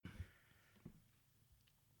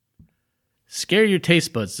Scare your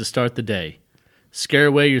taste buds to start the day. Scare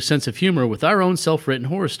away your sense of humor with our own self-written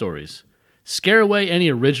horror stories. Scare away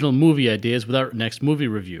any original movie ideas with our next movie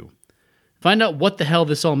review. Find out what the hell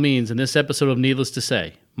this all means in this episode of Needless to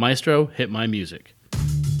Say. Maestro, hit my music.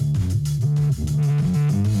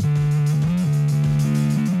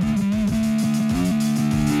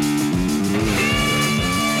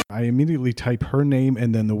 I immediately type her name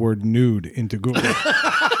and then the word nude into Google.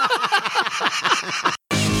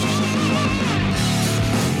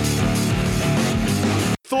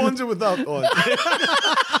 Thorns or without thorns?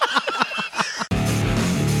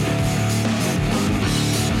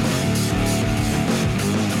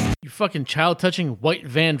 You fucking child-touching, white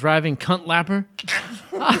van-driving cunt lapper.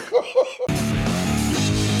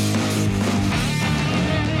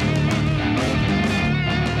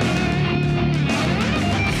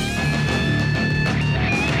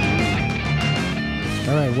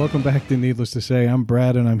 All right, welcome back to Needless to Say. I'm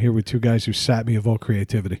Brad, and I'm here with two guys who sap me of all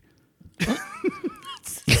creativity.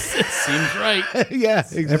 Seems right. Yeah,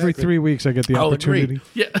 exactly. Every 3 weeks, I get the opportunity.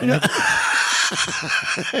 Yeah.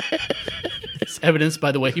 It's evidenced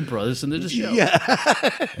by the way he brought us into the show.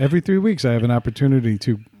 Yeah. Every 3 weeks, I have an opportunity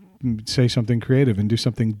to say something creative and do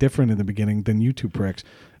something different in the beginning than you two pricks.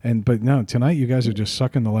 But no, tonight you guys are just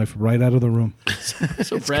sucking the life right out of the room.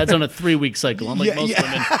 So Brad's on a 3-week cycle, unlike most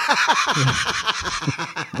women.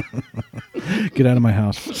 Get out of my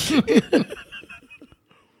house.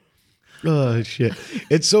 Oh shit!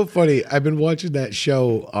 It's so funny. I've been watching that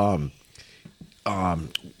show.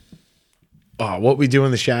 What We Do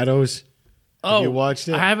in the Shadows. Have you watched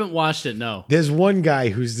it? I haven't watched it. No. There's one guy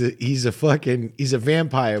he's a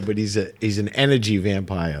vampire, but he's an energy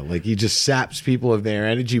vampire. Like he just saps people of their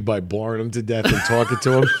energy by boring them to death and talking to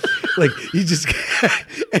them. Like he just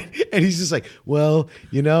and he's just like, well,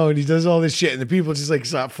 and he does all this shit, and the people just like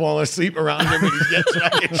start falling asleep around him, and he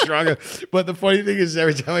gets stronger. But the funny thing is,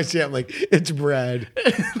 every time I see him, I'm like, it's Brad.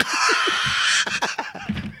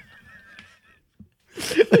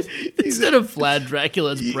 Instead of Vlad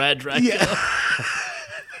Dracula, it's Brad Dracula. Yeah.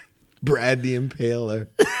 Brad the Impaler.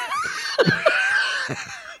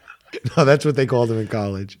 No, that's what they called him in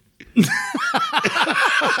college.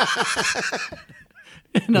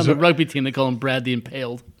 And on the rugby team, they call him Brad the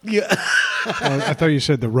Impaled. Yeah. I thought you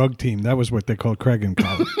said the rug team. That was what they called Craig in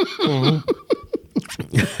college.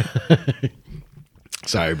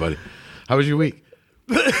 Sorry, buddy. How was your week?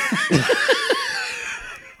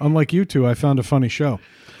 Unlike you two, I found a funny show.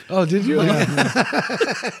 Oh, did you?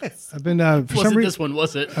 I've been for some Wasn't reason. this one,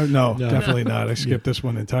 was it? No, definitely not. I skipped this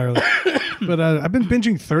one entirely. But I've been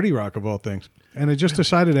binging 30 Rock of all things, and I just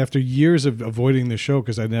decided after years of avoiding the show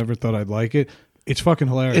because I never thought I'd like it. It's fucking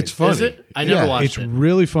hilarious. It's funny. Is it? I never watched It's it.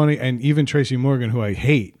 really funny, and even Tracy Morgan, who I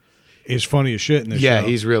hate, is funny as shit in this show. Yeah,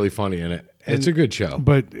 he's really funny in it. It's a good show.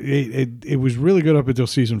 But it was really good up until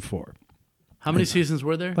season 4, How many seasons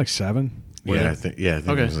were there? like 7. I think it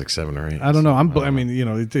Okay. was like 7 or 8. I don't know. I mean,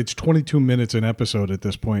 it's 22 minutes an episode at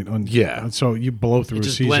this point. So you blow through It a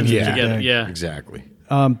just season. blends in a together. day. Yeah. Exactly.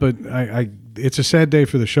 But it's a sad day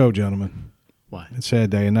for the show, gentlemen. Why? It's a sad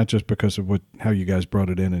day, and not just because of how you guys brought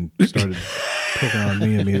it in and started picking on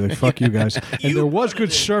me immediately. Fuck you guys. And there was good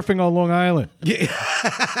surfing on Long Island. Yeah.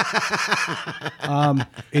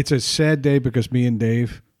 It's a sad day because me and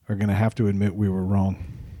Dave are going to have to admit we were wrong.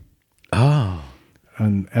 Oh.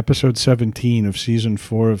 On episode 17 of season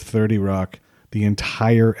 4 of 30 Rock, the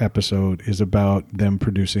entire episode is about them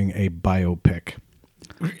producing a biopic.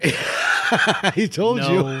 I told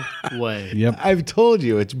you. No way. Yep. I've told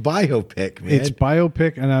you. It's biopic, man. It's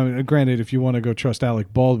biopic, and granted, if you want to go trust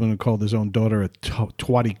Alec Baldwin and call his own daughter a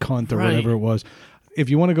twatty cunt or Right. whatever it was, if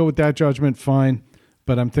you want to go with that judgment, fine.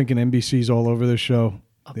 But I'm thinking NBC's all over this show.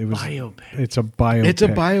 Biopic. It's a biopic. It's a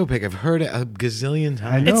biopic. I've heard it a gazillion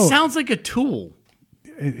times. It No. sounds like a tool.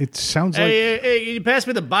 It sounds like. Hey, you pass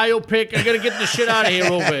me the biopic. I got to get the shit out of here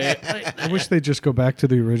over here. I wish they'd just go back to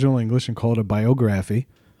the original English and call it a biography.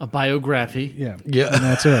 A biography. Yeah. Yeah. And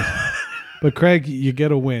that's it. But Craig, you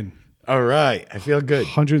get a win. All right. I feel good.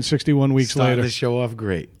 161 weeks Starting later. the show off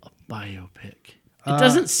great. Biopic.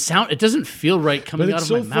 It doesn't feel right coming But out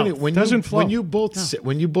it's of so my funny mouth. when Doesn't you, flow.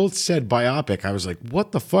 when you both said biopic, I was like,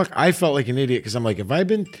 "What the fuck?" I felt like an idiot because I'm like,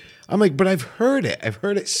 but I've heard it. I've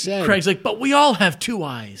heard it said. Craig's like, but we all have 2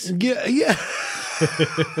 eyes. Yeah.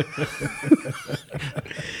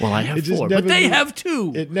 Well, I have It just 4, never but they made- have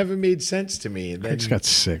 2. It never made sense to me. And then Craig's got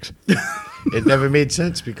 6. it never made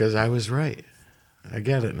sense because I was right. I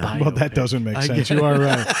get it now. Well, that doesn't make I sense. get You are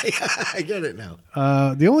right. I get it now.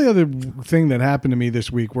 The only other thing that happened to me this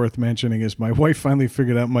week worth mentioning is my wife finally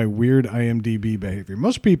figured out my weird IMDb behavior.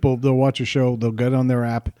 Most people, they'll watch a show, they'll get on their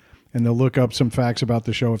app, and they'll look up some facts about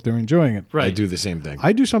the show if they're enjoying it. Right. I do the same thing.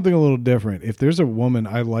 I do something a little different. If there's a woman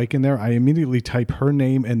I like in there, I immediately type her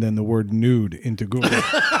name and then the word nude into Google.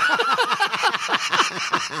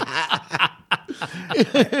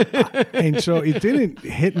 And so it didn't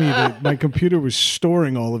hit me that my computer was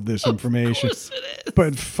storing all of this information. Of course it is.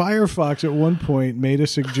 But Firefox at one point made a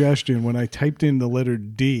suggestion when I typed in the letter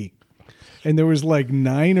D. And there was like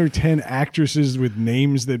 9 or 10 actresses with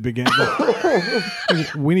names that began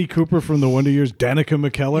like Winnie Cooper from The Wonder Years, Danica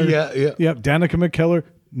McKellar. Yeah. Yep, Danica McKellar,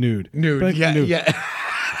 nude. Nude. Yeah. Nude. Yeah.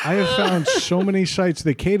 I have found so many sites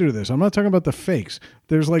that cater to this. I'm not talking about the fakes.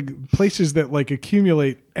 There's like places that like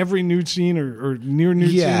accumulate every nude scene or near nude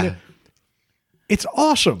Yeah. scene. It's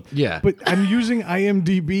awesome. Yeah. But I'm using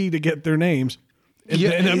IMDb to get their names. And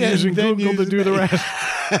then I'm using then Google to do the rest.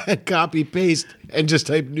 Copy, paste, and just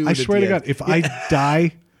type nude. I at swear the to end. God, if I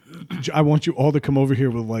die, I want you all to come over here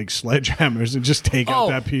with like sledgehammers and just take out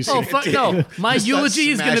that piece. Oh, fuck no. My Just start eulogy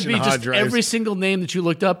is going to smashing be hard just drives. every single name that you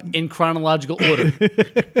looked up in chronological order.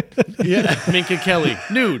 Yeah. Minka Kelly,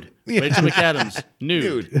 nude. Rachel McAdams,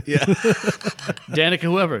 nude. Dude. Yeah. Danica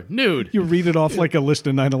whoever, nude. You read it off like a list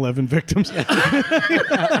of 9/11 victims.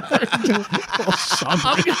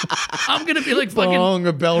 I'm gonna be like fucking Bong,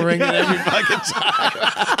 a bell ringing every fucking time.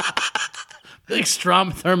 like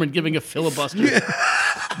Strom Thurmond giving a filibuster.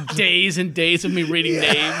 Days and days of me reading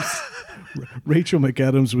names. Rachel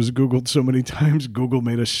McAdams was Googled so many times, Google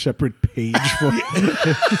made a separate page for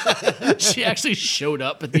it. She actually showed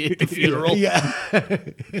up at the funeral. Yeah. I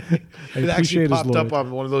It actually appreciate his popped up loyalty.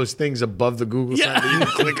 on one of those things above the Google Yeah. sign that you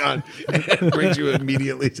can click on. And it brings you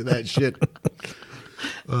immediately to that shit.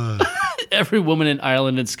 Every woman in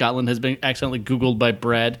Ireland and Scotland has been accidentally Googled by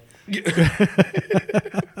Brad.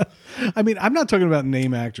 I mean, I'm not talking about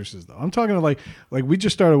name actresses though. I'm talking about like we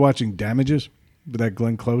just started watching Damages, that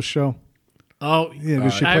Glenn Close show. Oh, Yeah, but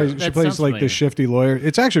she that plays sounds like familiar. the shifty lawyer.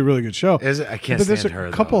 It's actually a really good show. Is it? I can't But there's stand a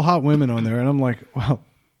her, couple though. hot women on there, and I'm like, wow,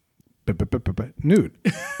 nude,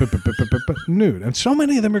 nude, and so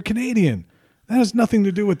many of them are Canadian. That has nothing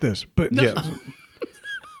to do with this. But Yeah.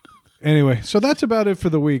 anyway, so that's about it for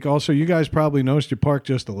the week. Also, you guys probably noticed you parked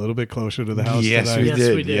just a little bit closer to the house Yes, today. we Yes,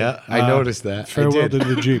 did. we did. Yeah, I noticed that. I Farewell did.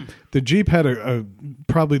 to the Jeep. The Jeep had a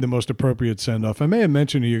probably the most appropriate send off. I may have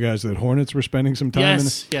mentioned to you guys that Hornets were spending some time in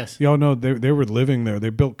Yes, it. yes. Y'all know they were living there. They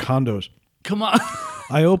built condos. Come on.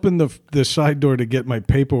 I opened the side door to get my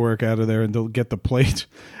paperwork out of there and to get the plates,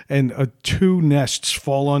 and 2 nests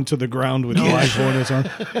fall onto the ground with live hornets on.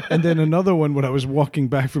 And then another one, when I was walking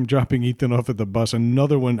back from dropping Ethan off at the bus,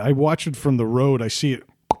 another one, I watched it from the road. I see it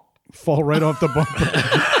fall right off the bumper.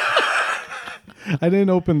 I didn't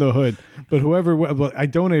open the hood, but well, I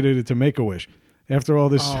donated it to Make-A-Wish. After all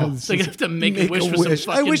this, So you're gonna have to make a wish for some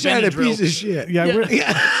fucking I wish I had a Benadryl. piece of shit. yeah,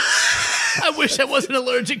 I wish I wasn't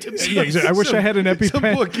allergic to bees. yeah, exactly. I wish I had an Some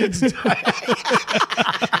EpiPen. poor kids died.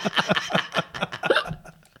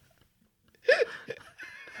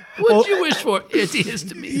 What'd you wish for? It is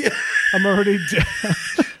to me. I'm already,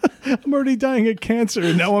 I'm already dying of cancer,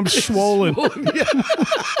 and now I'm swollen.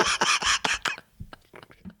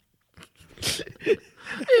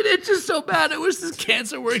 It's just so bad. I wish this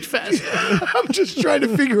cancer worked faster. I'm just trying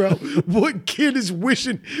to figure out what kid is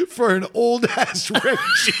wishing for an old ass red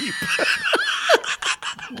Jeep.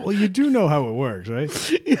 Well, you do know how it works, right?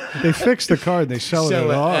 They fix the car and they sell it at So,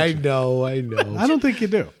 I auction. know. I don't think you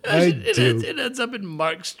do. It ends up in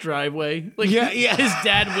Mark's driveway. Like Yeah. his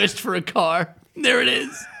dad wished for a car. There it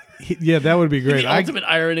is. Yeah, that would be great. The ultimate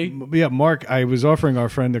irony. Yeah, Mark, I was offering our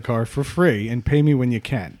friend a car for free and pay me when you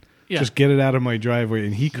can. Yeah. Just get it out of my driveway.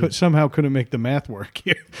 And he could somehow couldn't make the math work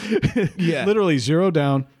here. Yeah. Literally 0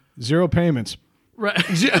 down, 0 payments Right.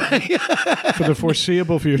 for the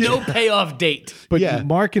foreseeable future. No payoff date. But Yeah.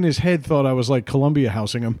 Mark in his head thought I was like Columbia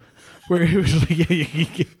housing him, where he was like, yeah, you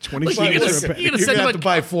get 20 Like, you're cents gonna- for a you're pay. gonna You're send gonna him have a to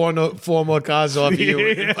buy four more cars off you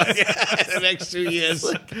in the next 2 years.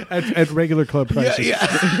 at regular club prices.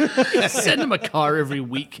 Send him a car every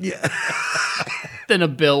week. Yeah. Then a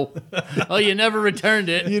bill. Oh, you never returned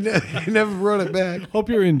it. You never brought it back. Hope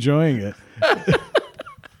you're enjoying it.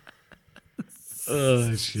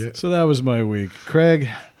 Oh shit. So that was my week. Craig,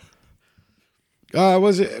 My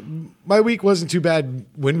week wasn't too bad.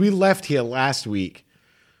 When we left here last week,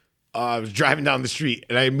 I was driving down the street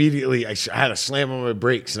and I had to slam on my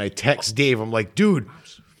brakes and I text Dave. I'm like, dude,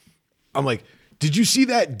 did you see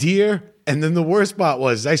that deer? And then the worst part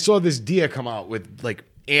was I saw this deer come out with like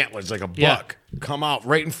antlers, like a buck, come out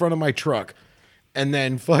right in front of my truck. And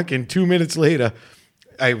then fucking 2 minutes later,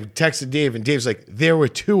 I texted Dave, and Dave's like, there were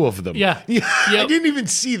 2 of them. Yeah. I Yep. didn't even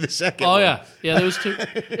see the second Oh one. yeah, there was 2.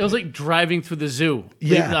 It was like driving through the zoo.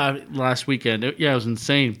 Yeah. Last weekend. It was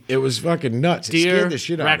insane. It was fucking nuts. It Deer, scared the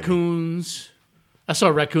shit out of me. raccoons. I saw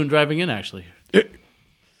a raccoon driving in actually.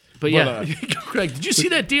 But yeah, Greg, did you see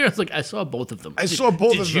that deer? I was like, I saw both of them. I saw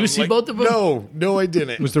both of them. Did you see like, both of them? No, I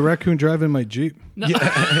didn't. Was the raccoon driving my Jeep?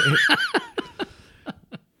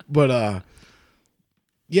 But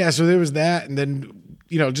yeah, so there was that, and then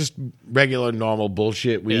just regular normal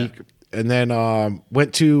bullshit week, and then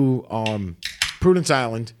went to Prudence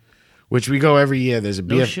Island, which we go every year. There's a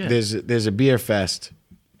beer shit. there's a beer fest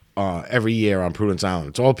every year on Prudence Island.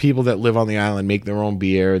 It's all people that live on the island make their own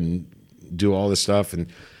beer and do all this stuff, and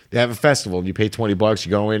they have a festival. You pay $20, you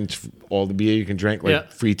go in, it's all the beer you can drink,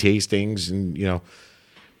 like free tastings, and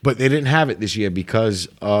But they didn't have it this year because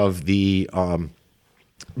of the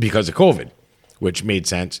because of COVID, which made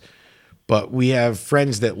sense. But we have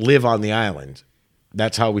friends that live on the island.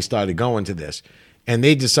 That's how we started going to this. And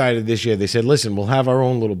they decided this year, they said, listen, we'll have our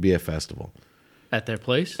own little beer festival. At their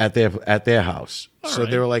place? At their house. So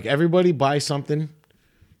they were like, everybody buy something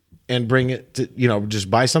and bring it to, just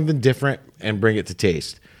buy something different and bring it to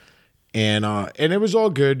taste. And it was all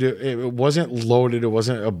good. It wasn't loaded. It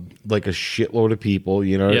wasn't like a shitload of people,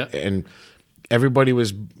 Yeah. and everybody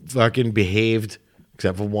was fucking behaved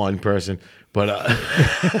except for one person. But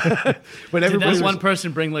but Did everybody that one was,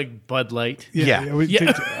 person bring like Bud Light? Yeah.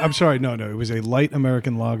 I'm sorry. No. It was a light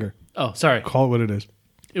American lager. Oh, sorry. Call it what it is.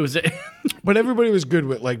 It was. but everybody was good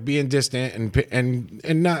with like being distant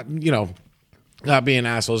and not not being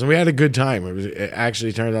assholes. And we had a good time. It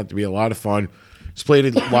actually turned out to be a lot of fun. Just played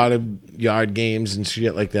a lot of yard games and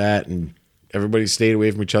shit like that, and everybody stayed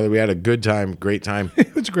away from each other. We had a good time, great time.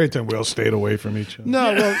 It was a great time. We all stayed away from each other.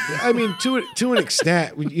 No, well, I mean, to an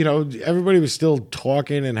extent, everybody was still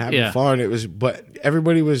talking and having fun. But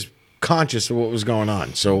everybody was conscious of what was going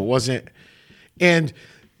on, so it wasn't. And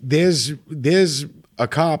there's a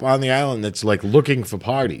cop on the island that's like looking for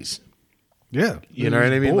parties. Yeah. You know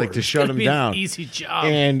what I mean? Like to shut him down. Easy job.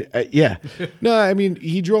 And no, I mean,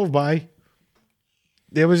 he drove by.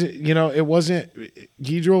 There was, it wasn't.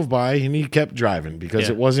 He drove by and he kept driving because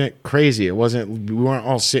it wasn't crazy. It wasn't. We weren't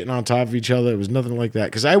all sitting on top of each other. It was nothing like that.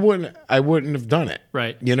 Because I wouldn't have done it.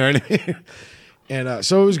 Right. You know what I mean? And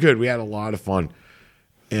so it was good. We had a lot of fun.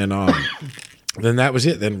 And then that was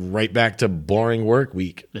it. Then right back to boring work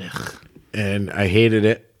week. Ugh. And I hated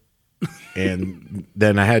it. And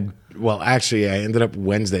then I ended up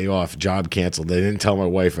Wednesday off. Job canceled. I didn't tell my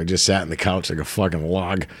wife. I just sat on the couch like a fucking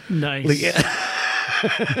log. Nice. Like,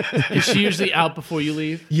 Is she usually out before you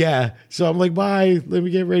leave? yeah. So I'm like, bye. Let me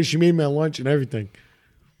get ready. She made my lunch and everything.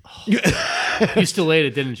 You still ate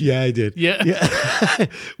it, didn't you? Yeah, I did. Yeah.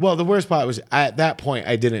 Well, the worst part was at that point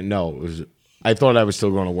I didn't know. I thought I was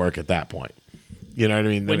still going to work at that point. You know what I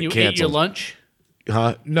mean? Then When you it ate your canceled. lunch?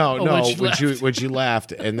 Huh? No. when she When she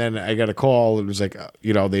left, and then I got a call. It was like,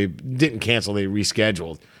 they didn't cancel. They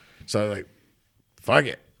rescheduled. So I was like, fuck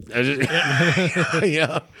it. I just,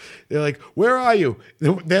 They're like, where are you?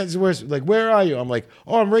 That's the worst. Like, where are you? I'm like,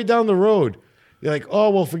 oh, I'm right down the road. They're like, oh,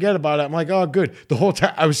 well, forget about it. I'm like, oh, good. The whole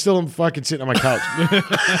time I was still fucking sitting on my couch.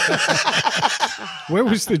 Where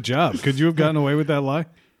was the job? Could you have gotten away with that lie?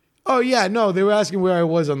 Oh yeah, no, they were asking where I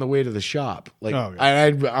was on the way to the shop. Like,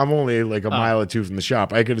 I'm only like a mile or two from the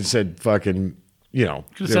shop. I could have said fucking, Could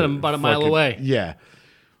have said I'm about a mile away. Yeah,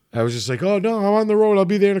 I was just like, oh no, I'm on the road. I'll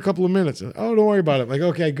be there in a couple of minutes. Oh, don't worry about it. I'm like,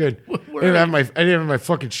 okay, good. I didn't have my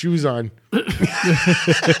fucking shoes on.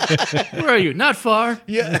 Where are you? Not far.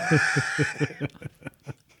 Yeah,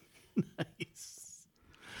 Nice.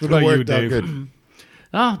 What about you, worked out Dave? good.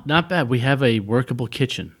 Oh, not bad. We have a workable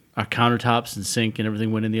kitchen. Our countertops and sink and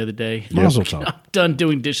everything went in the other day. Mazel tov. I'm done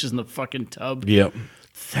doing dishes in the fucking tub. Yep,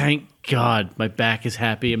 Thank God my back is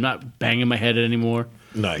happy. I'm not banging my head anymore.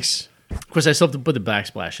 nice. Of course, I still have to put the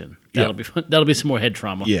backsplash in. That'll be fun. That'll be some more head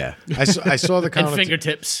trauma. Yeah, I saw the And countertops.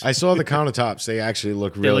 fingertips. I saw the countertops. They actually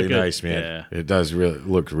look really look good. nice, man. Yeah. It does really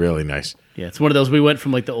look really nice. Yeah, it's one of those. We went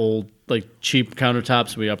from like the old, like cheap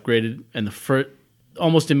countertops. We upgraded, and the first,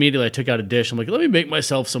 almost immediately, I took out a dish. I'm like, let me make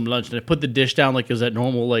myself some lunch, and I put the dish down like it was that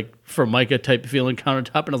normal, like Formica type feeling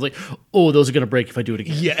countertop, and I was like, oh, those are gonna break if I do it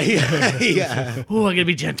again. Yeah. Oh, I gotta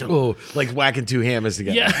be gentle. Oh, like whacking two hammers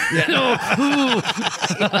together. Yeah.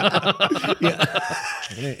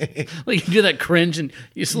 Like you do that cringe, and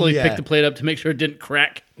you slowly pick the plate up to make sure it didn't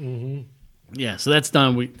crack. Mm-hmm. Yeah, so that's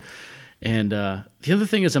done. The other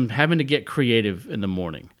thing is I'm having to get creative in the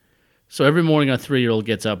morning. So every morning our 3-year-old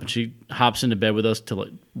gets up and she hops into bed with us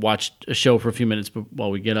to watch a show for a few minutes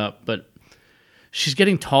while we get up. But she's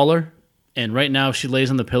getting taller and right now if she lays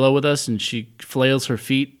on the pillow with us and she flails her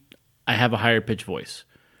feet, I have a higher pitched voice.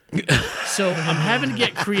 So I'm having to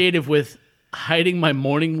get creative with hiding my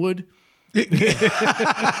morning wood.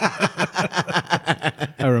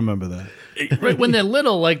 I remember that. Right when they're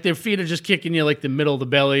little, like their feet are just kicking you like the middle of the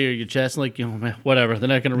belly or your chest, like man, whatever. They're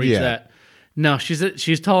not going to reach Yeah. that. No,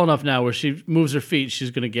 she's tall enough now where she moves her feet,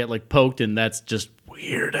 she's going to get like poked, and that's just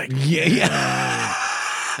weird. Yeah.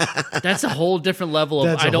 That's a whole different level of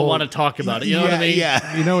That's I a don't whole- want to talk about it. You know what I mean?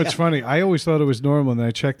 Yeah. You know, it's funny. I always thought it was normal, and then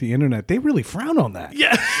I checked the internet. They really frown on that.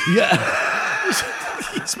 Yeah. Yeah.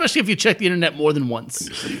 Especially if you check the internet more than once.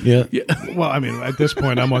 Yeah. Well, I mean, at this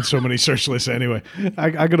point, I'm on so many search lists anyway. I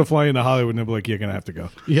got to fly into Hollywood, and they'll be like, "You're gonna have to go."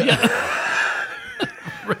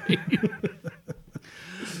 Right.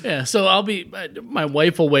 Yeah, so my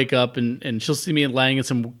wife will wake up and she'll see me lying in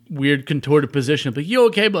some weird contorted position. I'll be like, you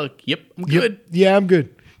okay? I'm like, yep, I'm good. Yeah, I'm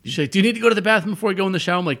good. She's like, do you need to go to the bathroom before you go in the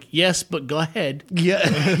shower? I'm like, yes, but go ahead. Yeah.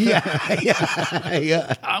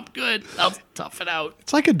 Yeah. I'm good. I'll tough it out.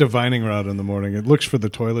 It's like a divining rod in the morning. It looks for the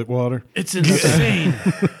toilet water. It's insane.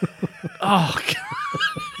 Oh, God.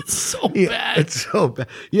 It's so bad. It's so bad.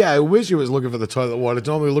 Yeah, I wish it was looking for the toilet water. It's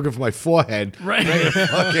normally looking for my forehead. Right.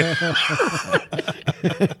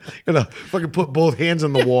 Gonna fucking put both hands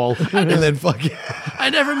on the wall and then fucking. I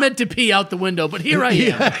never meant to pee out the window, but here I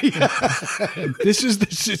am. This is the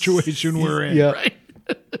situation we're in. Yeah. Right?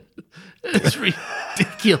 It's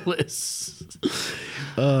ridiculous.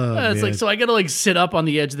 It's like, so I gotta like sit up on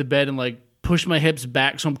the edge of the bed and like push my hips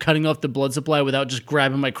back so I'm cutting off the blood supply without just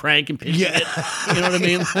grabbing my crank and pinching it. You know what I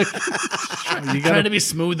mean? Like, trying to be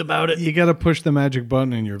smooth about it. You got to push the magic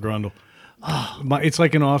button in your grundle. It's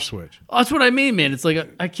like an off switch. Oh, that's what I mean, man. It's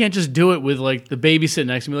like I can't just do it with like the baby sitting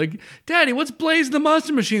next to me. Like, Daddy, what's Blaze the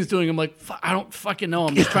Monster Machine's doing? I'm like, I don't fucking know.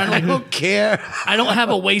 I'm just trying to. I Like, don't care. I don't have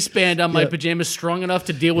a waistband on my pajamas strong enough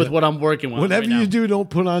to deal with what I'm working with. Whatever right now. you do, don't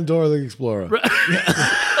put on Dora the Explorer.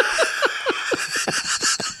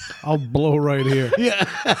 I'll blow right here. Yeah.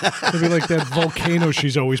 It'll be like that volcano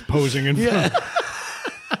she's always posing in front of.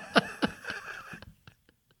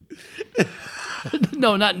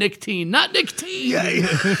 No, not Nick Teen. Not Nick Teen. Yeah.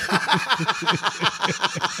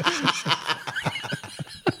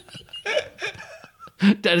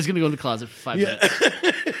 Dad is gonna go in the closet for 5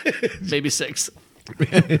 minutes. Maybe 6.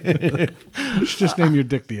 Just name your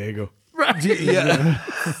dick Diego. Right. Yeah.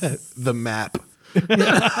 The map.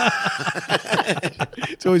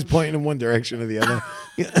 It's always pointing in one direction or the other.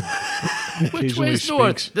 Which Occasionally way's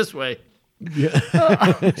north? speaks. This way.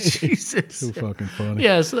 Yeah. Jesus. Too fucking funny.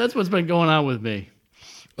 Yeah, so that's what's been going on with me.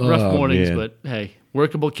 Rough Oh, mornings, man. but hey,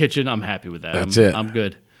 workable kitchen. I'm happy with that. That's it. I'm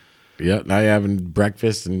good. Yeah. Now you're having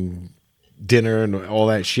breakfast and dinner and all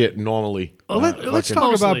that shit normally. Well, Let's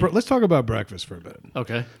fucking- talk about breakfast for a bit.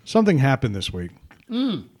 Okay. Something happened this week.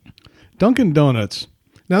 Dunkin' Donuts.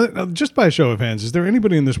 Now, just by a show of hands, is there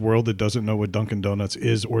anybody in this world that doesn't know what Dunkin' Donuts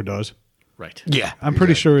is or does? Right. Yeah. I'm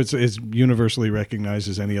pretty sure it's universally recognized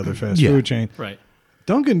as any other fast food chain. Right.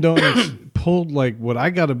 Dunkin' Donuts pulled like what I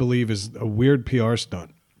got to believe is a weird PR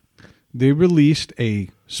stunt. They released a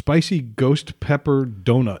spicy ghost pepper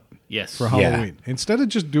donut Yes. for Halloween. Instead of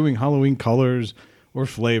just doing Halloween colors or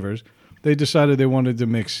flavors, they decided they wanted to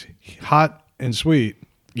mix hot and sweet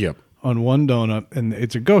Yep. on one donut, and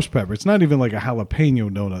it's a ghost pepper. It's not even like a jalapeno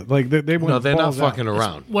donut. Like they went No, they're not balls out. fucking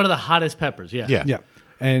around. One of the hottest peppers. Yeah. Yeah. Yeah,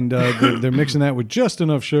 and they're mixing that with just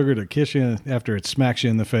enough sugar to kiss you after it smacks you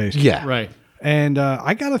in the face. Yeah. Right. And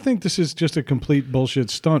I gotta think this is just a complete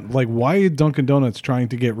bullshit stunt. Like, why is Dunkin' Donuts trying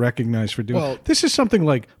to get recognized for doing Well- this? Is something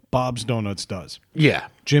like Bob's Donuts does, Yeah.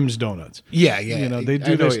 Jim's Donuts. Yeah. Yeah. You know, they I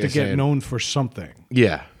do know this what to you're get saying. known for something.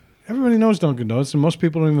 Yeah. Everybody knows Dunkin' Donuts, and most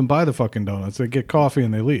people don't even buy the fucking donuts. They get coffee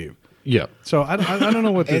and they leave. Yeah. So I don't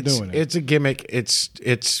know what they're doing. It's a gimmick. It's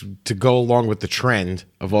to go along with the trend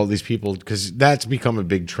of all these people because that's become a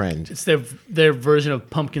big trend. It's their version of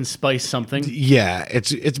pumpkin spice something. Yeah,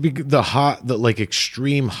 the like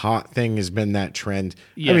extreme hot thing has been that trend.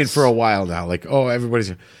 I mean, Yes. for a while now. Like, oh,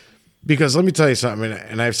 everybody's because let me tell you something,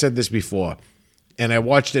 and I've said this before, and I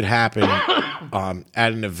watched it happen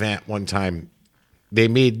at an event one time. They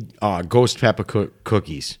made ghost pepper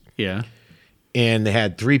cookies. Yeah. And they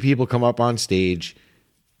had 3 people come up on stage,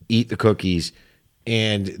 eat the cookies,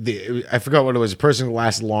 and I forgot what it was. The person who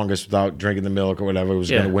lasted longest without drinking the milk or whatever was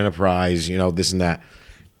going to win a prize, this and that.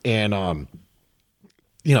 And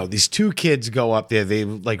these 2 kids go up there, they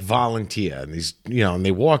like volunteer, and these, and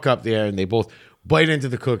they walk up there and they both bite into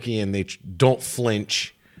the cookie and they don't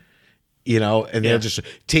flinch. And they'll just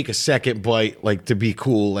take a second bite, like to be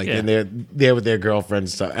cool, like, and they're there with their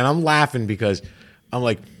girlfriends and stuff. And I'm laughing because I'm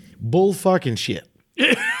like, bull fucking shit.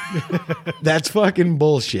 That's fucking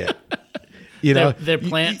bullshit. You know, They're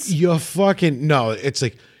plants? You're fucking no. It's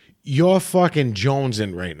like you're fucking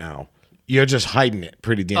jonesing right now. You're just hiding it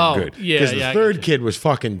pretty damn good. Yeah, because yeah, I the third gotcha. kid was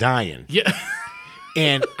fucking dying, Yeah.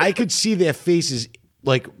 and I could see their faces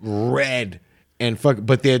like red and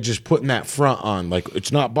but they're just putting that front on, like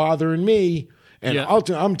it's not bothering me, and Yeah.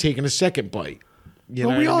 I'm taking a second bite. You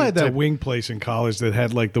Well, know we what I all mean? had that Type- wing place in college that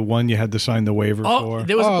had like the one you had to sign the waiver Oh, for.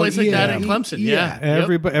 there was a place like that yeah. in Clemson. Yeah. Yeah.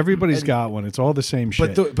 Yep. Everybody's got one. It's all the same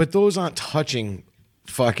shit. But those aren't touching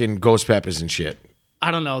fucking ghost peppers and shit. I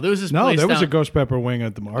don't know. There was this no, place there was down, a ghost pepper wing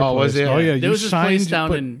at the our Oh, was place. there? Oh yeah, There you was this signed. place down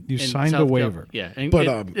but in you in signed South a Carolina. waiver. Yeah, and But,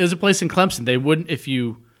 there was a place in Clemson. They wouldn't if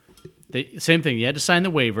you. Same thing. You had to sign the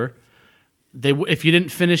waiver. If you didn't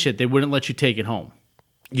finish it, they wouldn't let you take it home.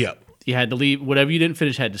 Yep. You had to leave. Whatever you didn't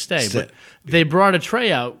finish had to stay. Stay. But they brought a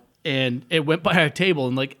tray out, and it went by our table,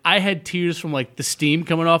 and like I had tears from like the steam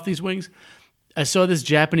coming off these wings. I saw this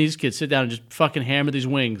Japanese kid sit down and just fucking hammer these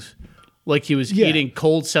wings like he was Yeah. eating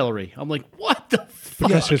cold celery. I'm like, what the fuck?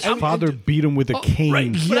 Yes, his father beat him with a cane.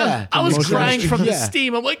 Right. But Yeah. I was Most crying honest- from the yeah.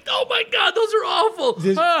 steam. I'm like, oh my God, those are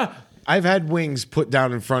awful. Ah. I've had wings put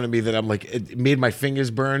down in front of me that I'm like, it made my fingers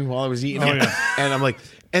burn while I was eating it, and I'm like,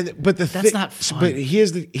 but That's not fun. But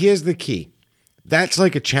here's the key. That's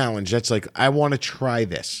like a challenge. That's like I want to try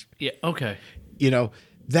this. Yeah, okay. You know,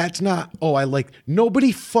 that's not. Oh, I like.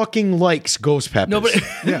 Nobody fucking likes ghost peppers. Nobody,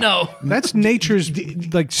 no. That's nature's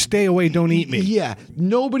like stay away, don't eat me. Yeah,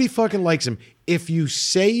 nobody fucking likes them. If you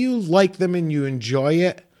say you like them and you enjoy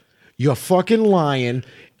it, you're fucking lying,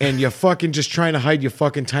 and you're fucking just trying to hide your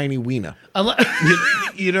fucking tiny wiener. Unless,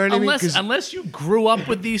 You know what I mean? 'Cause- unless you grew up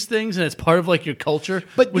with these things and it's part of like your culture,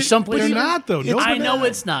 But which some places they're not, though. It's I know not.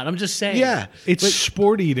 it's not. I'm just saying. yeah, It's but-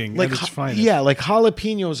 sport eating like at its finest. yeah, like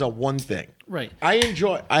jalapenos are one thing. Right. I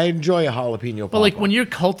enjoy a jalapeno. But like when you're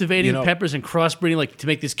cultivating You know- peppers and crossbreeding, like to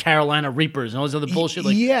make these Carolina Reapers and all this other bullshit,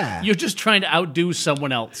 like yeah. you're just trying to outdo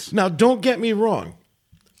someone else. now, don't get me wrong.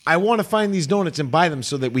 I want to find these donuts and buy them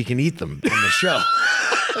so that we can eat them on the show.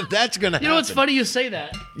 That's gonna happen. You know what's funny? You say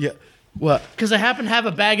that Yeah. What? because I happen to have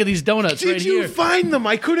a bag of these donuts Did right you here. find them?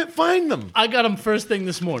 I couldn't find them. I got them first thing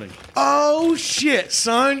this morning. Oh shit,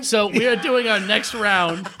 son. So we are doing our next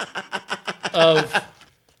round of,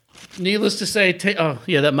 needless to say, oh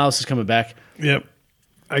yeah, that mouse is coming back. Yep.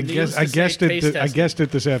 I Needless guessed to say, taste I testing. guessed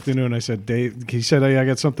it this afternoon. I said, Dave. He said, hey, I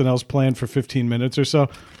got something else planned for 15 minutes or so.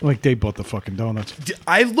 I'm like, Dave bought the fucking donuts.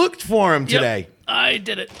 I looked for him Yep, today. I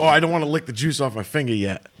did it. Oh, I don't want to lick the juice off my finger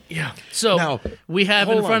yet. Yeah. So Now, we have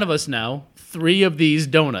in hold front on. of us now 3 of these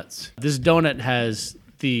donuts. This donut has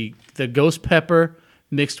the ghost pepper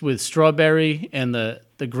mixed with strawberry and the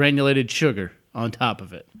granulated sugar on top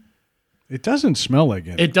of it. It doesn't smell like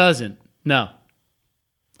it. It doesn't. No.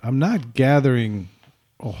 I'm not gathering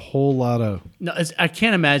a whole lot of. No, I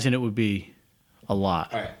can't imagine it would be a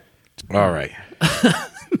lot. All right.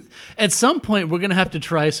 At some point, we're going to have to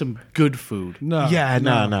try some good food. No. Yeah,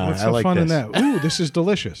 no. What's I the like fun in this. that? Ooh, this is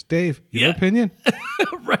delicious. Dave, your Yeah. opinion?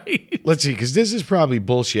 Right. Let's see, because this is probably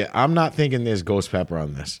bullshit. I'm not thinking there's ghost pepper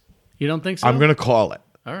on this. You don't think so? I'm gonna call it.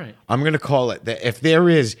 All right. I'm gonna call it that. If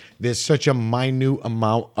there's such a minute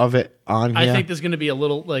amount of it on I here. think there's going to be a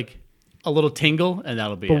little tingle, and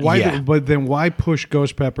that'll be But it. why? Yeah. But then why push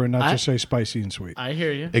ghost pepper and not I- just say spicy and sweet? I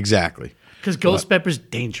hear you. exactly. Because ghost pepper's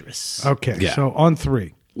dangerous. Okay, Yeah. so on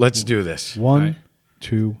 3. Let's do this. 1, right.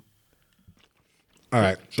 2. All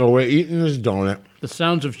right. So we're eating this donut. The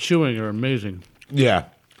sounds of chewing are amazing. Yeah.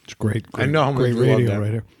 It's great. I know how much great we love radio that.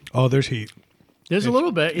 right here. Oh, there's heat. There's a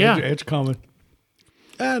little bit, yeah. It's coming.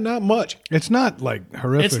 Not much. It's not like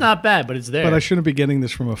horrific. It's not bad, but it's there. But I shouldn't be getting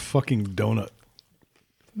this from a fucking donut.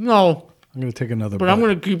 No, I'm gonna take another. but bite. I'm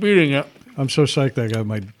going to keep eating it. I'm so psyched I got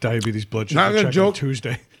my diabetes blood sugar Not gonna check on joke.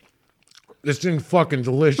 Tuesday. This thing's fucking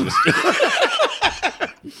delicious.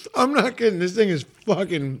 I'm not kidding. This thing is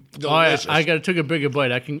fucking Oh, yeah. delicious. I took a bigger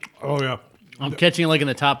bite. Oh yeah. I'm catching it like in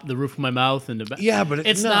the roof of my mouth and the back. Yeah, but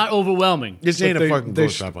it's no. not overwhelming. This ain't a fucking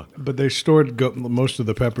ghost pepper. But they stored most of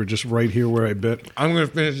the pepper just right here where I bit. I'm gonna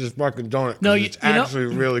finish this fucking donut. 'cause No, it's you know- actually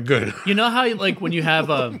really good. You know how like when you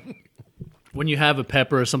have a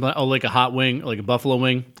pepper or something, oh, like a hot wing, like a buffalo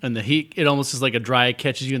wing, and the heat, it almost is like a dry, it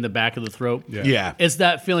catches you in the back of the throat. Yeah. It's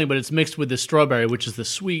that feeling, but it's mixed with the strawberry, which is the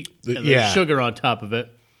sweet, and the yeah. sugar on top of it.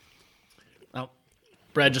 Oh,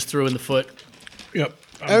 Brad just threw in the foot. Yep.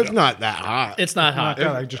 It's not that hot. It's not hot.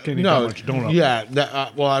 God, I just can't eat that No, much donut. yeah.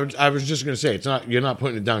 Well, I was just gonna say it's not. You're not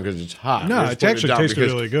putting it down because it's hot. No, You're just it putting actually down tasted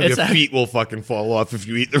because really good. Your It's- feet will fucking fall off if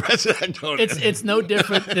you eat the rest of that donut. It's no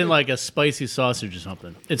different than like a spicy sausage or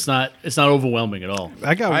something. It's not overwhelming at all.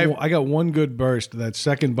 I got one good burst. That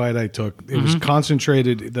second bite I took, it was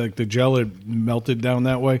concentrated. The gel had melted down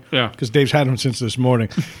that way. Yeah. Because Dave's had them since this morning.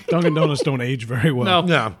 Dunkin' Donuts don't age very well. No.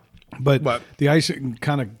 no. But But- the icing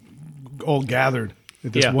kind of all gathered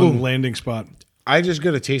at this Yeah. one landing spot. I just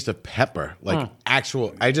got a taste of pepper, like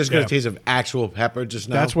actual. I just got Yeah. a taste of actual pepper just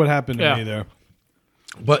now. That's what happened to Yeah. me there.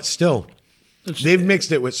 But still, they've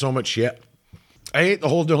mixed it with so much shit. I ate the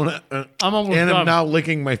whole donut. I'm almost and done. I'm now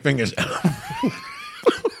licking my fingers.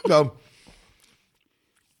 So,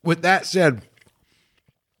 with that said,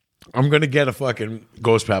 I'm gonna get a fucking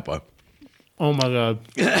ghost pepper. Oh my god.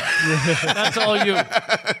 That's all you.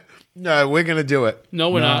 No, we're gonna do it. No,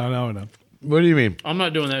 we're not. No. What do you mean? I'm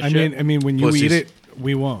not doing that I shit. mean, when you Pussies. eat it,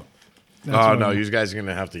 we won't. That's Oh what no, I mean. you guys are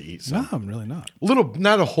gonna have to eat some. No, I'm really not.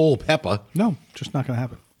 Not a whole pepper. No, just not going to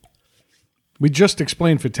happen. We just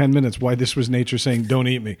explained for 10 minutes why this was nature saying, don't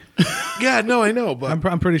eat me. Yeah, no, I know, but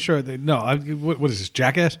I'm pretty sure that, no, what is this,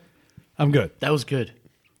 jackass? I'm good. that was good.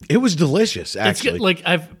 it was delicious It's actually. good. Like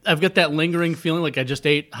I've got that lingering feeling like I just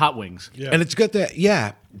ate hot wings. Yeah. And it's got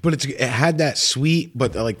that, but it had that sweet,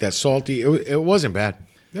 but like that salty. It wasn't bad.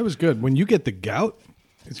 That was good. When you get the gout,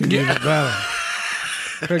 it's going to be even better.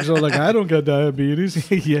 Craig's all like, I don't get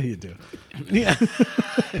diabetes. Yeah, you do. Yeah,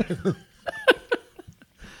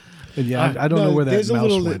 And yeah, I don't know where that there's mouse a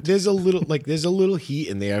little, went. there's a little heat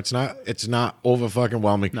in there. It's not over fucking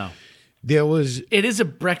whelming. No. There was It is a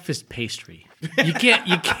breakfast pastry. You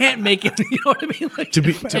can't make it. You know what I mean? Like, To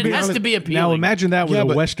be it has honest- to be appealing. Now imagine that with Yeah, a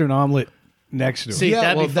but- Western omelet next to it. See,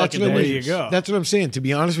 that'd be that's fucking what I'm- delicious. There you go. That's what I'm saying. To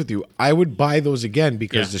be honest with you, I would buy those again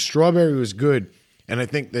because Yeah. the strawberry was good, and I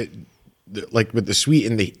think that like with the sweet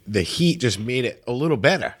and the heat just made it a little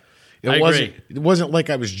better. I wasn't. agree. It wasn't like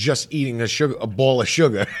I was just eating a ball of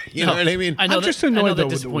sugar. You know what I mean? I know I'm just that, I know annoyed that though.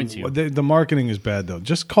 disappoints you. The marketing is bad though.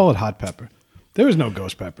 Just call it hot pepper. There was no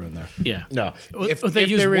ghost pepper in there. Yeah. No. If they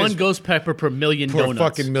use there one is ghost pepper per million for a donuts.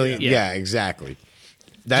 fucking million. Yeah, exactly.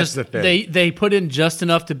 That's Just- the thing. They put in just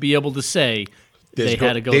enough to be able to say they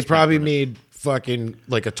had a ghost They probably pepper in it. made fucking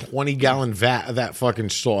like a 20-gallon vat of that fucking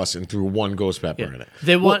sauce and threw one ghost pepper in Yeah. it.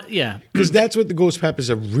 They want Because that's what the ghost peppers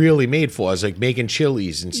are really made for, is like making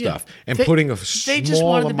chilies and stuff and They- putting a They small just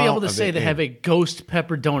wanted to be able amount to of say it they in. have a ghost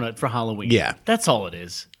pepper donut for Halloween. Yeah. That's all it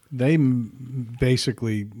is. They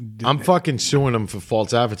basically I'm fucking suing them for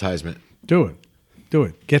false advertisement. do it. Do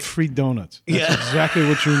it. Get free donuts. That's Yeah. exactly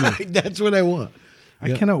what you need. That's what I want.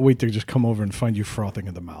 I cannot wait to just come over and find you frothing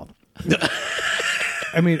at the mouth.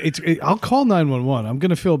 I mean, I'll call 911. I'm going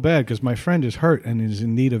to feel bad because my friend is hurt and is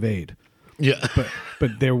in need of aid. Yeah.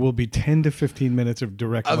 But there will be 10 to 15 minutes of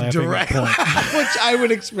direct Of laughing. direct, Point. which I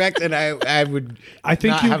would expect, and I would. I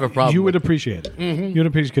think not you have a problem. You would with. appreciate it. You would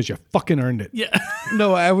appreciate it because you fucking earned it. Yeah.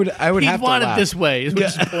 No, I would. I would He have to wanted laugh. this way. He's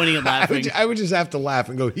just pointing and laughing. I would just have to laugh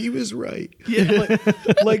and go, he was right.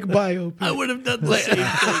 like biopic. I would have done the same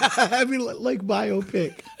thing. I mean, like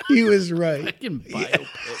biopic. He was right. Fucking biopic.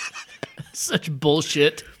 Such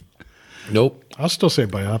bullshit. Nope. I'll still say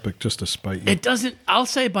biopic just to spite you. It doesn't. I'll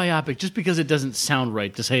say biopic just because it doesn't sound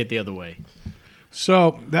right to say it the other way.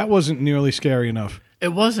 So that wasn't nearly scary enough. It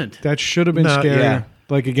wasn't. That should have been No, scarier. yeah.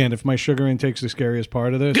 Like again, if my sugar intake's the scariest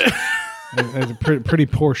part of this, it's a pretty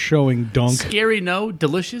poor showing dunk. Scary, no.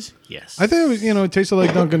 Delicious, yes. I think it was, it tasted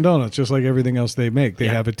like Dunkin' Donuts, just like everything else they make. They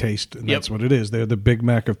Yeah. have a taste, and Yep. that's what it is. They're the Big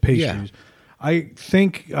Mac of pastries. Yeah. I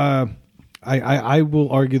think I will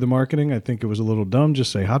argue the marketing. I think it was a little dumb.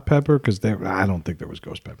 Just say hot pepper because I don't think there was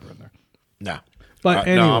ghost pepper in there. No. But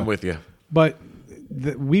No, anyway. I'm with you. But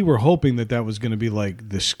we were hoping that was going to be like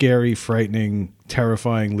the scary, frightening,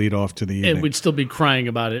 terrifying lead off to the evening. and we'd still be crying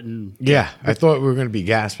about it. And Yeah, I thought we were going to be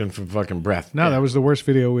gasping for fucking breath. No, that was the worst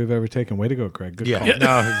video we've ever taken. Way to go, Craig. Good call. Yeah.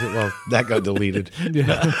 No, well, that got deleted.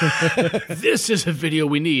 this is a video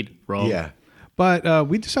we need, bro. Yeah. But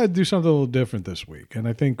we decided to do something a little different this week. And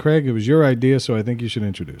I think, Craig, it was your idea, so I think you should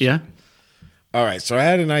introduce it. Yeah, All right. So I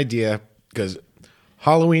had an idea because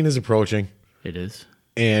Halloween is approaching, it is.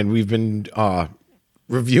 and we've been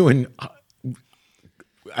reviewing.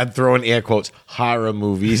 I'm throwing air quotes horror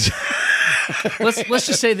movies. Let's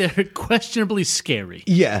just say they're questionably scary.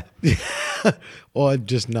 Yeah. Or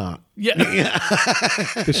just not. Yeah.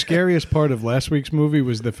 The scariest part of last week's movie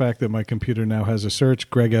was the fact that my computer now has a search,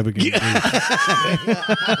 Greg Evigan.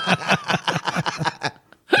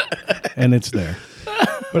 And it's there.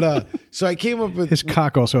 But so I came up with His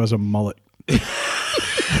cock also has a mullet.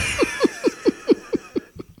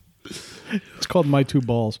 It's called My Two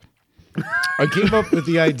Balls. I came up with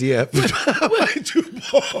the idea. My two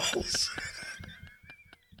balls.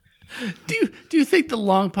 Do you think the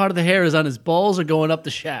long part of the hair is on his balls or going up the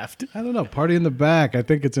shaft? I don't know. Party in the back. I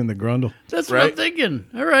think it's in the grundle. That's what I'm Right. thinking.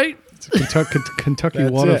 All right. It's a Kentucky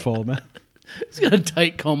That's waterfall, man. He's got a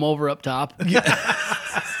tight comb over up top.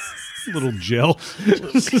 Little gel.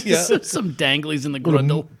 Some danglies in the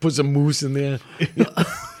grundle. Put some mousse in there.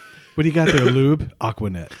 What do you got there, lube?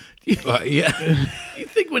 Aquanet. Yeah. You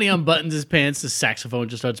think when he unbuttons his pants, the saxophone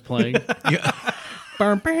just starts playing?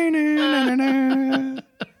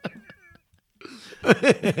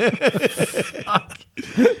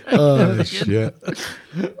 Oh, shit.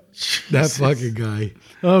 That fucking guy.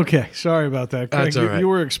 Okay, sorry about that, Craig. That's all right. You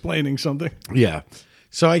were explaining something. Yeah.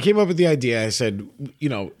 So I came up with the idea. I said,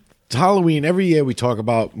 it's Halloween. Every year we talk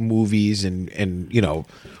about movies and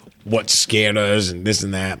what scared us and this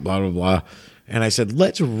and that, blah, blah, blah. And I said,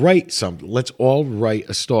 let's write something. Let's all write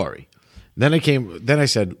a story. Then I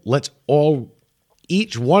said,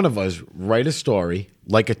 each one of us write a story,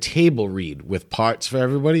 like a table read with parts for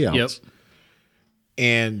everybody else. Yep.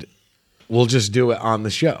 And we'll just do it on the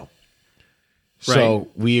show. So Right.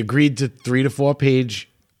 we agreed to 3 to 4 page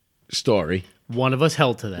story. One of us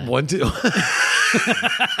held to that.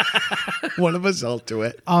 One of us held to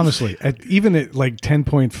it. Honestly, even at like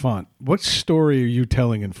 10-point font, what story are you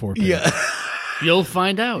telling in 4 pages? You'll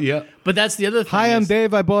find out. Yeah. But that's the other thing. Hi, I'm is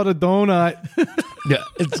Dave. I bought a donut. Yeah.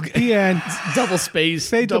 It's The end. double space.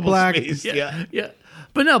 Fade to double black. space. Yeah. Yeah.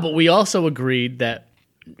 But we also agreed that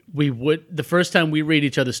the first time we read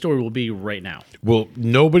each other's story will be right now. Well,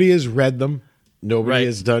 nobody has read them. Nobody Right.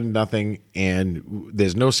 has done nothing, and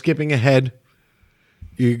there's no skipping ahead.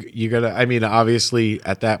 You gotta. I mean, obviously,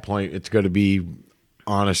 at that point, it's going to be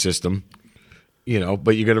on a system,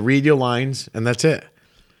 But you got to read your lines, and that's it.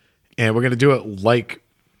 And we're going to do it like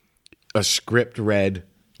a script read.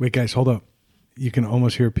 Wait, guys, hold up. You can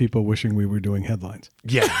almost hear people wishing we were doing headlines.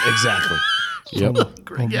 Yeah, exactly. Yep.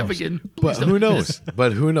 Greg Evigan. But who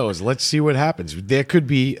knows? Let's see what happens. There could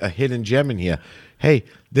be a hidden gem in here. Hey,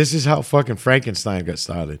 this is how fucking Frankenstein got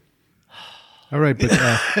started. All right, but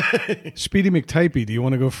Speedy McTypey, do you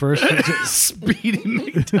want to go first? Speedy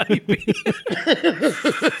McTypey.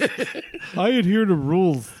 I adhere to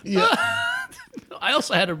rules. I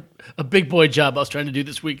also had a big boy job I was trying to do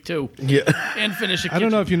this week too. Yeah. And finish a I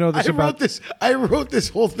don't know if you know this about I wrote this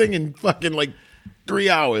whole thing in fucking like 3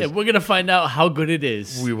 hours. And we're going to find out how good it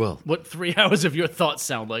is. We will. What 3 hours of your thoughts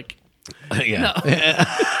sound like. Yeah.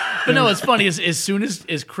 But no, it's funny. As soon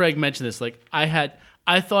as Craig mentioned this, like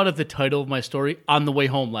I thought of the title of my story on the way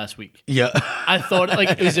home last week. Yeah. I thought like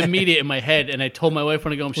it was immediate in my head, and I told my wife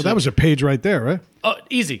when I go home. Well, that was a page right there, right? oh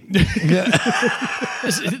easy.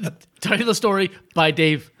 Title of the story by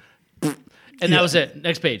Dave, and that was it.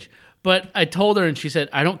 Next page. But I told her, and she said,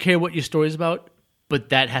 "I don't care what your story's about, but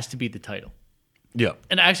that has to be the title." Yeah.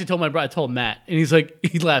 And I actually told my brother, I told Matt, and he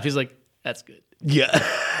laughed. He's like, "That's good." Yeah.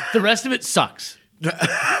 The rest of it sucks.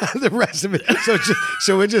 The rest of it.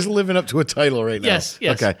 So we're just living up to a title right now. Yes.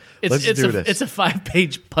 Okay. Let's do this. It's a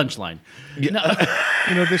 5-page punchline. No,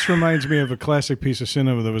 This reminds me of a classic piece of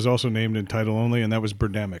cinema that was also named in title only, and that was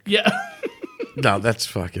Birdemic. yeah. No, that's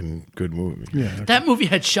fucking good movie. Yeah. That movie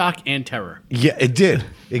had shock and terror. Yeah, it did.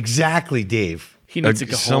 Exactly, Dave. He needs to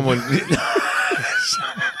go home. someone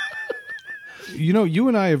You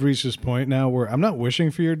and I have reached this point now where I'm not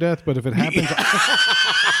wishing for your death, but if it happens,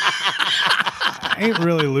 I ain't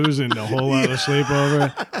really losing a whole lot of sleep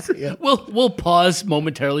over it. We'll pause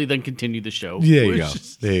momentarily, then continue the show. There you We're go.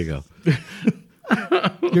 just- There you go.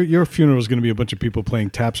 Your funeral is going to be a bunch of people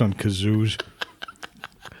playing taps on kazoos.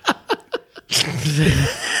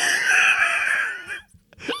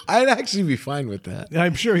 I'd actually be fine with that.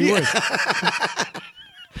 I'm sure he would.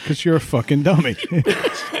 Because you're a fucking dummy.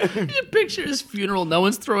 You picture his funeral. No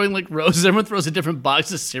one's throwing like roses. Everyone throws a different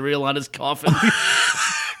box of cereal on his coffin.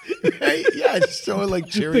 Yeah, just throwing like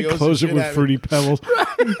Cheerios. They close it and with shit at Fruity Pebbles.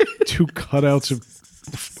 2 cutouts of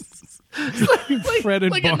Fred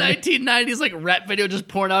and like a Barney. 1990s like rap video, just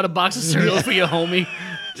pouring out a box of cereal for your homie.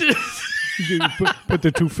 You put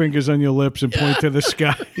the 2 fingers on your lips and point to the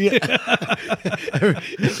sky.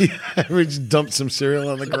 We just dumped some cereal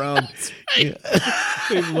on the ground.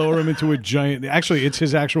 They lower him into a giant. Actually, it's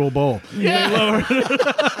his actual bowl. Yeah.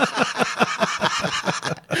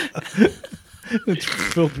 It's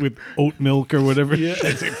filled with oat milk or whatever. Yeah.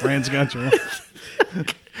 Fran's got you.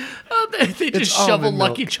 They just shovel almond milk.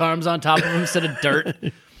 Lucky Charms on top of him instead of dirt.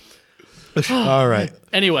 All right.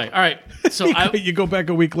 Anyway, all right. So You go back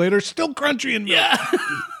a week later, still crunchy and milk. yeah.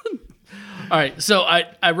 All right. So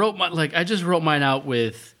I wrote I just wrote mine out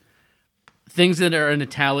with things that are in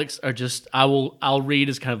italics are just I'll read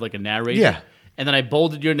as kind of like a narrator. Yeah. And then I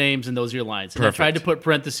bolded your names and those are your lines. And Perfect. I tried to put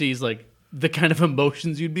parentheses like the kind of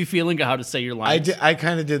emotions you'd be feeling or how to say your lines. I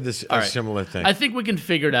kind of did this right. similar thing. I think we can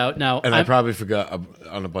figure it out now. I probably forgot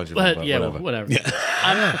on a bunch of them, But but yeah, whatever. whatever.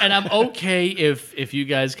 I'm okay if you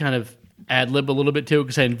guys kind of ad lib a little bit too,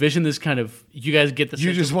 because I envision this kind of you guys get the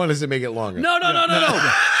You just want us to make it longer. no.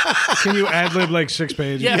 Can you ad lib like 6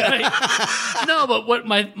 pages? Yeah, right. No, but what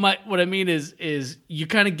what I mean is you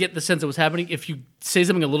kind of get the sense of what's happening if you say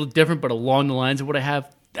something a little different, but along the lines of what I have,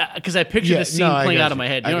 because I picture this scene I playing got out in you. my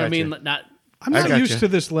head. I You know what I got mean? you. Not. I'm I not got used you.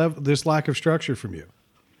 to this lack of structure from you.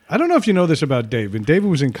 I don't know if you know this about Dave. When David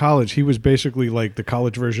was in college, he was basically like the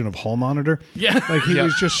college version of Hall Monitor. Yeah. Like he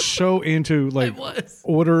was just so into like was.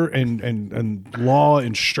 order and law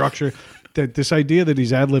and structure that this idea that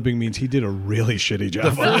he's ad-libbing means he did a really shitty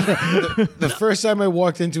job. The first time I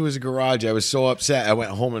walked into his garage, I was so upset. I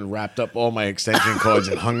went home and wrapped up all my extension cords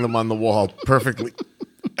and hung them on the wall perfectly.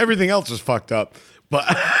 Everything else was fucked up. But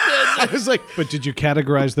I was like, But did you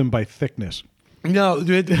categorize them by thickness? no,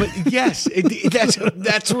 dude, but yes,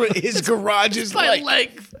 that's what his garage is By like.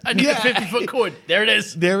 length, I need Yeah. a 50-foot cord. There it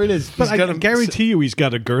is. There it is. But He's got I him- guarantee you he's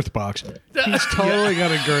got a girth box. He's totally got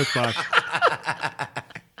a girth box.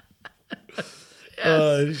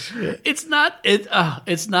 Oh, shit. It's not.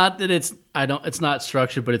 It's not that it's. I don't. It's not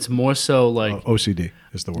structured, but it's more so like. OCD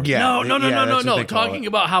is the word. Yeah. No. that's what they call Talking it.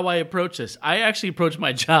 about how I approach this, I actually approach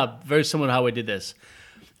my job very similar to how I did this.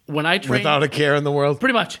 When I train, Without a care in the world.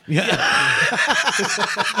 pretty much. Yeah.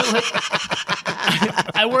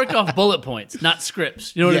 I work off bullet points, not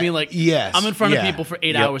scripts. You know what I Yeah, mean? Like, yes, I'm in front of yeah. people for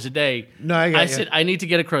 8 Yep. hours a day. No, I got I you. said I need to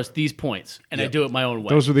get across these points, and I do it my own way.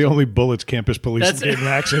 Those are the only bullets campus police That's gave him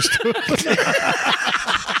access to.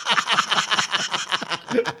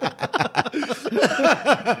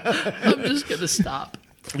 I'm just gonna stop.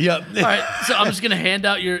 Yep. All right, so I'm just gonna hand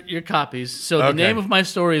out your copies. So the Okay. name of my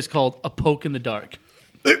story is called "A Poke in the Dark."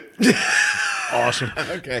 Awesome.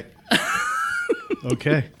 Okay.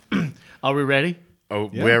 Okay. Are we ready? Oh,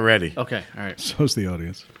 we're ready. Okay, all right. So's the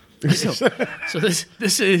audience. So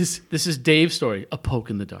this is Dave's story, "A Poke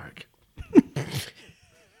in the Dark."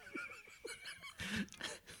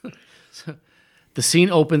 So, the scene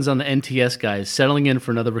opens on the NTS guys settling in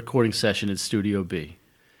for another recording session at Studio B.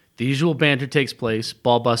 The usual banter takes place: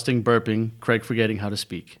 ball busting, burping, Craig forgetting how to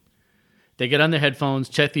speak. They get on their headphones,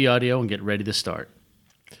 check the audio, and get ready to start.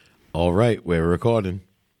 All right, we're recording.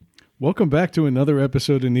 Welcome back to another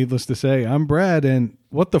episode of Needless to Say. I'm Brad, and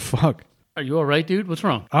what the fuck? Are you all right, dude? What's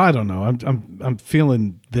wrong? I don't know. I'm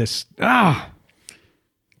feeling this.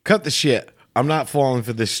 Cut the shit. I'm not falling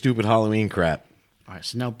for this stupid Halloween crap. All right,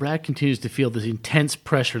 so now Brad continues to feel this intense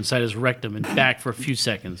pressure inside his rectum and back for a few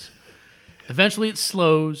seconds. Eventually, it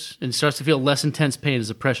slows and starts to feel less intense pain as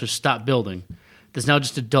the pressure stops building. There's now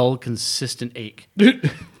just a dull, consistent ache.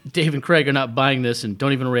 Dave and Craig are not buying this and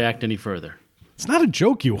don't even react any further. It's not a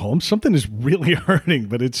joke, you Holmes. Something is really hurting,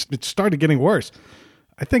 but it's started getting worse.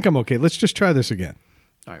 I think I'm okay. Let's just try this again.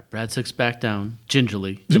 All right, Brad sits back down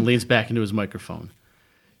gingerly and leans back into his microphone.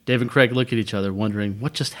 Dave and Craig look at each other, wondering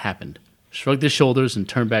what just happened. Shrug their shoulders and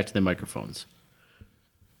turn back to their microphones.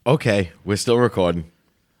 Okay, we're still recording.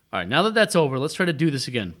 All right, now that that's over, let's try to do this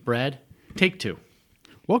again. Brad, take 2.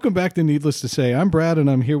 Welcome back to Needless to Say. I'm Brad, and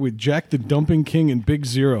I'm here with Jack the Dumping King and Big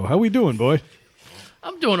Zero. How we doing, boy?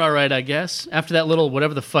 I'm doing all right, I guess. After that little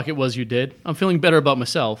whatever the fuck it was you did, I'm feeling better about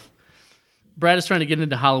myself. Brad is trying to get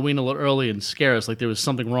into Halloween a little early and scare us like there was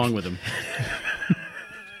something wrong with him.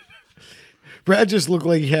 Brad just looked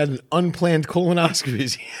like he had an unplanned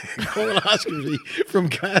colonoscopy from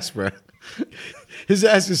Casper. His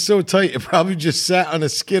ass is so tight, it probably just sat on a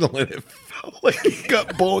skittle and it felt like he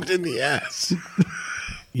got boned in the ass.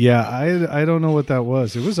 Yeah, I don't know what that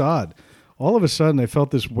was. It was odd. All of a sudden, I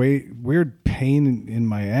felt this weird pain in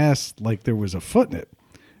my ass, like there was a foot in it.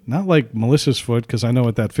 Not like Melissa's foot, because I know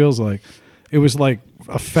what that feels like. It was like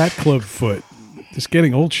a Fat Club foot. This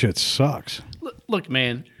getting old shit sucks. Look,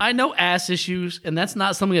 man, I know ass issues, and that's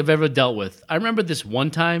not something I've ever dealt with. I remember this one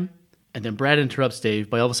time, and then Brad interrupts Dave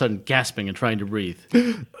by all of a sudden gasping and trying to breathe.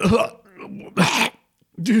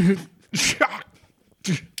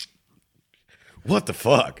 What the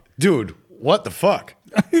fuck? Dude, what the fuck?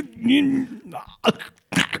 Dude,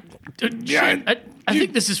 shit, I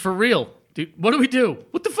think this is for real. Dude, what do we do?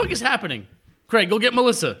 What the fuck is happening? Craig, go get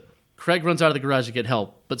Melissa. Craig runs out of the garage to get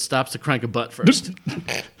help, but stops to crank a butt first.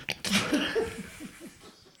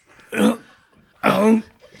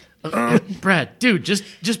 Brad, dude,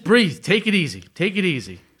 just breathe. Take it easy. Take it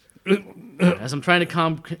easy. As I'm trying to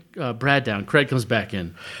calm Brad down, Craig comes back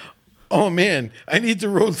in. Oh man, I need to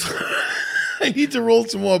roll. I need to roll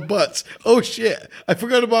some more butts. Oh shit! I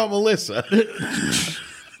forgot about Melissa.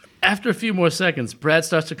 After a few more seconds, Brad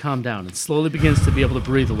starts to calm down and slowly begins to be able to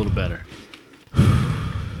breathe a little better.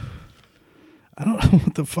 I don't know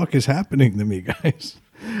what the fuck is happening to me, guys.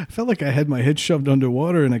 I felt like I had my head shoved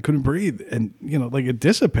underwater and I couldn't breathe. And, like it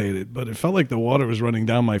dissipated, but it felt like the water was running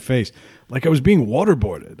down my face. Like I was being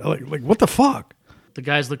waterboarded. Like what the fuck? The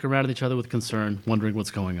guys look around at each other with concern, wondering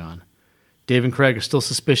what's going on. Dave and Craig are still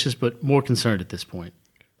suspicious, but more concerned at this point.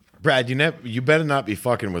 Brad, you better not be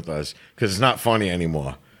fucking with us because it's not funny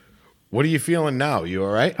anymore. What are you feeling now? You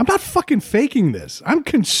all right? I'm not fucking faking this. I'm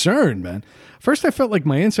concerned, man. First, I felt like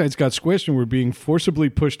my insides got squished and were being forcibly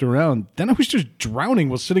pushed around. Then I was just drowning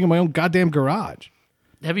while sitting in my own goddamn garage.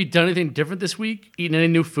 Have you done anything different this week? Eaten any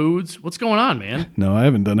new foods? What's going on, man? No, I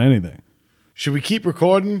haven't done anything. Should we keep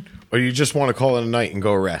recording, or you just want to call it a night and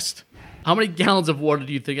go rest? How many gallons of water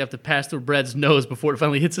do you think have to pass through Brad's nose before it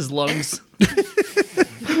finally hits his lungs?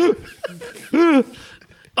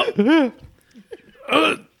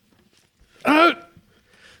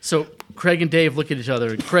 So Craig and Dave look at each other,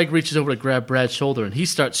 and Craig reaches over to grab Brad's shoulder, and he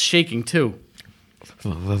starts shaking too.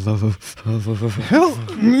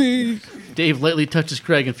 Help me. Dave lightly touches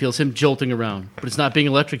Craig and feels him jolting around, but it's not being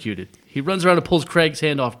electrocuted. He runs around and pulls Craig's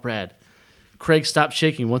hand off Brad. Craig stops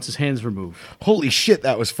shaking once his hand's removed. Holy shit,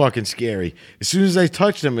 that was fucking scary. As soon as I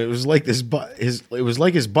touched him, it was like his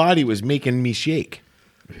body was making me shake.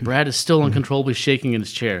 Brad is still uncontrollably shaking in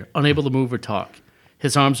his chair, unable to move or talk.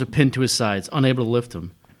 His arms are pinned to his sides, unable to lift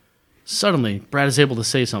him. Suddenly, Brad is able to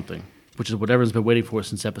say something, which is what everyone's been waiting for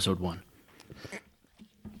since episode 1.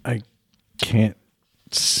 I can't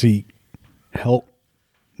see. Help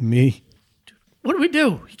me. What do we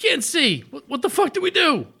do? He can't see. What the fuck do we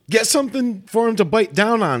do? Get something for him to bite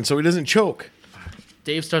down on so he doesn't choke.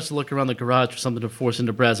 Dave starts to look around the garage for something to force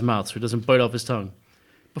into Brad's mouth so he doesn't bite off his tongue.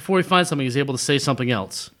 Before he finds something, he's able to say something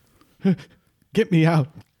else. Get me out.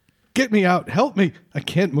 Get me out. Help me. I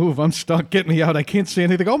can't move. I'm stuck. Get me out. I can't see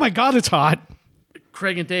anything. Oh my God, it's hot.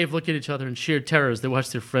 Craig and Dave look at each other in sheer terror as they watch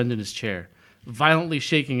their friend in his chair, violently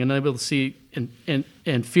shaking and unable to see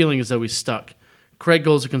and feeling as though he's stuck. Craig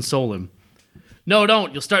goes to console him. No,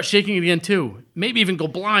 don't. You'll start shaking again too. Maybe even go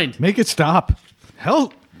blind. Make it stop.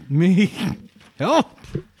 Help me. Help.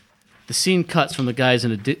 The scene cuts from the guys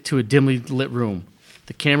to a dimly lit room.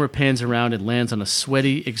 The camera pans around and lands on a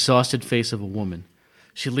sweaty, exhausted face of a woman.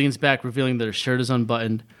 She leans back, revealing that her shirt is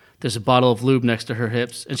unbuttoned. There's a bottle of lube next to her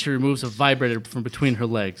hips, and she removes a vibrator from between her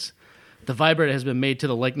legs. The vibrator has been made to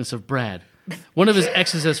the likeness of Brad. One of his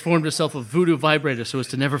exes has formed herself a voodoo vibrator so as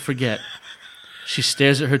to never forget. She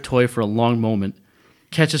stares at her toy for a long moment,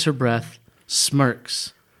 catches her breath,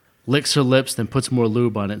 smirks, licks her lips, then puts more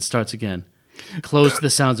lube on it and starts again. Close to the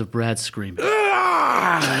sounds of Brad screaming.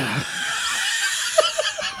 What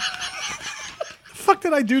the fuck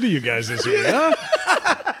did I do to you guys this week, huh?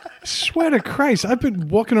 Swear to Christ, I've been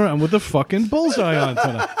walking around with a fucking bullseye on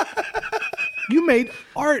tonight. You made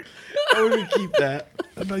art. I would keep that.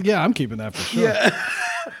 Yeah, I'm keeping that for sure. Yeah.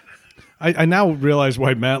 I now realize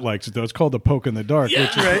why Matt likes it, though. It's called the poke in the dark. Yeah.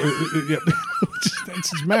 Which is, Right.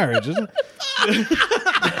 That's his marriage, isn't it?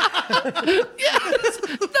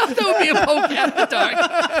 That would be a poke at the dark.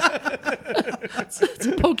 It's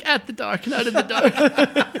a poke at the dark, not in the dark.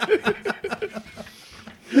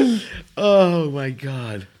 Oh my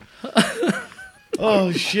God.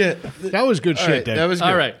 Oh shit. That was good All shit, right, Dave. that was good.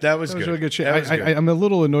 All right. That was That was good. really good shit. That was good. I'm a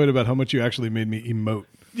little annoyed about how much you actually made me emote.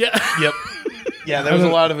 Yeah. Yep. Yeah, there was a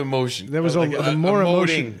lot of emotion. There was a more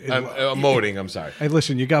emotion. Emoting, I'm sorry. Hey,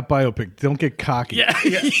 listen, you got biopic. Don't get cocky. Yeah.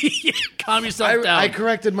 Calm yourself down. I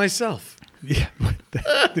corrected myself. Yeah.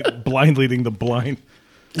 Blind leading the blind.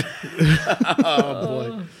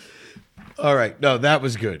 All right. No, that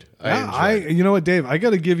was good. I enjoyed it. You know what, Dave? I got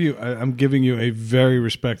to give you. I'm giving you a very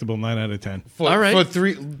respectable 9 out of 10. For, All right. For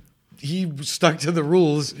 3, he stuck to the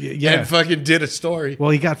rules yeah. and fucking did a story. Well,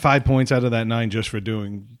 he got 5 points out of that 9 just for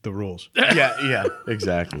doing the rules. Yeah,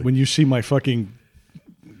 exactly. When you see my fucking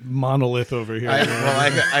monolith over here,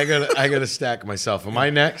 I got to stack myself. Am I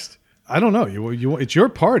next? I don't know. You it's your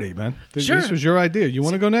party, man. Sure. This was your idea. You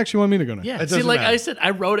want to go next? You want me to go next? Yeah. It See, doesn't like matter. I said, I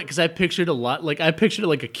wrote it because I pictured a lot. Like I pictured it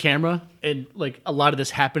like a camera and like a lot of this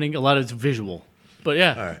happening. A lot of it's visual. But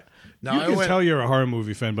yeah. All right. Now You can tell you're a horror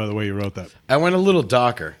movie fan by the way you wrote that. I went a little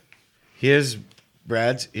darker. Here's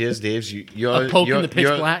Brad's. Here's Dave's. Your A poke in the pitch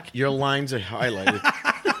black? Your lines are highlighted.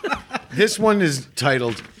 This one is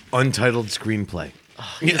titled Untitled Screenplay.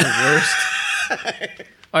 You're the worst.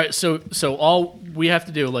 All right, so all we have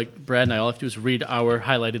to do, like Brad and I, all have to do is read our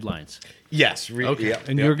highlighted lines. Yes. Okay. Yeah,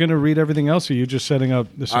 And yeah. you're going to read everything else, or are you just setting up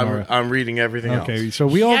the scenario? I'm reading everything Okay, else. so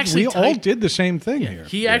we actually all typed- did the same thing here.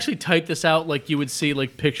 He actually typed this out like you would see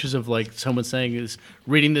like pictures of like someone saying is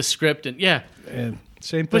reading this script and And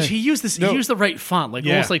same thing. but he used this. No. He used the right font, like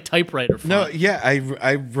Yeah. almost like typewriter font. No, yeah,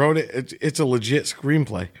 I wrote it. It's a legit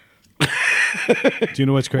screenplay. Do you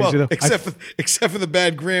know what's crazy Well, though? except for the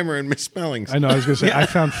bad grammar and misspellings. I know. I was going to say I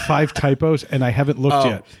found 5 typos, and I haven't looked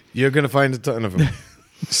yet. You're gonna find a ton of them.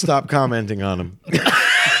 Stop commenting on them.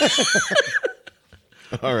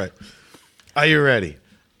 All right. Are you ready?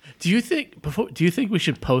 Do you think we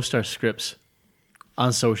should post our scripts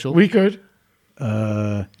on social? We could.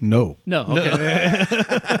 No. no. Okay.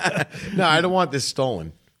 No, I don't want this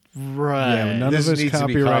stolen. Right. Yeah, none This of us needs to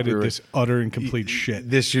be copyrighted copyright. this utter and complete shit.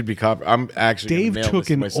 This should be copy. I'm actually. Dave gonna mail took this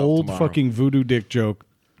to an myself old tomorrow. fucking voodoo dick joke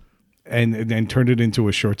and turned it into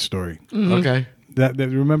a short story. Okay. That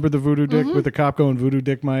remember the voodoo dick with the cop going voodoo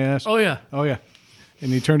dick my ass? Oh yeah. Oh yeah.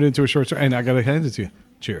 And he turned it into a short story. And I got to hand it to you.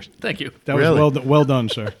 Cheers. Thank you. That Really? was well done,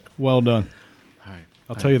 sir. Well done. All right.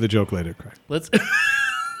 I'll tell you the joke later, Craig. Let's.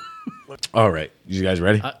 All right. You guys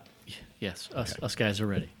ready? Yes, us guys are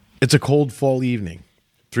ready. It's a cold fall evening.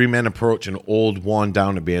 3 men approach an old,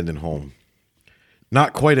 worn-down, abandoned home.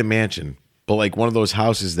 Not quite a mansion, but like one of those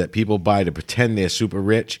houses that people buy to pretend they're super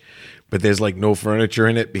rich, but there's like no furniture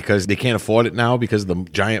in it because they can't afford it now because of the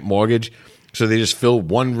giant mortgage. So they just fill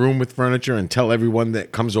one room with furniture and tell everyone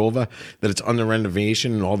that comes over that it's under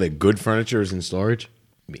renovation and all their good furniture is in storage.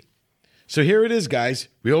 Me. So here it is, guys.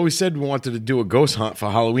 We always said we wanted to do a ghost hunt for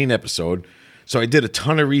a Halloween episode. So I did a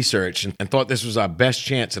ton of research and thought this was our best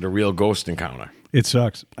chance at a real ghost encounter. It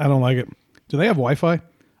sucks. I don't like it. Do they have Wi-Fi? I'm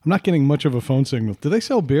not getting much of a phone signal. Do they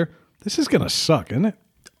sell beer? This is going to suck, isn't it?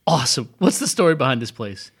 Awesome. What's the story behind this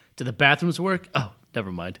place? Do the bathrooms work? Oh,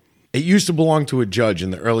 never mind. It used to belong to a judge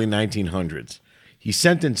in the early 1900s. He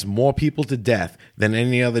sentenced more people to death than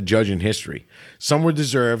any other judge in history. Some were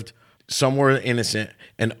deserved, some were innocent,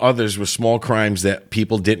 and others were small crimes that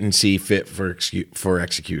people didn't see fit for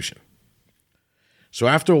execution. So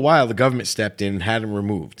after a while, the government stepped in and had him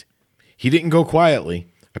removed. He didn't go quietly.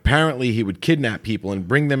 Apparently, he would kidnap people and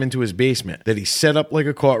bring them into his basement that he set up like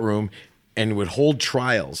a courtroom and would hold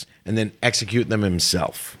trials and then execute them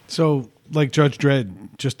himself. So, like Judge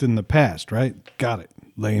Dredd, just in the past, right? Got it.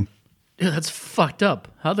 Lame. Yeah, that's fucked up.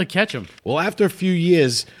 How'd they catch him? Well, after a few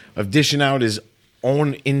years of dishing out his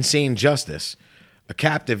own insane justice, a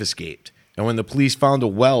captive escaped. And when the police found a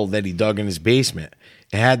well that he dug in his basement,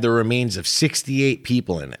 it had the remains of 68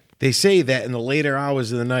 people in it. They say that in the later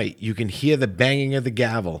hours of the night, you can hear the banging of the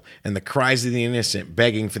gavel and the cries of the innocent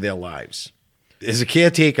begging for their lives. There's a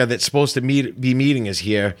caretaker that's supposed to be meeting us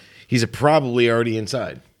here. He's probably already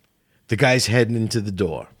inside. The guy's heading into the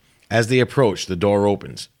door. As they approach, the door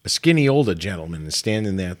opens. A skinny older gentleman is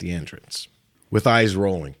standing there at the entrance, with eyes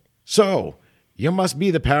rolling. So, you must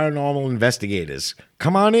be the paranormal investigators.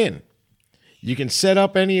 Come on in. You can set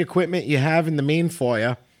up any equipment you have in the main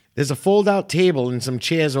foyer. There's a fold-out table and some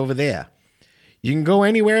chairs over there. You can go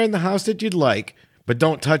anywhere in the house that you'd like, but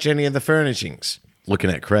don't touch any of the furnishings. Looking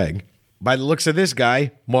at Craig. By the looks of this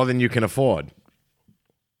guy, more than you can afford.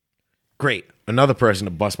 Great. Another person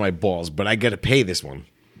to bust my balls, but I gotta pay this one.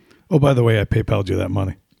 Oh, by the way, I PayPal'd you that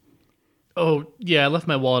money. Oh, yeah, I left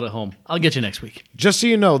my wallet at home. I'll get you next week. Just so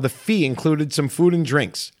you know, the fee included some food and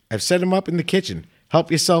drinks. I've set them up in the kitchen.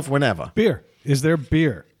 Help yourself whenever. Beer. Is there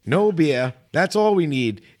beer? No beer. That's all we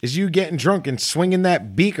need is you getting drunk and swinging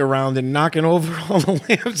that beak around and knocking over all the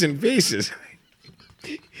lamps and vases.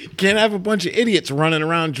 Can't have a bunch of idiots running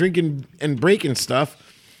around drinking and breaking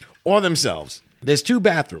stuff or themselves. There's 2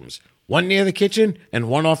 bathrooms, one near the kitchen and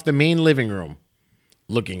one off the main living room.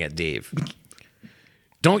 Looking at Dave.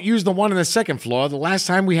 Don't use the one on the second floor. The last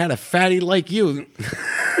time we had a fatty like you,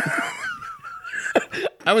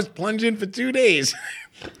 I was plunging for 2 days.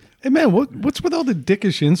 Hey, man, what's with all the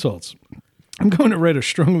dickish insults? I'm going to write a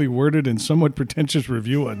strongly worded and somewhat pretentious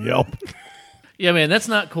review on Yelp. Yeah, man, that's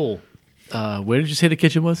not cool. Where did you say the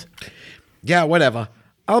kitchen was? Yeah, whatever.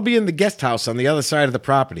 I'll be in the guest house on the other side of the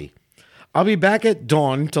property. I'll be back at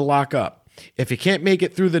dawn to lock up. If you can't make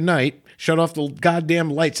it through the night, shut off the goddamn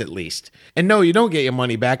lights at least. And no, you don't get your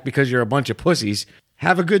money back because you're a bunch of pussies.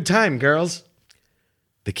 Have a good time, girls.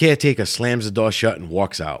 The caretaker slams the door shut and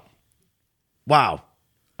walks out. Wow.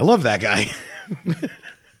 I love that guy.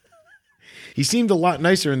 He seemed a lot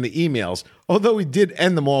nicer in the emails, although he did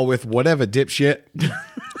end them all with whatever, dipshit.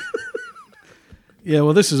 Yeah,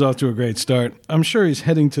 well, this is off to a great start. I'm sure he's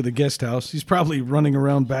heading to the guest house. He's probably running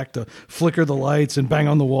around back to flicker the lights and bang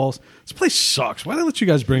on the walls. This place sucks. Why did I let you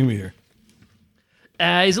guys bring me here?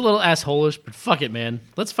 He's a little assholish, but fuck it, man.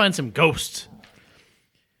 Let's find some ghosts.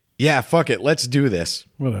 Yeah, fuck it. Let's do this.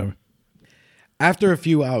 Whatever. After a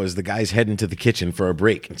few hours, the guys head into the kitchen for a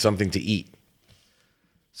break and something to eat.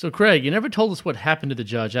 So, Craig, you never told us what happened to the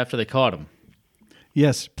judge after they caught him.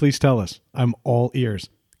 Yes, please tell us. I'm all ears.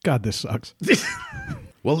 God, this sucks.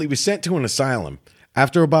 Well, he was sent to an asylum.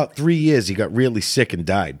 After about 3 years, he got really sick and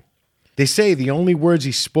died. They say the only words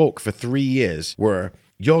he spoke for 3 years were,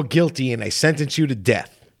 "You're guilty and I sentence you to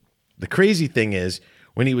death." The crazy thing is,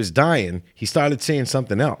 when he was dying, he started saying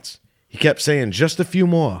something else. He kept saying, "Just a few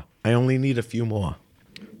more. I only need a few more."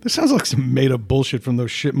 This sounds like some made-up bullshit from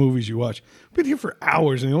those shit movies you watch. We've been here for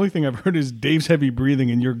hours, and the only thing I've heard is Dave's heavy breathing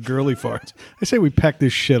and your girly farts. I say we pack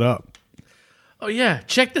this shit up. Oh, yeah,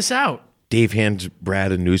 check this out. Dave hands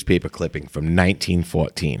Brad a newspaper clipping from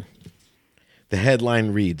 1914. The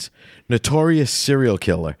headline reads, "Notorious serial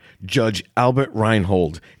killer, Judge Albert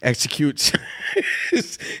Reinhold, executes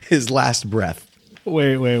his last breath."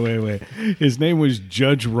 Wait. His name was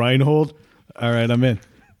Judge Reinhold? All right, I'm in.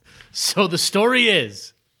 So the story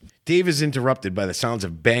is... Dave is interrupted by the sounds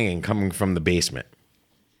of banging coming from the basement.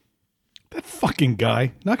 That fucking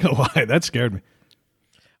guy. Not gonna lie, that scared me.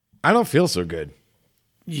 I don't feel so good.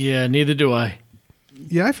 Yeah, neither do I.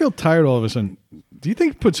 Yeah, I feel tired all of a sudden. Do you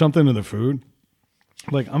think he put something in the food?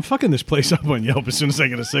 Like, I'm fucking this place up on Yelp as soon as I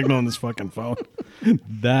get a signal on this fucking phone.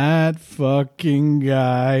 That fucking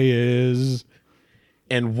guy is...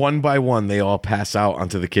 And one by one, they all pass out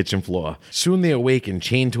onto the kitchen floor. Soon they awaken,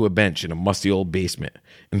 chained to a bench in a musty old basement.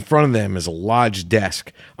 In front of them is a large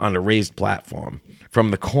desk on a raised platform.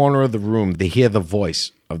 From the corner of the room, they hear the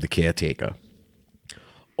voice of the caretaker.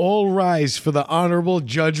 "All rise for the Honorable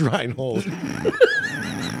Judge Reinhold."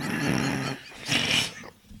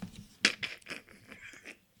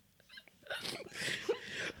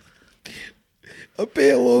 A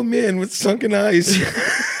pale old man with sunken eyes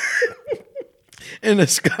and a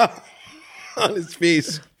scowl on his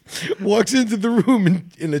face walks into the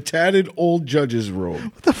room in a tattered old judge's robe.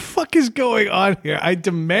 What the fuck is going on here? I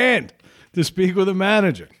demand to speak with a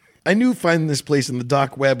manager. I knew finding this place on the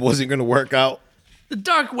dark web wasn't going to work out. The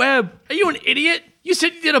dark web? Are you an idiot? You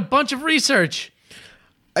said you did a bunch of research.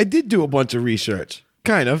 I did do a bunch of research.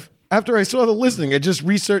 Kind of. After I saw the listing, I just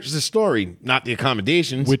researched the story, not the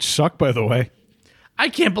accommodations. Which suck, by the way. I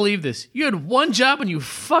can't believe this. You had one job and you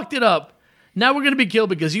fucked it up. Now we're going to be killed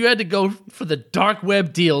because you had to go for the dark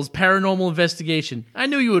web deals, paranormal investigation. I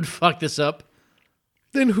knew you would fuck this up.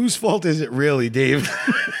 Then whose fault is it really, Dave?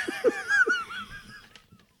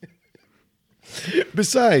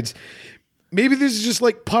 Besides, maybe this is just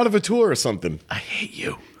like part of a tour or something. I hate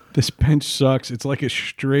you. This bench sucks. It's like it's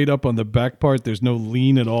straight up on the back part. There's no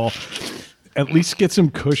lean at all. At least get some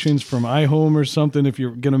cushions from iHome or something if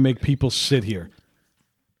you're going to make people sit here.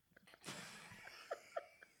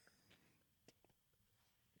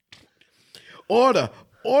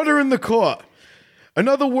 Order in the court.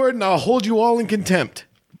 Another word and I'll hold you all in contempt.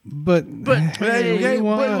 But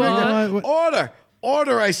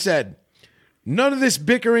Order, I said. None of this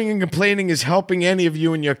bickering and complaining is helping any of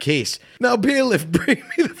you in your case. Now, bailiff, bring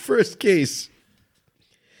me the first case.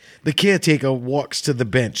 The caretaker walks to the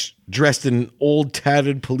bench, dressed in an old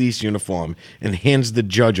tattered police uniform, and hands the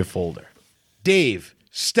judge a folder. Dave,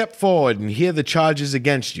 step forward and hear the charges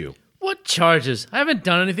against you. What charges? I haven't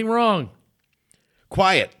done anything wrong.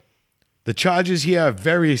 Quiet. The charges here are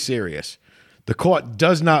very serious. The court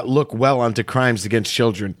does not look well onto crimes against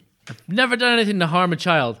children. Never done anything to harm a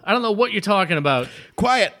child. I don't know what you're talking about.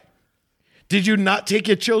 Quiet. Did you not take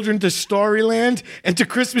your children to Storyland and to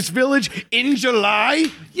Christmas Village in July?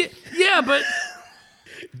 Yeah, but...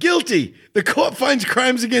 Guilty. The court finds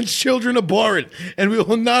crimes against children abhorrent, and we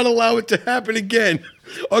will not allow it to happen again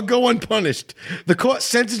or go unpunished. The court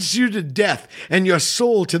sentences you to death and your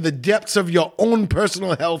soul to the depths of your own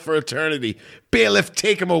personal hell for eternity. Bailiff,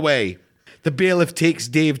 take him away. The bailiff takes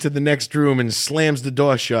Dave to the next room and slams the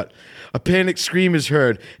door shut. A panicked scream is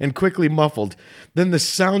heard and quickly muffled. Then the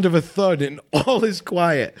sound of a thud and all is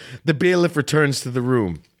quiet. The bailiff returns to the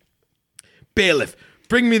room. Bailiff,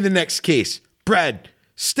 bring me the next case. Brad,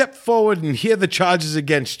 step forward and hear the charges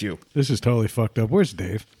against you. This is totally fucked up. Where's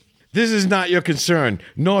Dave? This is not your concern,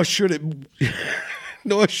 nor should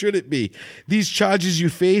it be. These charges you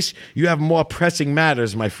face, you have more pressing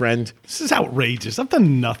matters, my friend. This is outrageous. I've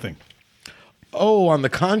done nothing. Oh, on the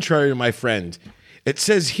contrary, my friend. It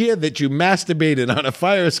says here that you masturbated on a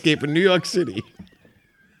fire escape in New York City.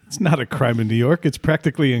 It's not a crime in New York. It's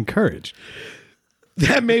practically encouraged.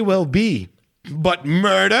 That may well be, but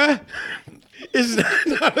murder is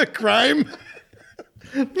not a crime.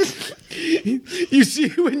 You see,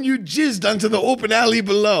 when you jizzed onto the open alley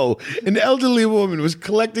below, an elderly woman was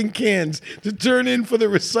collecting cans to turn in for the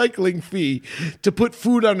recycling fee to put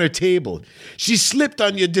food on her table. She slipped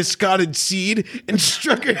on your discarded seed and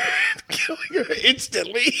struck her, killing her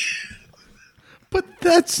instantly. But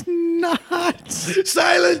that's not.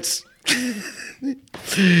 Silence!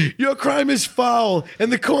 Your crime is foul,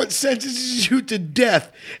 and the court sentences you to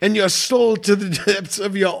death and your soul to the depths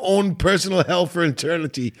of your own personal hell for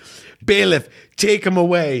eternity. Bailiff, take him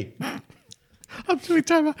away. I'm doing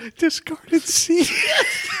time out. Discarded seed.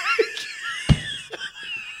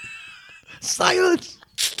 Silence.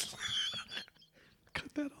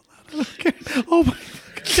 Cut that all out. I don't care. Oh my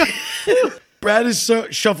God. Brad is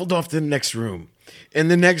shuffled off to the next room. In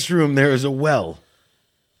the next room, there is a well.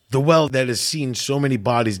 The well that has seen so many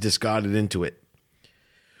bodies discarded into it.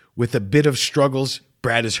 With a bit of struggles,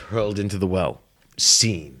 Brad is hurled into the well.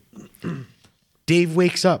 Scene. Dave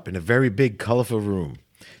wakes up in a very big, colorful room.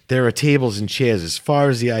 There are tables and chairs as far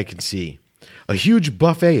as the eye can see. A huge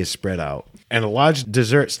buffet is spread out, and a large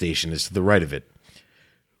dessert station is to the right of it.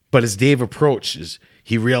 But as Dave approaches,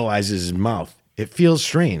 he realizes his mouth. It feels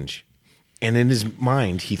strange. And in his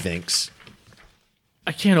mind, he thinks,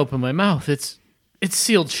 I can't open my mouth. It's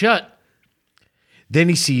sealed shut. Then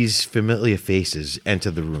he sees familiar faces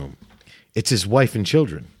enter the room. It's his wife and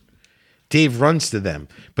children. Dave runs to them,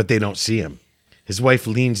 but they don't see him. His wife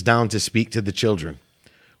leans down to speak to the children.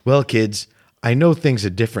 Well, kids, I know things are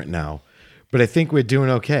different now, but I think we're doing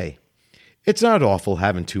okay. It's not awful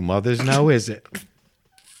having two mothers now, is it?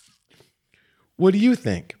 What do you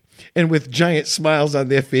think? And with giant smiles on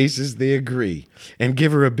their faces, they agree and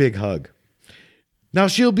give her a big hug. Now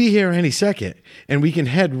she'll be here any second, and we can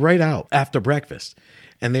head right out after breakfast.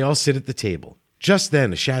 And they all sit at the table. Just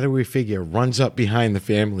then, a shadowy figure runs up behind the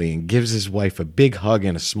family and gives his wife a big hug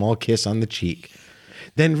and a small kiss on the cheek.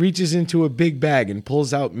 Then reaches into a big bag and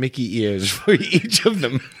pulls out Mickey ears for each of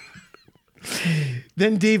them.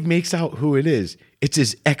 Then Dave makes out who it is. It's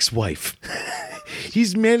his ex-wife.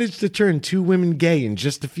 He's managed to turn two women gay in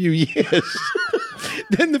just a few years.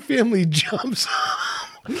 Then the family jumps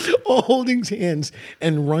all holding hands,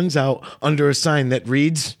 and runs out under a sign that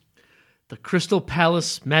reads, The Crystal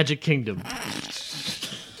Palace Magic Kingdom.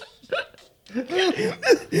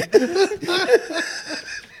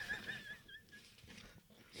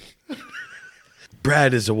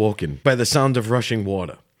 Brad is awoken by the sound of rushing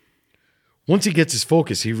water. Once he gets his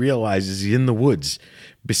focus, he realizes he's in the woods.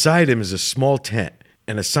 Beside him is a small tent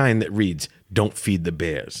and a sign that reads, Don't feed the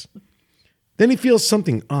bears. Then he feels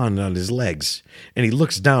something on his legs, and he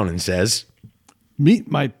looks down and says,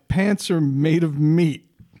 Meat, my pants are made of meat.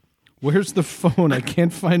 Where's the phone? I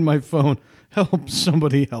can't find my phone. Help,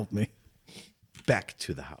 somebody help me. Back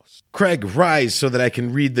to the house. Craig, rise so that I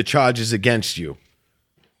can read the charges against you.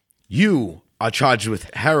 You are charged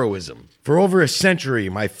with heroism. For over a century,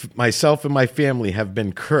 myself and my family have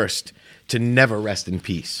been cursed to never rest in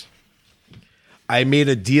peace. I made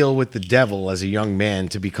a deal with the devil as a young man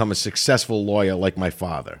to become a successful lawyer like my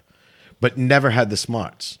father, but never had the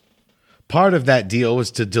smarts. Part of that deal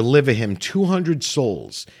was to deliver him 200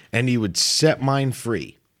 souls, and he would set mine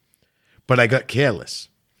free. But I got careless.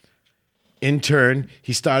 In turn,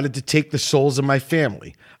 he started to take the souls of my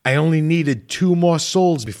family. I only needed 2 more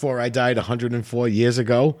souls before I died 104 years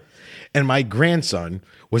ago, and my grandson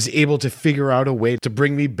was able to figure out a way to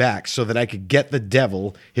bring me back so that I could get the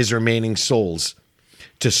devil his remaining souls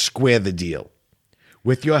to square the deal.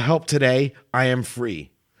 With your help today, I am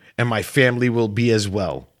free, and my family will be as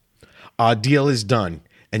well. Our deal is done,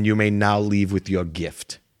 and you may now leave with your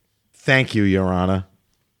gift. Thank you, Your Honor.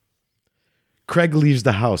 Craig leaves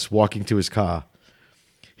the house, walking to his car.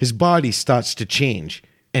 His body starts to change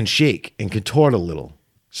and shake and contort a little.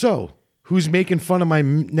 So, who's making fun of my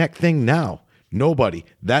neck thing now? Nobody.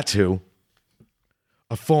 That's who.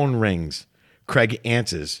 A phone rings. Craig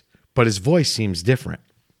answers, but his voice seems different.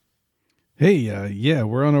 Hey, yeah,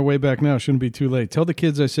 we're on our way back now. Shouldn't be too late. Tell the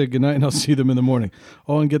kids I said goodnight and I'll see them in the morning.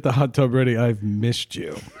 Oh, and get the hot tub ready. I've missed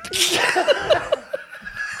you.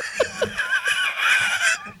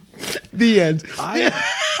 The end.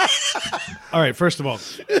 All right, first of all.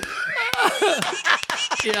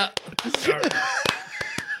 Yeah.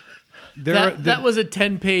 There That was a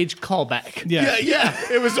 10-page callback. Yeah.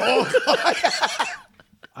 It was all.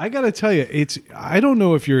 I got to tell you, I don't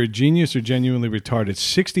know if you're a genius or genuinely retarded.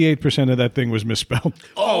 68% of that thing was misspelled.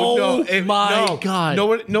 Oh, my God.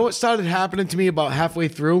 Know what started happening to me about halfway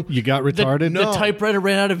through? You got retarded? The typewriter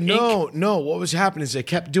ran out of ink. No. What was happening is I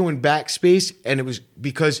kept doing backspace, and it was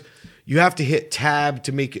because you have to hit tab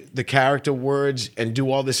to make the character words and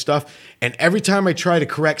do all this stuff. And every time I tried to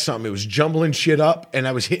correct something, it was jumbling shit up and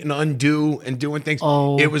I was hitting undo and doing things.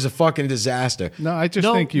 Oh. It was a fucking disaster. No, I just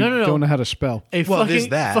No, think you no. don't know how to spell. A Well, there's fucking,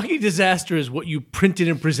 that. fucking disaster is what you printed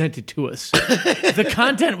and presented to us. The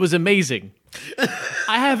content was amazing.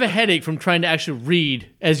 I have a headache from trying to actually read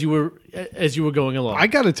as you were going along. I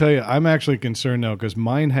got to tell you, I'm actually concerned now because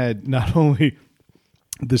mine had not only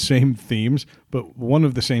the same themes, but one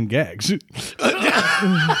of the same gags.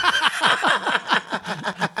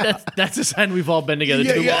 That's a sign we've all been together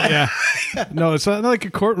too long. Yeah. No, it's not like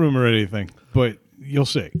a courtroom or anything, but you'll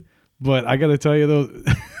see. But I got to tell you, though,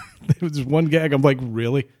 there was one gag. I'm like,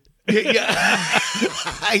 really?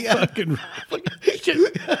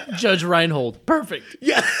 Fucking Judge Reinhold. Perfect.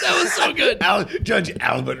 Yeah. That was so good. Judge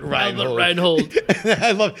Albert Reinhold. Albert Reinhold.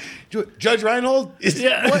 I love Judge Reinhold.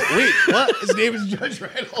 Yeah. What? Wait, what? His name is Judge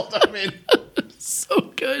Reinhold. I'm in. So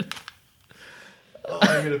good. Oh,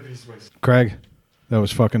 I'm gonna piece myself. Craig, that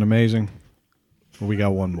was fucking amazing. But we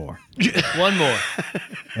got one more. One more.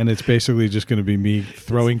 And it's basically just going to be me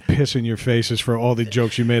throwing piss in your faces for all the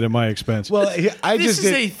jokes you made at my expense. Well, I This just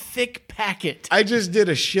is did. a thick packet. I just did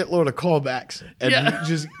a shitload of callbacks and Yeah.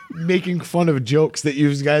 just making fun of jokes that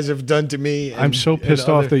you guys have done to me. I'm so pissed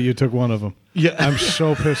off that you took one of them. Yeah. I'm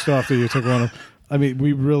so pissed off that you took one of them. I mean,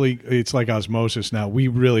 we really, it's like osmosis now. We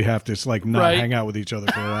really have to like not Right. hang out with each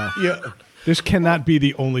other for a while. Yeah. This cannot be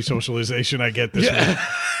the only socialization I get this week.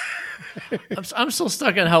 I'm still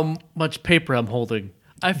stuck on how much paper I'm holding.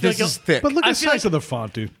 I feel This like is thick. But look I at the feel size like- of the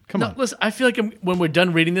font, dude. Come No, on. listen, I feel like when we're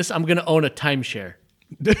done reading this, I'm going to own a timeshare.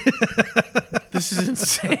 This is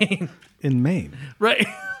insane. In Maine. Right?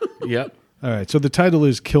 Yep. All right. So the title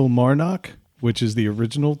is Kilmarnock, which is the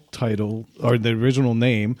original title or the original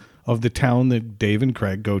name of the town that Dave and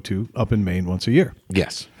Craig go to up in Maine once a year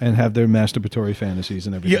Yes. and have their masturbatory fantasies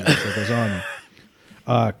and everything else that goes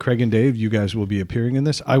on. Craig and Dave, you guys will be appearing in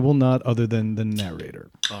this. I will not, other than the narrator.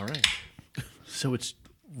 All right. So it's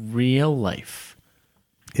real life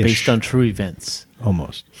Ish. based on true events.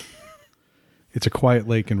 Almost. It's a quiet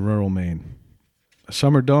lake in rural Maine. A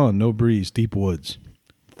summer dawn, no breeze, deep woods,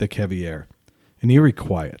 thick, heavy air. An eerie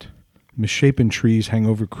quiet. Misshapen trees hang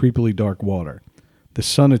over creepily dark water. The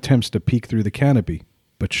sun attempts to peek through the canopy,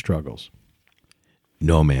 but struggles.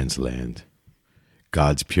 No man's land.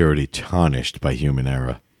 God's purity tarnished by human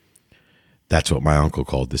error. That's what my uncle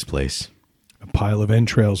called this place. A pile of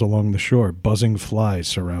entrails along the shore, buzzing flies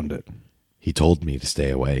surround it. He told me to stay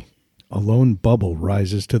away. A lone bubble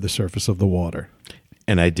rises to the surface of the water.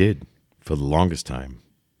 And I did, for the longest time.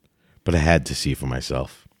 But I had to see for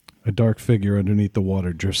myself. A dark figure underneath the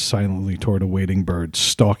water drifts silently toward a waiting bird,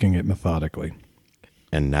 stalking it methodically.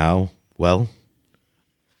 And now, well,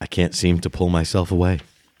 I can't seem to pull myself away.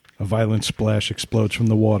 A violent splash explodes from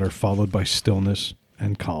the water, followed by stillness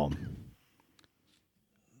and calm.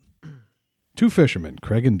 Two fishermen,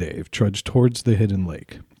 Craig and Dave, trudge towards the hidden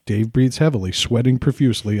lake. Dave breathes heavily, sweating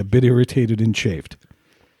profusely, a bit irritated and chafed.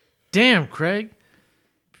 Damn, Craig.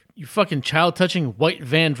 You fucking child-touching, white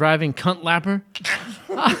van driving cunt lapper.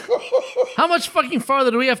 How much fucking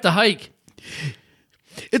farther do we have to hike?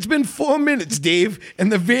 It's been 4 minutes, Dave,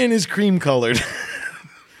 and the van is cream-colored.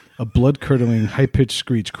 A blood-curdling, high-pitched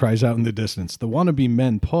screech cries out in the distance. The wannabe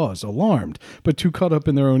men pause, alarmed, but too caught up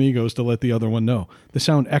in their own egos to let the other one know. The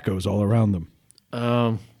sound echoes all around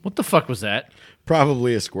them. What the fuck was that?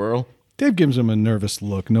 Probably a squirrel. Dave gives him a nervous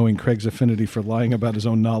look, knowing Craig's affinity for lying about his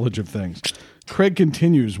own knowledge of things. Craig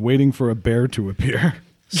continues, waiting for a bear to appear.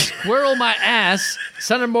 Squirrel my ass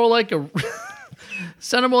sounded more like a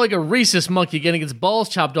rhesus monkey getting its balls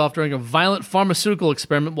chopped off during a violent pharmaceutical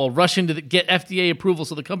experiment while rushing to get FDA approval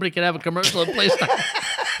so the company can have a commercial in place.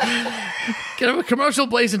 Can have a commercial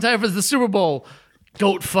place in time for the Super Bowl.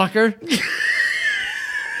 Goat fucker.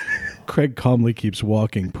 Craig calmly keeps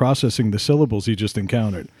walking, processing the syllables he just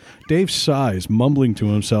encountered. Dave sighs, mumbling to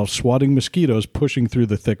himself, swatting mosquitoes pushing through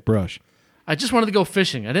the thick brush. I just wanted to go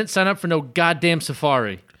fishing. I didn't sign up for no goddamn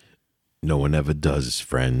safari. No one ever does,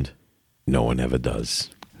 friend. No one ever does.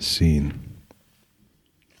 Scene.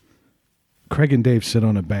 Craig and Dave sit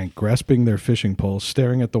on a bank, grasping their fishing poles,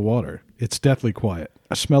 staring at the water. It's deathly quiet.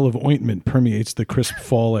 A smell of ointment permeates the crisp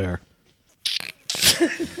fall air.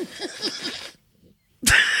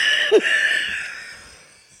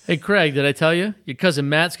 Hey, Craig, did I tell you? Your cousin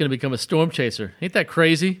Matt's going to become a storm chaser. Ain't that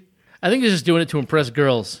crazy? I think he's just doing it to impress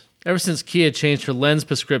girls. Ever since Kia changed her lens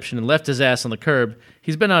prescription and left his ass on the curb,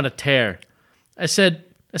 he's been on a tear. I said,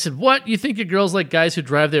 what? You think your girls like guys who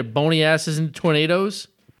drive their bony asses into tornadoes?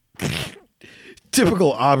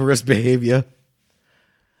 Typical arborist behavior.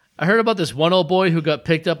 I heard about this one old boy who got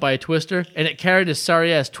picked up by a twister, and it carried his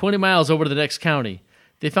sorry ass 20 miles over to the next county.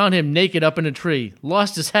 They found him naked up in a tree.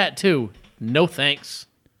 Lost his hat, too. No thanks.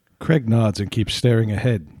 Craig nods and keeps staring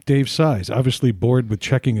ahead. Dave sighs, obviously bored with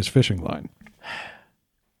checking his fishing line.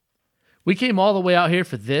 We came all the way out here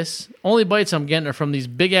for this. Only bites I'm getting are from these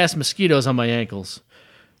big-ass mosquitoes on my ankles.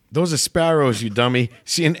 Those are sparrows, you dummy.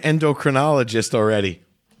 See an endocrinologist already.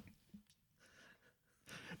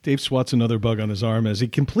 Dave swats another bug on his arm. As he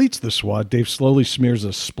completes the swat, Dave slowly smears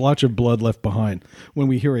a splotch of blood left behind when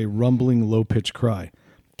we hear a rumbling, low-pitched cry.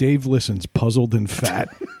 Dave listens, puzzled and fat.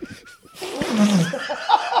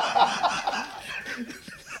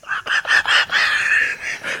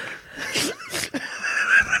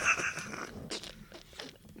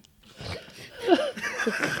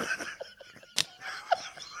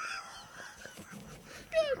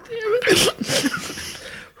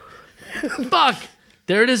 Fuck!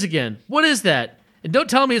 There it is again. What is that? And don't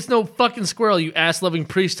tell me it's no fucking squirrel, you ass-loving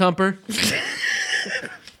priest humper.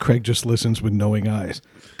 Craig just listens with knowing eyes.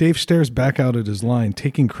 Dave stares back out at his line,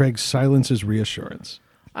 taking Craig's silence as reassurance.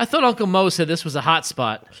 I thought Uncle Mo said this was a hot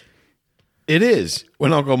spot. It is.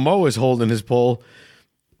 When Uncle Mo is holding his pole,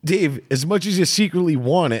 Dave, as much as you secretly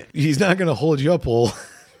want it, he's not going to hold your pole.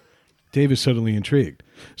 Dave is suddenly intrigued.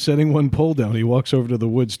 Setting one pole down, he walks over to the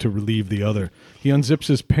woods to relieve the other. He unzips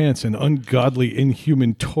his pants, and ungodly,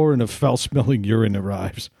 inhuman torrent of foul-smelling urine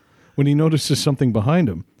arrives. When he notices something behind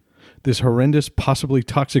him, this horrendous, possibly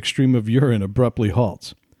toxic stream of urine abruptly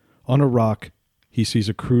halts. On a rock, he sees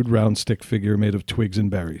a crude round stick figure made of twigs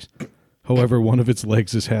and berries. However, one of its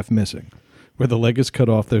legs is half missing. Where the leg is cut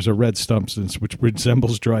off, there's a red substance which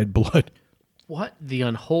resembles dried blood. What the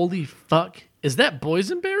unholy fuck? Is that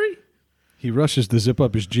boysenberry? He rushes to zip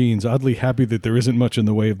up his jeans, oddly happy that there isn't much in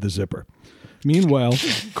the way of the zipper. Meanwhile,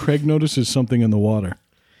 Craig notices something in the water.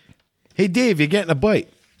 Hey, Dave, you're getting a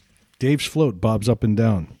bite. Dave's float bobs up and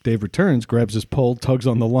down. Dave returns, grabs his pole, tugs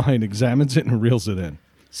on the line, examines it, and reels it in.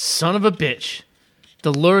 Son of a bitch.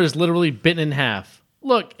 The lure is literally bitten in half.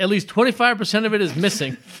 Look, at least 25% of it is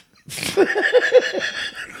missing.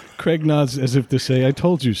 Craig nods as if to say, I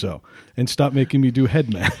told you so, and stop making me do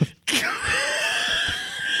head math.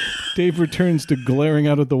 Dave returns to glaring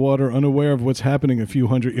out at the water, unaware of what's happening a few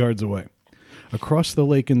hundred yards away. Across the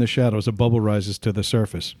lake in the shadows, a bubble rises to the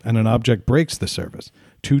surface, and an object breaks the surface.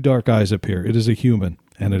 Two dark eyes appear. It is a human,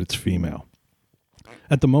 and it's female.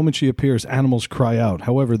 At the moment she appears, animals cry out.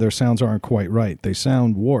 However, their sounds aren't quite right. They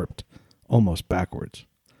sound warped, almost backwards.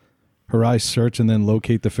 Her eyes search and then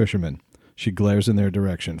locate the fisherman. She glares in their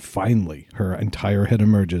direction. Finally, her entire head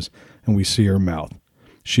emerges, and we see her mouth.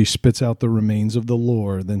 She spits out the remains of the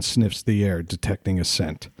lure, then sniffs the air, detecting a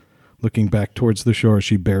scent. Looking back towards the shore,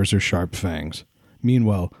 she bares her sharp fangs.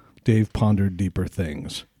 Meanwhile, Dave pondered deeper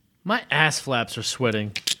things. My ass flaps are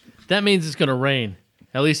sweating. That means it's going to rain.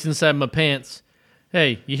 At least inside my pants.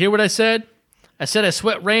 Hey, you hear what I said? I said I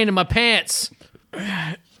sweat rain in my pants.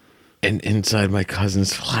 And inside my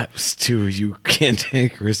cousin's flaps, too, you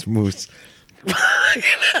cantankerous moose.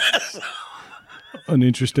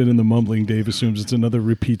 Uninterested in the mumbling, Dave assumes it's another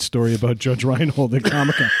repeat story about Judge Reinhold at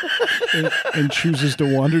Comic-Con and chooses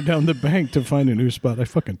to wander down the bank to find a new spot. I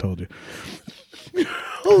fucking told you.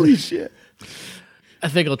 Holy shit. I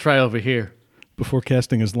think I'll try over here. Before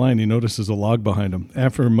casting his line, he notices a log behind him.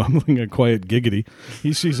 After mumbling a quiet giggity,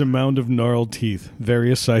 he sees a mound of gnarled teeth,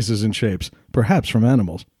 various sizes and shapes, perhaps from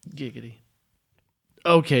animals. Giggity.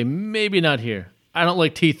 Okay, maybe not here. I don't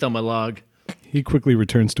like teeth on my log. He quickly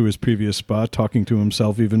returns to his previous spot, talking to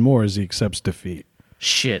himself even more as he accepts defeat.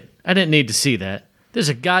 Shit, I didn't need to see that. There's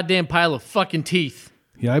a goddamn pile of fucking teeth.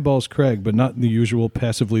 He eyeballs Craig, but not in the usual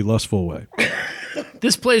passively lustful way.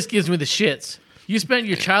 This place gives me the shits. You spent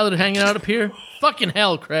your childhood hanging out up here? Fucking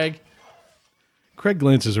hell, Craig. Craig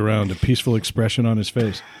glances around, a peaceful expression on his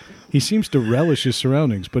face. He seems to relish his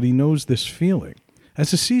surroundings, but he knows this feeling.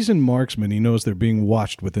 As a seasoned marksman, he knows they're being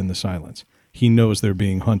watched within the silence. He knows they're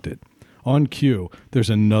being hunted. On cue,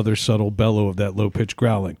 there's another subtle bellow of that low-pitched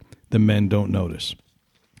growling. The men don't notice.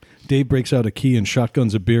 Dave breaks out a key and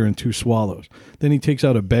shotguns a beer in 2 swallows. Then he takes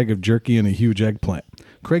out a bag of jerky and a huge eggplant.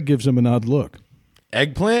 Craig gives him an odd look.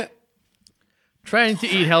 Eggplant? Trying to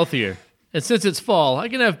eat healthier. And since it's fall, I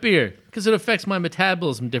can have beer, because it affects my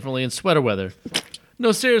metabolism differently in sweater weather.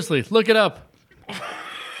 No, seriously, look it up.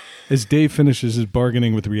 As Dave finishes his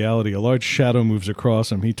bargaining with reality, a large shadow moves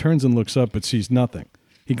across him. He turns and looks up, but sees nothing.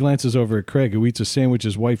 He glances over at Craig, who eats a sandwich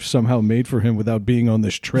his wife somehow made for him without being on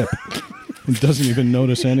this trip, and doesn't even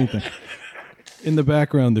notice anything. In the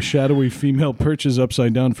background, the shadowy female perches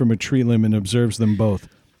upside down from a tree limb and observes them both.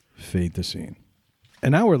 Fade to scene.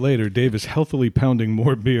 An hour later, Dave is healthily pounding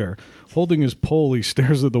more beer. Holding his pole, he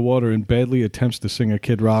stares at the water and badly attempts to sing a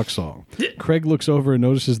Kid Rock song. Craig looks over and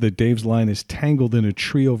notices that Dave's line is tangled in a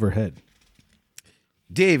tree overhead.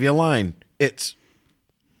 Dave, your line, it's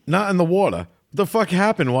not in the water. What the fuck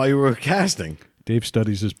happened while you were casting? Dave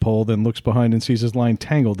studies his pole, then looks behind and sees his line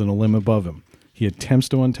tangled in a limb above him. He attempts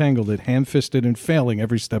to untangle it, ham-fisted and failing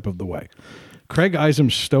every step of the way. Craig eyes him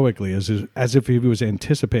stoically as if he was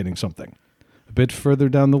anticipating something. A bit further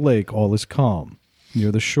down the lake, all is calm.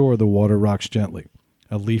 Near the shore, the water rocks gently.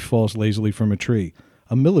 A leaf falls lazily from a tree.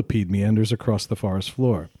 A millipede meanders across the forest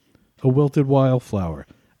floor. A wilted wildflower.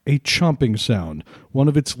 A chomping sound. One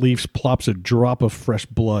of its leaves plops a drop of fresh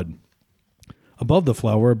blood. Above the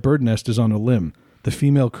flower, a bird nest is on a limb. The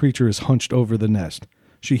female creature is hunched over the nest.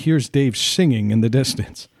 She hears Dave singing in the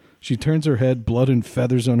distance. She turns her head, blood and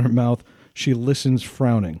feathers on her mouth. She listens,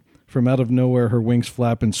 frowning. From out of nowhere, her wings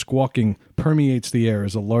flap and squawking permeates the air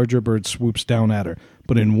as a larger bird swoops down at her.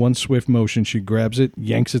 But in one swift motion, she grabs it,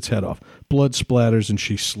 yanks its head off. Blood splatters, and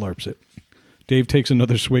she slurps it. Dave takes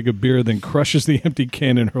another swig of beer, then crushes the empty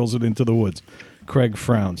can and hurls it into the woods. Craig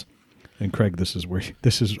frowns. And Craig, this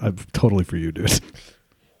is totally for you, dude.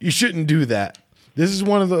 You shouldn't do that. This is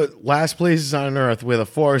one of the last places on Earth where the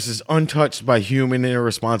forest is untouched by human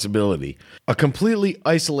irresponsibility. A completely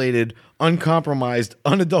isolated, uncompromised,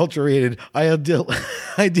 unadulterated,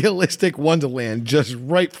 idealistic wonderland just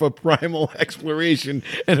ripe for primal exploration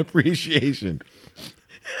and appreciation.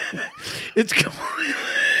 It's completely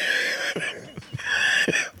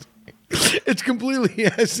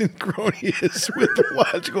asynchronous with the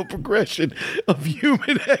logical progression of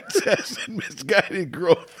human excess and misguided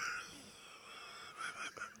growth.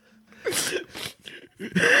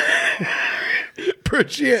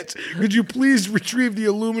 Perchance, could you please retrieve the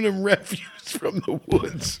aluminum refuse from the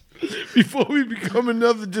woods before we become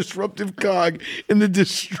another disruptive cog in the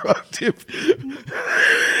destructive,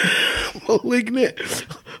 malignant...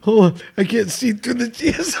 Hold on, I can't see through the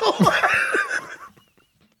tears. Hold on.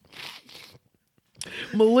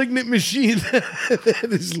 Malignant machine that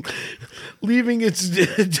is leaving its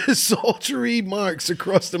desultory marks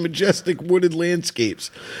across the majestic wooded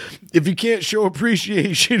landscapes. If you can't show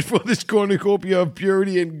appreciation for this cornucopia of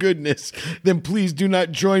purity and goodness, then please do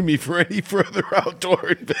not join me for any further outdoor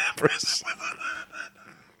endeavors.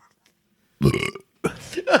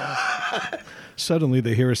 Suddenly,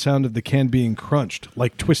 they hear a sound of the can being crunched,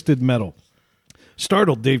 like twisted metal.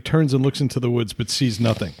 Startled, Dave turns and looks into the woods, but sees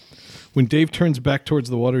nothing. When Dave turns back towards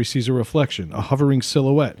the water, he sees a reflection, a hovering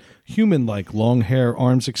silhouette, human-like, long hair,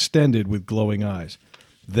 arms extended with glowing eyes.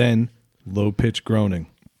 Then, low-pitched groaning.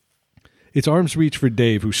 Its arms reach for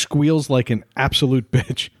Dave, who squeals like an absolute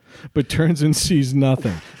bitch, but turns and sees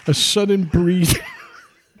nothing. A sudden breeze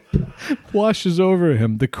washes over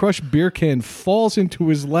him. The crushed beer can falls into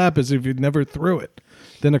his lap as if he'd never threw it.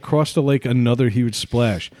 Then across the lake, another huge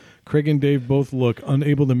splash. Craig and Dave both look,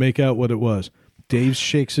 unable to make out what it was. Dave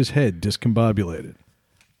shakes his head, discombobulated.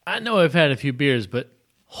 I know I've had a few beers, but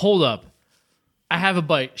hold up. I have a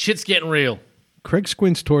bite. Shit's getting real. Craig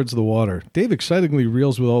squints towards the water. Dave excitedly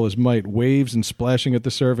reels with all his might, waves and splashing at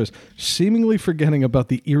the surface, seemingly forgetting about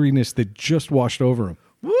the eeriness that just washed over him.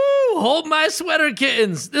 Woo! Hold my sweater,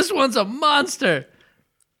 kittens. This one's a monster.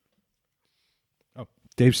 Oh,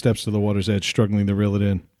 Dave steps to the water's edge, struggling to reel it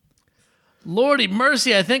in. Lordy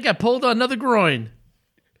mercy, I think I pulled on another groin.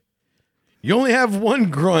 You only have one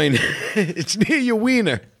groin. It's near your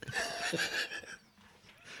wiener.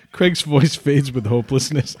 Craig's voice fades with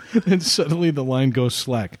hopelessness, and suddenly the line goes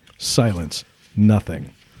slack. Silence.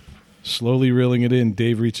 Nothing. Slowly reeling it in,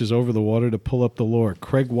 Dave reaches over the water to pull up the lure.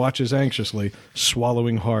 Craig watches anxiously,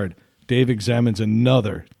 swallowing hard. Dave examines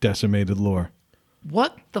another decimated lure.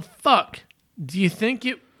 What the fuck? Do you think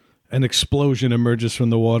you... An explosion emerges from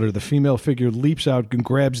the water. The female figure leaps out and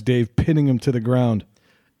grabs Dave, pinning him to the ground.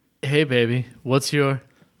 Hey, baby, what's your...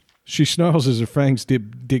 She snarls as her fangs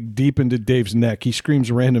dig deep into Dave's neck. He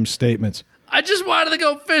screams random statements. I just wanted to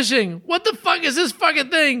go fishing. What the fuck is this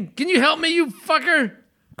fucking thing? Can you help me, you fucker?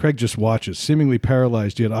 Craig just watches, seemingly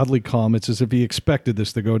paralyzed yet oddly calm. It's as if he expected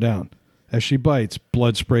this to go down. As she bites,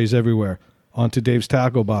 blood sprays everywhere. Onto Dave's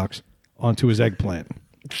tackle box. Onto his eggplant.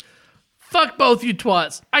 Fuck both you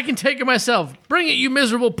twats. I can take her myself. Bring it, you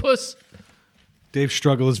miserable puss. Dave's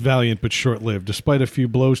struggle is valiant but short-lived. Despite a few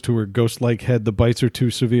blows to her ghost-like head, the bites are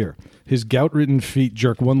too severe. His gout-ridden feet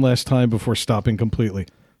jerk one last time before stopping completely.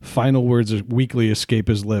 Final words weakly escape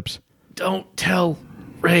his lips. Don't tell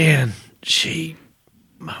Rayanne. She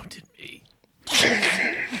mounted me.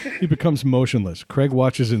 He becomes motionless. Craig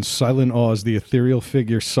watches in silent awe as the ethereal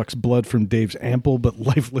figure sucks blood from Dave's ample but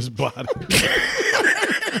lifeless body.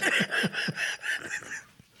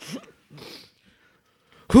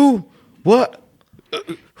 Who? What?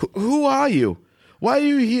 Who are you? Why are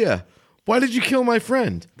you here? Why did you kill my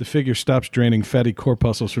friend? The figure stops draining fatty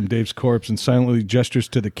corpuscles from Dave's corpse and silently gestures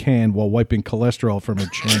to the can while wiping cholesterol from her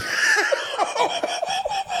chin.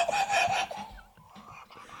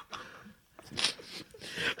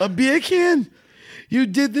 A beer can? You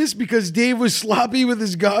did this because Dave was sloppy with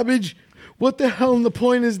his garbage? What the hell in the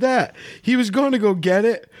point is that? He was going to go get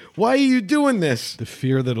it. Why are you doing this? The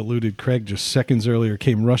fear that eluded Craig just seconds earlier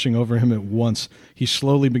came rushing over him at once. He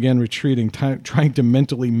slowly began retreating, trying to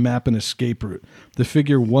mentally map an escape route. The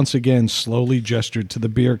figure once again slowly gestured to the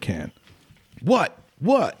beer can. What?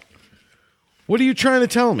 What? What are you trying to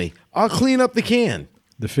tell me? I'll clean up the can.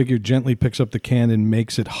 The figure gently picks up the can and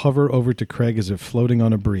makes it hover over to Craig as if floating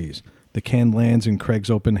on a breeze. The can lands in Craig's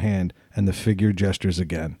open hand, and the figure gestures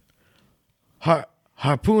again.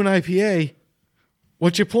 Harpoon IPA?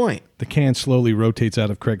 What's your point? The can slowly rotates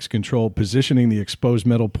out of Craig's control, positioning the exposed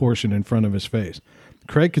metal portion in front of his face.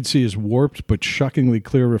 Craig could see his warped but shockingly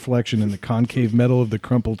clear reflection in the concave metal of the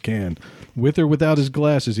crumpled can. With or without his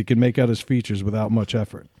glasses, he could make out his features without much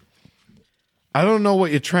effort. I don't know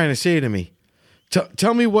what you're trying to say to me.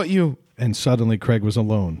 Tell me what you... And suddenly Craig was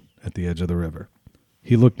alone at the edge of the river.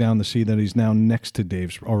 He looked down to see that he's now next to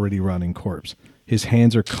Dave's already rotting corpse. His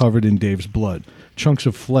hands are covered in Dave's blood, chunks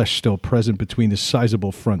of flesh still present between his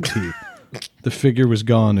sizable front teeth. The figure was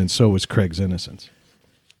gone, and so was Craig's innocence.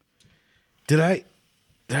 Did I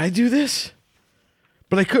do this?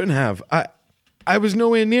 But I couldn't have. I was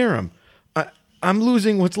nowhere near him. I'm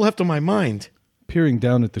losing what's left of my mind. Peering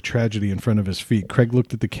down at the tragedy in front of his feet, Craig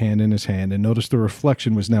looked at the can in his hand and noticed the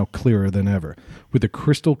reflection was now clearer than ever, with a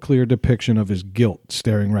crystal clear depiction of his guilt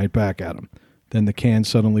staring right back at him. Then the can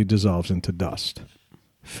suddenly dissolves into dust.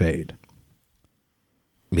 Fade.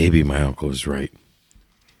 Maybe my uncle is right.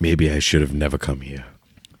 Maybe I should have never come here.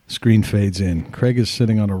 Screen fades in. Craig is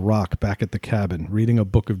sitting on a rock back at the cabin, reading a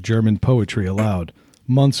book of German poetry aloud.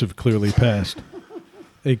 Months have clearly passed.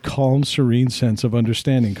 A calm, serene sense of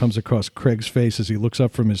understanding comes across Craig's face as he looks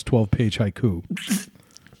up from his 12-page haiku.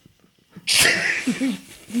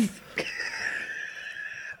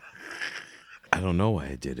 I don't know why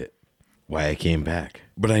I did it, why I came back.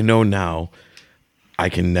 But I know now I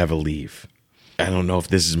can never leave. I don't know if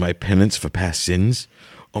this is my penance for past sins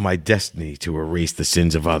or my destiny to erase the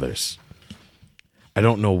sins of others. I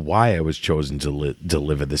don't know why I was chosen to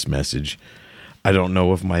deliver this message. I don't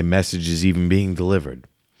know if my message is even being delivered.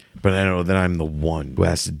 But I know that I'm the one who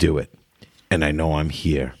has to do it. And I know I'm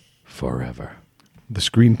here forever. The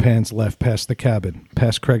screen pans left past the cabin,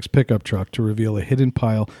 past Craig's pickup truck to reveal a hidden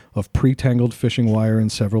pile of pre-tangled fishing wire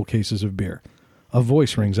and several cases of beer. A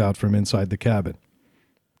voice rings out from inside the cabin.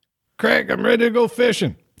 Craig, I'm ready to go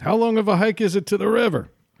fishing. How long of a hike is it to the river?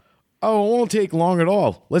 Oh, it won't take long at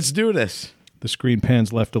all. Let's do this. The screen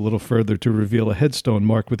pans left a little further to reveal a headstone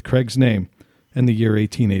marked with Craig's name and the year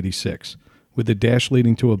 1886, with a dash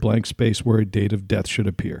leading to a blank space where a date of death should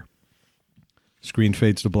appear. Screen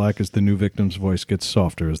fades to black as the new victim's voice gets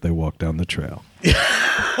softer as they walk down the trail.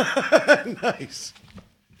 Nice.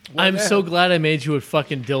 I'm so glad I made you a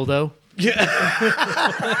fucking dildo. Yeah.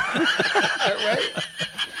 Right?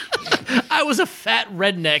 I was a fat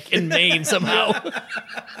redneck in Maine somehow.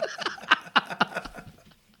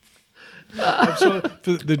 So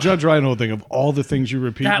the Judge Reinhold thing, of all the things you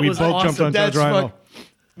repeat, That we was both awesome. jumped on Judge Reinhold.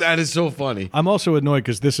 That is so funny. I'm also annoyed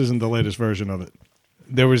because this isn't the latest version of it.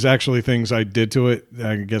 There was actually things I did to it.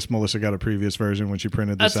 I guess Melissa got a previous version when she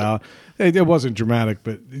printed this out. It wasn't dramatic,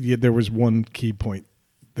 but there was one key point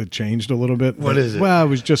that changed a little bit. What is it? Well, it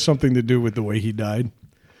was just something to do with the way he died.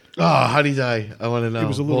 Oh, how'd he die? I want to know. It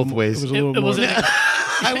was a little both ways. It was a little It more. wasn't.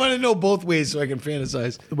 I want to know both ways so I can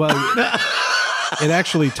fantasize. Well, it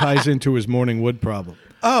actually ties into his morning wood problem.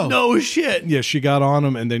 Oh. No shit. Yeah, she got on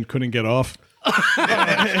him and then couldn't get off.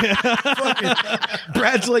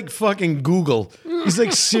 Brad's like fucking Google. He's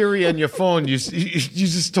like Siri on your phone. You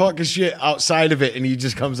just talking shit outside of it, and he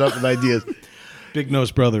just comes up with ideas. Big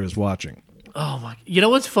Nose Brother is watching. Oh my! You know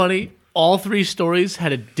what's funny? All three stories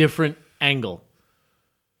had a different angle.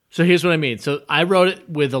 So here's what I mean. So I wrote it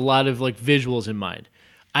with a lot of like visuals in mind.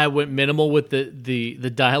 I went minimal with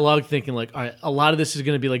the dialogue, thinking like, all right, a lot of this is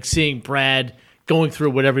going to be like seeing Brad going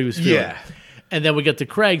through whatever he was feeling. Yeah. And then we get to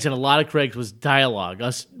Craig's, and a lot of Craig's was dialogue,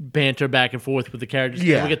 us banter back and forth with the characters.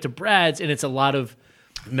 Yeah. And we get to Brad's, and it's a lot of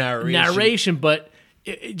Narration. but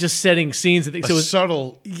it just setting scenes and things. So it was,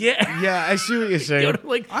 Subtle. yeah. Yeah, I see what you're saying. You know,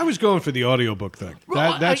 like I was going for the audiobook thing.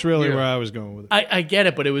 Well, That's really yeah. where I was going with it. I get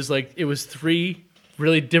it, but it was like it was three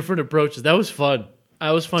really different approaches. That was fun.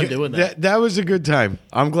 I was fun doing that. That was a good time.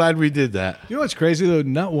 I'm glad we did that. You know what's crazy, though?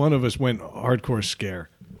 Not one of us went hardcore scare.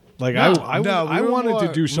 Like No, I we were wanted to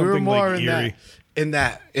more- do something we were more like eerie. in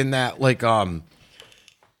that like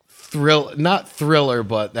not thriller,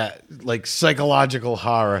 but that like psychological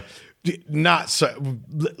horror. Not so.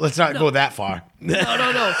 Let's not go that far. No.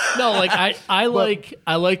 Like I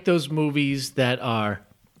like those movies that are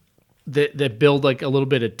that build like a little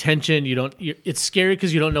bit of tension. It's scary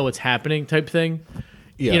because you don't know what's happening, type thing.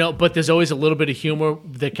 Yeah. You know, but there's always a little bit of humor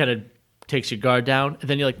that kind of takes your guard down, and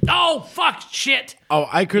then you're like, oh fuck, shit. Oh,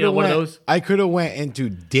 I could You know, have one of went. those? I could have went into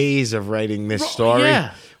days of writing this story.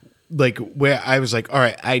 Yeah. Like where I was like, all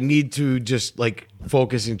right, I need to just like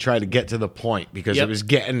focus and try to get to the point because Yep. it was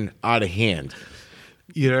getting out of hand.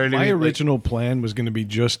 You know what I mean? My Like, original plan was going to be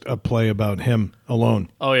just a play about him alone.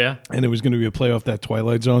 Oh yeah. And it was going to be a play off that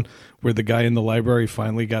Twilight Zone where the guy in the library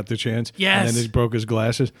finally got the chance. Yes. And then he broke his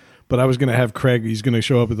glasses. But I was going to have Craig, he's going to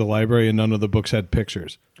show up at the library and none of the books had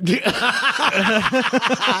pictures.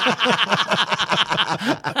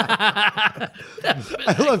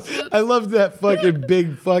 I love that fucking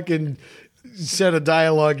big fucking set of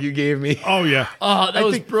dialogue you gave me. Oh, yeah. Oh, that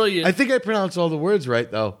was brilliant. I think I pronounced all the words right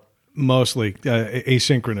though. Mostly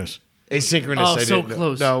asynchronous. Asynchronous. Oh, I so didn't know.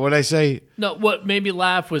 close. No, what I say? No, what made me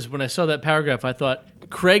laugh was when I saw that paragraph, I thought,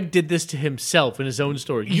 Craig did this to himself in his own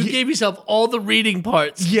story. You gave yourself all the reading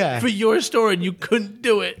parts Yeah. for your story, and you couldn't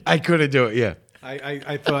do it. I couldn't do it. Yeah.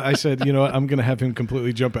 I thought I said, you know what, I'm going to have him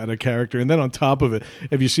completely jump out of character. And then on top of it,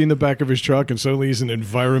 have you seen the back of his truck? And suddenly he's an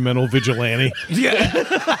environmental vigilante.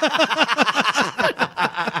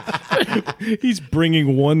 He's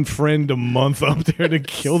bringing one friend a month up there to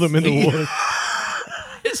kill them in the woods.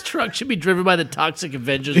 His truck should be driven by the Toxic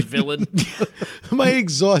Avengers villain. My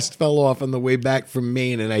exhaust fell off on the way back from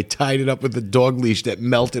Maine, and I tied it up with a dog leash that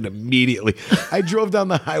melted immediately. I drove down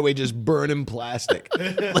the highway just burning plastic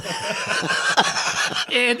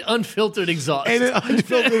And unfiltered exhaust. and an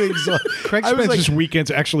unfiltered exhaust. Craig I was spends like, his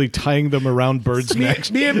weekends actually tying them around birds'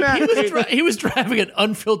 necks. me and Matt. He was driving an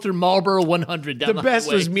unfiltered Marlboro 100 down The the best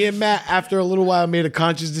highway. was me and Matt, after a little while, made a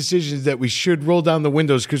conscious decision that we should roll down the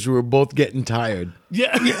windows because we were both getting tired.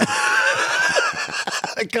 Yeah.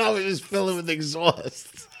 The car was just filling with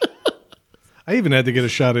exhaust. I even had to get a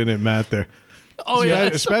shot in at Matt there. Oh, yeah.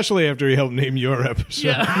 Especially after he helped name your episode.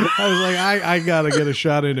 Yeah. I was like, I got to get a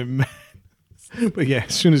shot in at Matt. But yeah,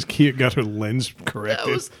 as soon as Kia got her lens corrected.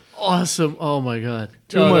 That was awesome. Oh, my God.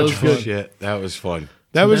 Too that much was fun. good. Shit, that was fun.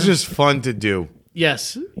 That was just fun to do.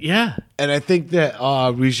 Yes. Yeah. And I think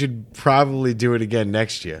that we should probably do it again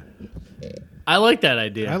next year. I like that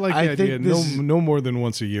idea. I like the I idea. think this- No more than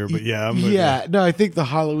once a year, but yeah. I'm with Yeah, no, I think the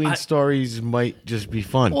Halloween stories might just be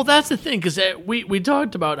fun. Well, that's the thing, because we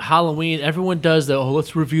talked about Halloween. Everyone does that. Oh,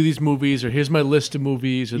 let's review these movies, or here's my list of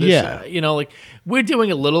movies, or this. Yeah. Like we're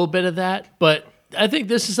doing a little bit of that, but I think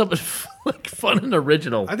this is something like fun and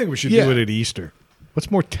original. I think we should Yeah. do it at Easter. What's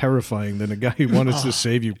more terrifying than a guy who wanted to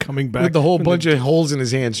save you coming back With the whole bunch of holes in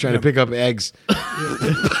his hands trying to pick up eggs.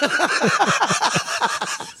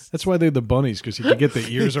 That's why they're the bunnies, because he can get the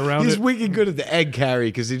ears around He's it. wicked good at the egg carry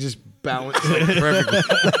because he just balanced like perfectly.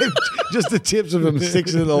 Just the tips of him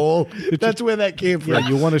sticks in the hole. That's where that came from. Yeah,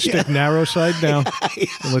 you want to stick narrow side down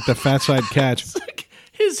and let the fat side catch.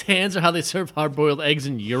 His hands are how they serve hard-boiled eggs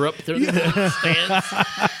in Europe. They're the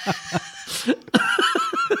hands.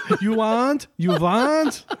 You want? You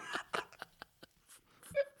want?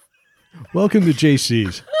 Welcome to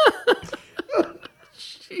JC's.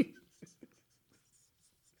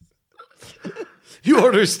 You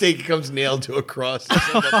order a steak, it comes nailed to a cross.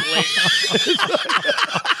 On the plate.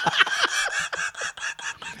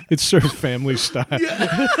 It's served family style.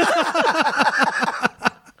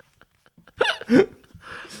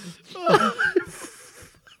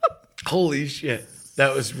 Holy shit.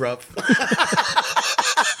 That was rough.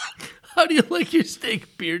 How do you like your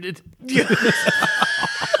steak bearded?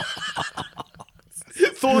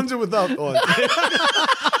 Thorns or without thorns?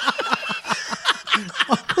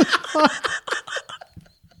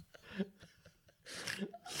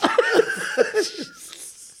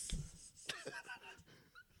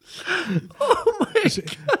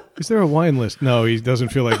 Is there a wine list? No, he doesn't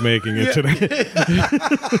feel like making it today.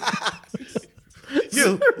 You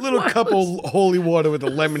know, little cup of holy water with a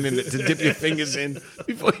lemon in it to dip your fingers in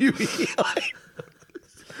before you eat.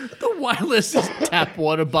 The wine list is tap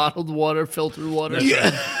water, bottled water, filtered water.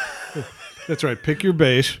 That's right. Pick your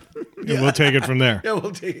base, and we'll take it from there. Yeah,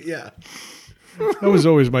 we'll take it. Yeah. That was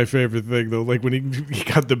always my favorite thing, though. Like when he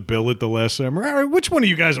got the bill at the last summer. All right, which one of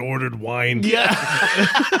you guys ordered wine? Yeah.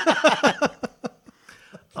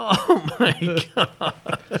 Oh my god!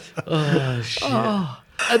 Oh,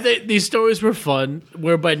 shit. These stories were fun.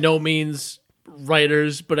 We're by no means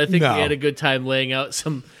writers, but I think No. we had a good time laying out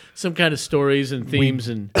some kind of stories and themes.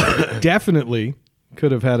 And Definitely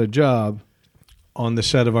could have had a job on the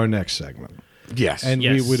set of our next segment. Yes. And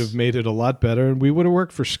Yes. we would have made it a lot better. And we would have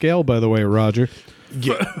worked for scale, by the way, Roger.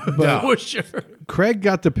 for sure. Craig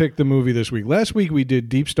got to pick the movie this week. Last week we did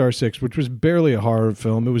Deep Star 6, which was barely a horror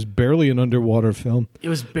film. It was barely an underwater film. It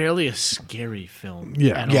was barely a scary film.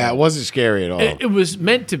 Yeah. at Yeah, all. it wasn't scary at all. It was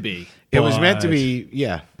meant to be. It was meant to be,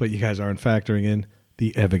 yeah. But you guys aren't factoring in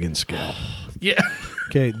the Evigan scale. Yeah.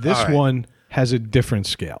 Okay, this All right. one has a different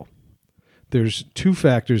scale. There's two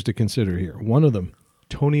factors to consider here. One of them,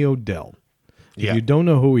 Tony O'Dell. If Yeah. you don't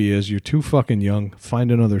know who he is, you're too fucking young.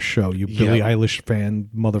 Find another show, you Billie Yep. Eilish fan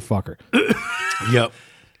motherfucker. Yep.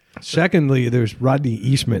 Secondly, there's Rodney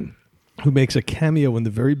Eastman, who makes a cameo in the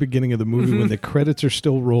very beginning of the movie when the credits are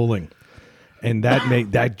still rolling. And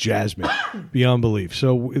that jazzed me beyond belief.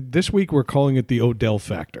 So this week we're calling it the O'Dell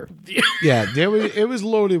factor. Yeah, it was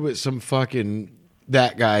loaded with some fucking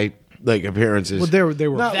that guy like appearances. Well, they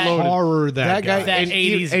were Not loaded. horror that guy. That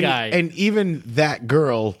 80s guy. and even that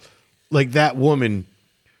girl, like that woman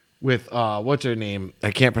with what's her name?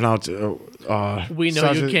 I can't pronounce it. We know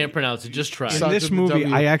starts you with- can't pronounce it. Just try. In Starts this with the movie,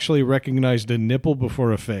 W. I actually recognized a nipple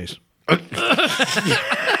before a face.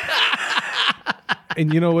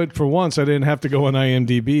 And you know what? For once, I didn't have to go on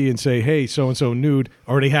IMDb and say, hey, so-and-so nude.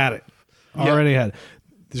 Already had it. Already had it.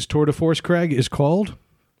 This tour de force, Craig, is called...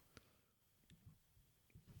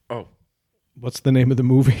 Oh, What's the name of the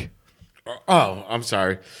movie? I'm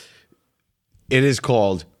sorry. It is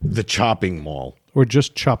called The Chopping Mall. Or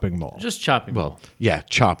just Chopping Mall? Just chopping. Well, yeah,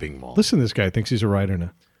 Chopping Mall. Listen, this guy thinks he's a writer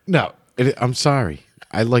now. No, I'm sorry.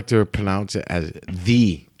 I like to pronounce it as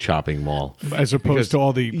The Chopping Mall. As opposed Because- to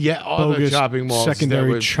all the all the bogus chopping malls, that secondary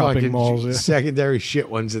were chopping fucking malls. Yeah. secondary shit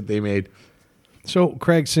ones that they made. So,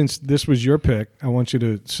 Craig, since this was your pick, I want you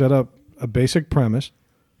to set up a basic premise,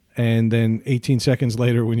 and then 18 seconds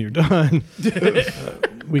later, when you're done,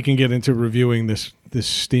 we can get into reviewing this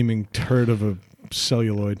steaming turd of a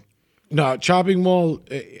celluloid. No, Chopping Mall.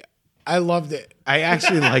 I loved it. I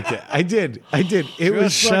actually liked it. I did. It was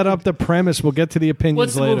Just set up the premise. We'll get to the opinions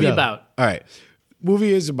What's the later. movie about? All right.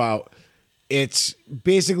 Movie is about. It's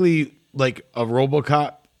basically like a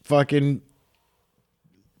RoboCop fucking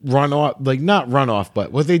runoff, like not runoff,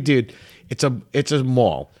 but what they did. It's a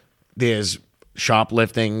mall. There's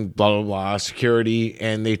shoplifting, blah blah blah, security,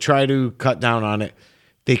 and they try to cut down on it.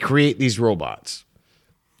 They create these robots,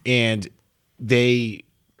 and they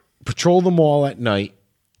patrol the mall at night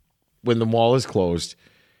when the mall is closed,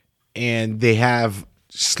 and they have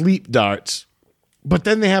sleep darts, but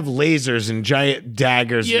then they have lasers and giant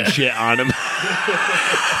daggers Yeah. and shit on them.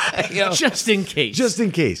 Just in case. Just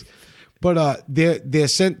in case. But they're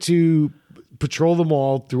sent to patrol the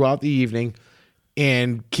mall throughout the evening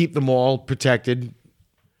and keep the mall protected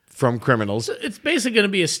from criminals. It's basically going to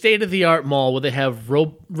be a state-of-the-art mall where they have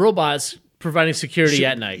robots providing security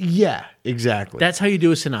at night. Yeah, exactly. That's how you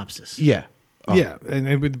do a synopsis. yeah. Yeah,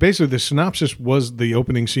 and basically the synopsis was the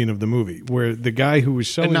opening scene of the movie, where the guy who was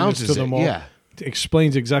selling this Announces to the it, mall yeah.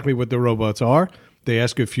 explains exactly what the robots are. They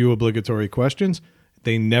ask a few obligatory questions.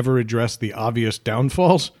 They never address the obvious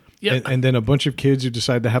downfalls. Yep. And then a bunch of kids who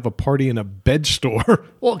decide to have a party in a bed store.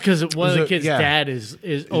 Well, because one of the it- kids' yeah. dad owns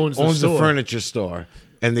the Owns the store. furniture store,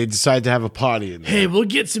 and they decide to have a party in there. Hey, we'll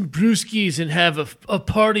get some brewskis and have a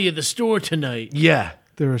party at the store tonight. Yeah.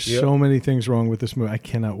 There are so many things wrong with this movie. I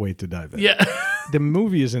cannot wait to dive in. Yeah. The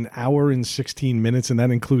movie is an hour and 16 minutes, and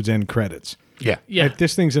that includes end credits. Yeah. Yeah. If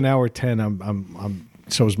this thing's an hour 10, I'm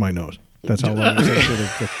so's my nose. That's how long it takes to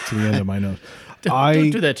get to the end of my nose.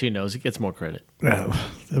 Don't do that to your nose. It gets more credit.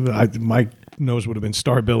 My nose would have been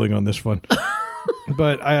star billing on this one.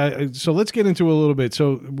 But so let's get into a little bit.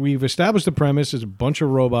 So we've established the premise is a bunch of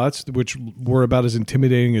robots, which were about as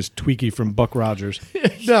intimidating as Tweaky from Buck Rogers.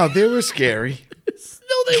 No, they were scary.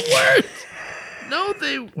 No, they weren't. No,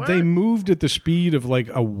 they weren't. They moved at the speed of like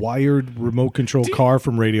a wired remote control car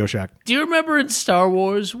from Radio Shack. Do you remember in Star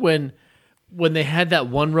Wars when they had that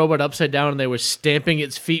one robot upside down and they were stamping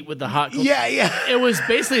its feet with the hot coals? Yeah. It was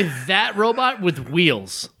basically that robot with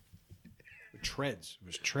wheels. Treads. It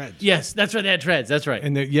was treads. Yes, that's right. They had treads. That's right.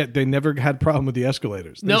 And yet they never had problem with the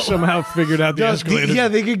escalators. They No. somehow figured out the escalators. Yeah,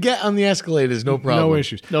 they could get on the escalators, no problem. No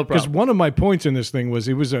issues. No Because problem. one of my points in this thing was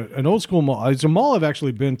it was an old school mall. It's a mall I've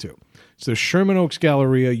actually been to. It's the Sherman Oaks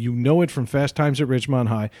Galleria. You know it from Fast Times at Ridgemont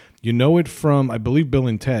High. You know it from, I believe, Bill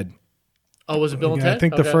and Ted. Oh, was it Bill and Yeah, Ted? I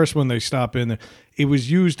think the Okay. first one they stop in there. It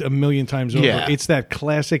was used a million times over. Yeah. It's that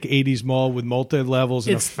classic 80s mall with multi-levels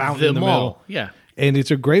and It's a fountain the in the mall. middle. Yeah. And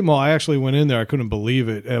it's a great mall. I actually went in there. I couldn't believe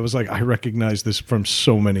it. I was like, I recognize this from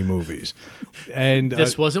so many movies. And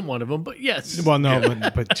This wasn't one of them, but yes. well, no,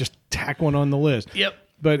 but just tack one on the list. Yep.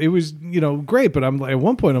 But it was, great. But I'm at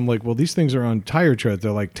one point, I'm like, well, these things are on tire treads.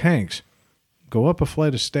 They're like tanks. Go up a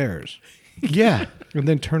flight of stairs Yeah. and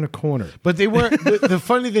then turn a corner. But they weren't. The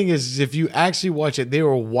funny thing is, if you actually watch it, they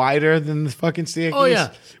were wider than the fucking staircase. Oh,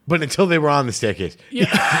 yeah. But until they were on the staircase, Yeah.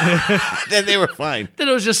 then they were fine. Then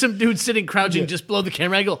it was just some dude sitting crouching just below the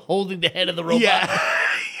camera angle holding the head of the robot. Yeah.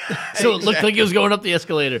 So it looked like he was going up the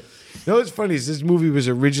escalator. You know what's funny is this movie was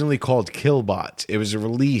originally called Killbots. It was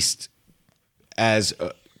released as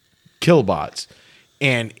Killbots,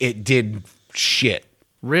 and it did shit.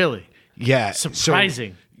 Really? Yeah.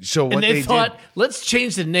 Surprising. So what And they they thought, did, let's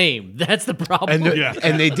change the name. That's the problem.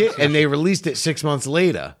 and they did, and they released it 6 months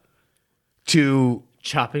later to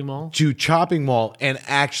Chopping Mall? Chopping Mall, and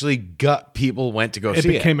actually people went to go It see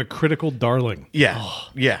became a critical darling. Yeah,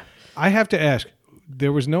 yeah. I have to ask,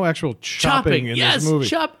 there was no actual chopping in yes, this movie.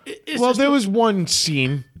 Well, there was one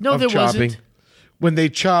scene No, of there chopping wasn't. when they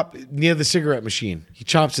chop near the cigarette machine. He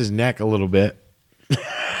chops his neck a little bit.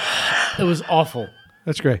 It was awful.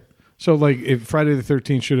 That's great. So, like, if Friday the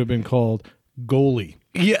 13th should have been called Goalie.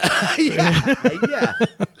 Yeah, yeah.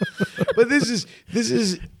 But this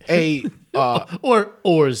is a Or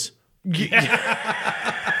oars.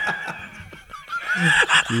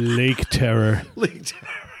 Lake Terror.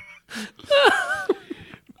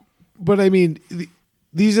 But I mean,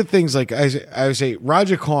 these are things like I would say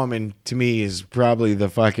Roger Corman to me is probably the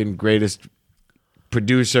fucking greatest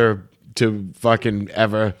producer to fucking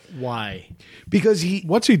ever, Why? because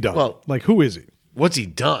What's he done? Well- like, who is he? what's he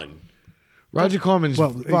done? Roger Corman's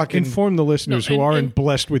Well, fucking inform the listeners No, who and- aren't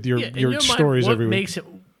blessed with your, Yeah, in your mind, stories what every week. makes it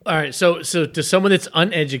all right? So to someone that's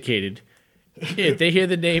uneducated, if they hear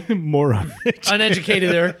the name Moron.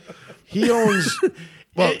 uneducated, there. he owns.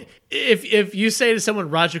 Well, If you say to someone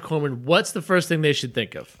Roger Corman, what's the first thing they should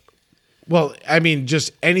think of? well, I mean,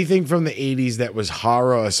 just anything from the '80s that was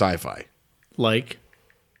horror or sci-fi. Like,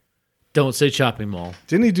 don't say Chopping Mall.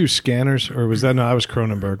 Didn't he do Scanners, or was that? No, I was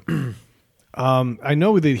Cronenberg. I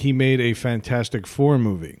know that he made a Fantastic Four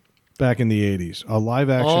movie back in the 80s, a live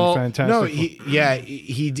action Oh, Fantastic No, Four.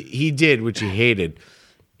 he did, which he hated,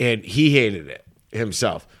 and he hated it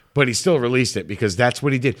himself. But he still released it because that's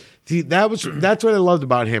what he did. See, that's what I loved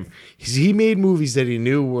about him. He made movies that he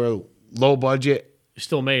knew were low budget, You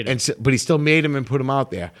still made it. but he still made them and put them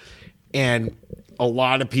out there, and a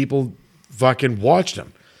lot of people fucking watched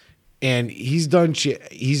him. And he's done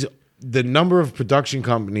shit. He's the number of production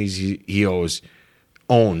companies he owns.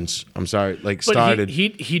 I'm sorry, like but started.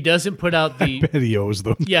 he doesn't put out the Bet he owes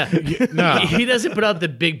them. yeah. No. He doesn't put out the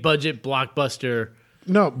big budget blockbuster.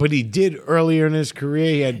 No, but he did earlier in his career.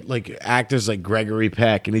 He had like actors like Gregory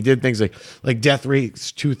Peck, and he did things like Death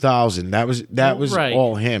Race 2000. That was Right.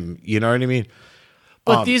 all him. You know what I mean?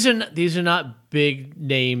 But these are not big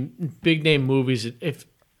name movies. If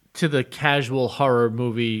to the casual horror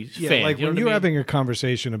movie fan, like you know when what I you're mean? having a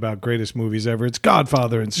conversation about greatest movies ever, it's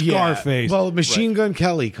Godfather and Scarface. Well, Machine Gun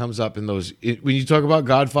Kelly comes up in those. When you talk about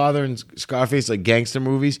Godfather and Scarface, like gangster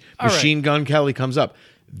movies, All right. Machine Gun Kelly comes up.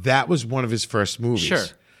 That was one of his first movies. Sure.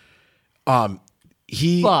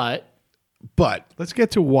 But Let's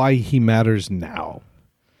get to why he matters now.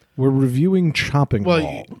 We're reviewing Chopping well,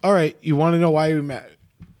 Mall. all right. You want to know why he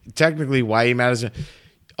technically why he matters?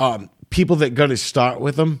 People that got to start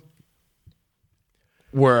with him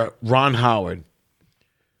were Ron Howard,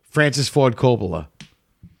 Francis Ford Coppola.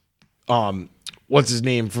 What's his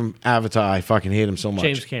name from Avatar? I fucking hate him so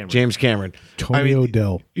much. James Cameron. Tony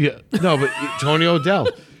O'Dell. Yeah, no, but Tony O'Dell.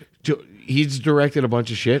 He's directed a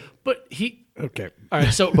bunch of shit. But he Okay. all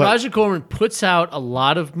right. So Roger Corman puts out a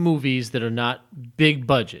lot of movies that are not big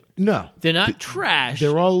budget. No, They're not trash.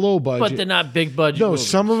 they're all low budget. but they're not big budget. No, movies.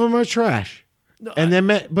 some of them are trash. And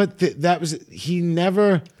then, but that was he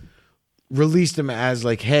never released them as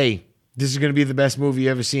like, hey, this is going to be the best movie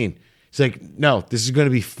you ever seen. It's like, no, this is going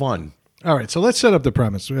to be fun. All right, so let's set up the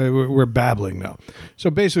premise. We're babbling now.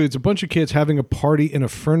 So basically, it's a bunch of kids having a party in a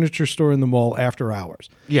furniture store in the mall after hours.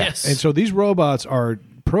 Yes. And so these robots are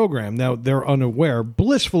programmed. Now, they're unaware,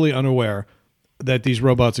 blissfully unaware, that these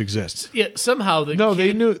robots exist. Yeah, somehow the No,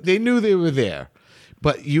 kid, they knew they were there,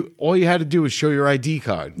 but all you had to do was show your ID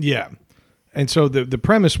card. Yeah. And so the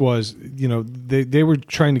premise was, they were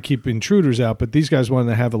trying to keep intruders out, but these guys wanted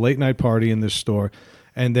to have a late night party in this store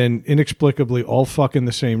and then inexplicably all fuck in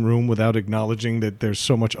the same room without acknowledging that there's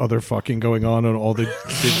so much other fucking going on all the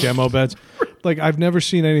demo beds. Like, I've never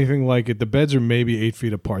seen anything like it. The beds are maybe 8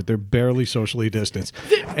 feet apart. They're barely socially distanced.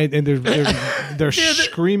 And they're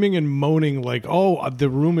screaming and moaning like, oh, the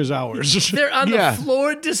room is ours. They're on Yeah. the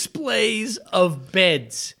floor displays of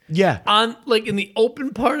beds. Yeah. On like in the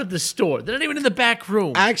open part of the store. They're not even in the back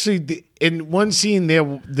room. Actually, in one scene,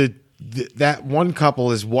 that one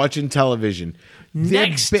couple is watching television.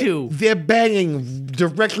 They're banging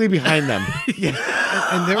directly behind them.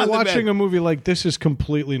 And they're On the watching bed. a movie like this is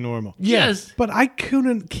completely normal. Yes. But I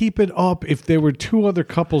couldn't keep it up if there were two other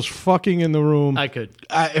couples fucking in the room. I could.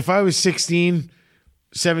 If I was 16,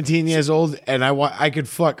 17 years old, and I could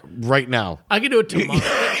fuck right now. I could do it tomorrow.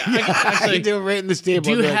 I could do it right in the stable. Do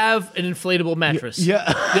you I'd be like, have an inflatable mattress? Yeah.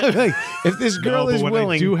 Like, if this No, girl but is what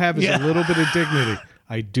willing. I do have is a little bit of dignity.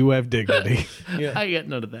 I do have dignity. I get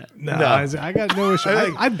none of that. No, I got no issue.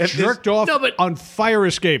 I've if jerked off No, but- on fire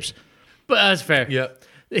escapes. But that's fair. Yeah.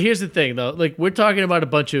 Here's the thing, though. Like, we're talking about a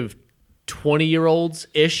bunch of 20-year-olds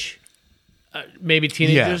ish, maybe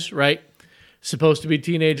teenagers, right? Supposed to be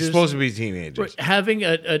teenagers. supposed to be teenagers. Having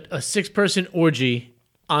a 6-person orgy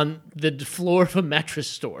on the floor of a mattress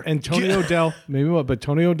store. And Tony O'Dell, maybe what, but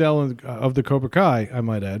Tony O'Dell of the Cobra Kai, I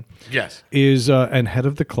might add, Yes. is and head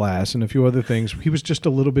of the class and a few other things. He was just a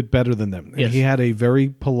little bit better than them. And Yes. he had a very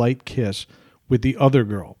polite kiss with the other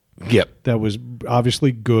girl Yep. that was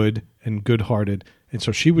obviously good and good-hearted. And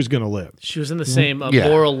so she was going to live. She was in the same Yeah.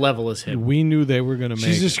 moral level as him. We knew they were going to make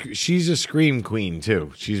it. She's a scream queen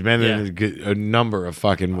too. She's been in a number of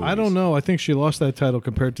fucking movies. I don't know. I think she lost that title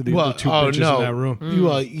compared to the other two bitches in that room.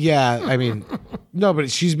 Well, yeah. I mean, no, but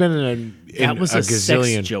she's been in That was a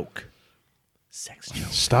gazillion. sex joke. Sex joke.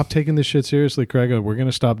 Stop taking this shit seriously, Craig. We're going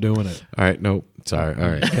to stop doing it. All right. No. Sorry. All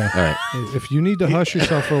right. All right. If you need to hush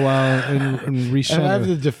yourself for a while and I have recenter.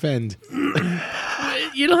 to defend.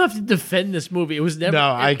 You don't have to defend this movie. It was never.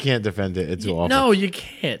 No, I can't defend it. It's awful. No, you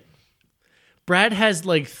can't. Brad has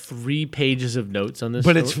like 3 pages of notes on this.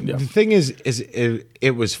 But it's story. the thing is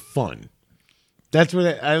it was fun. That's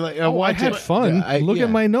what I like. I I watch had it. fun. Look yeah. at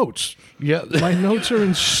my notes. Yeah. My notes are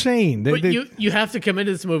insane. But you have to come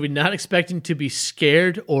into this movie not expecting to be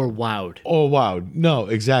scared or wowed, Oh wow! No,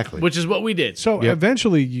 exactly. which is what we did. So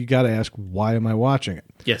eventually you got to ask, why am I watching it?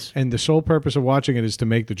 Yes. And the sole purpose of watching it is to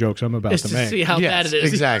make the jokes I'm about Is to to make. see how yes, bad it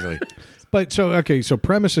is. exactly. But so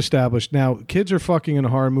premise established. Now kids are fucking in a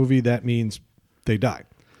horror movie. That means they die.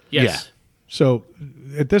 Yes. So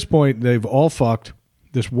at this point they've all fucked.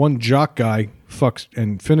 This one jock guy fucks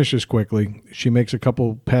and finishes quickly. She makes a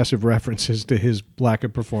couple passive references to his lack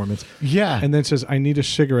of performance. Yeah. And then says, I need a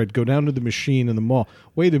cigarette. Go down to the machine in the mall.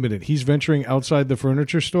 Wait a minute. He's venturing outside the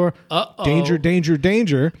furniture store. Uh-oh. Danger, danger,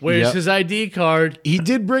 danger. Where's Yep. his ID card? He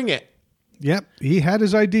did bring it. Yep. He had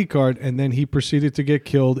his ID card, and then he proceeded to get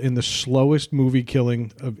killed in the slowest movie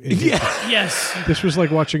killing of Yes. This was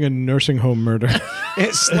like watching a nursing home murder.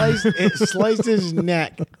 It sliced his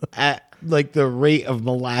neck at like the rate of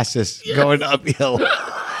molasses going uphill.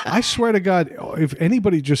 I swear to God, if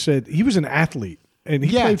anybody just said he was an athlete and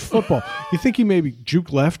he Yeah. played football, you think he maybe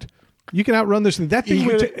juke left? You can outrun this. That thing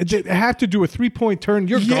would have to do a 3-point turn.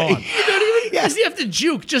 You're gone. You don't even you have to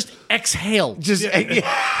juke. Just exhale. Just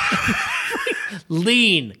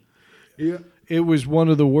Lean. It was one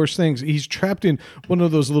of the worst things. He's trapped in one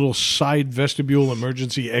of those little side vestibule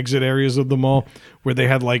emergency exit areas of the mall where they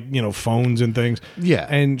had phones and things. Yeah.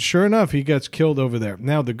 And sure enough, he gets killed over there.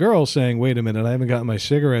 Now the girl saying, wait a minute, I haven't gotten my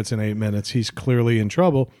cigarettes in 8 minutes. He's clearly in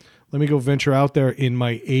trouble. Let me go venture out there in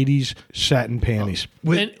my 80s satin panties.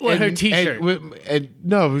 And her t-shirt.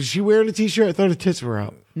 No, was she wearing a t-shirt? I thought her tits were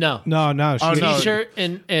out. No. No. no. T-shirt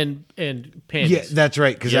and panties. Yeah, that's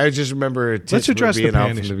right. Because I just remember her tits Let's address were the being out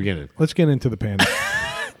panties. from the beginning. Let's get into the panties.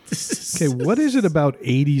 Okay, what is it about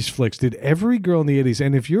 80s flicks? Did every girl in the 80s,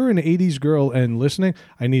 and if you're an 80s girl and listening,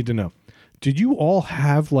 I need to know. Did you all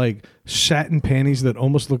have like satin panties that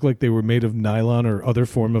almost look like they were made of nylon or other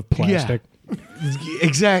form of plastic?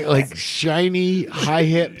 Exactly. Like shiny, high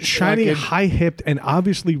hip. Shiny, fucking- high hipped, and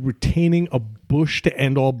obviously retaining a bush to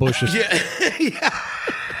end all bushes.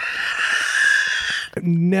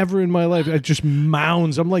 Never in my life. I just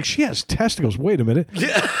mounds. I'm like, she has testicles. Wait a minute.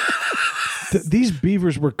 Yeah. These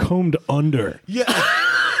beavers were combed under. Yeah.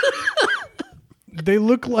 They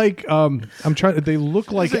look like they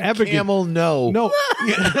look like Evigan. Camel, no. No.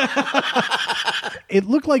 It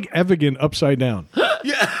looked like Evigan upside down.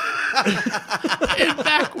 And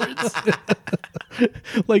backwards.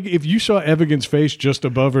 Like if you saw Evigan's face just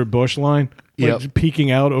above her bush line, like Yep.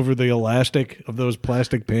 peeking out over the elastic of those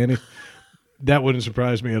plastic panties, that wouldn't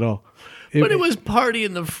surprise me at all. But it was party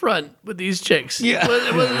in the front with these chicks. Yeah.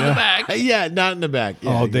 It wasn't in the back. Yeah, not in the back.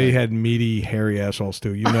 Yeah, Oh, they had meaty, hairy assholes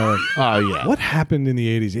too. You know it. Oh yeah. What happened in the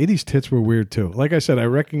 80s? 80s tits were weird too. Like I said, I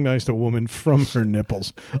recognized a woman from her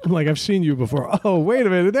nipples. I'm like, I've seen you before. Oh, wait a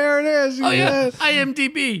minute. There it is. Oh, yeah.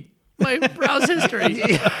 IMDb. My browse history.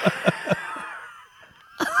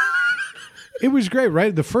 It was great,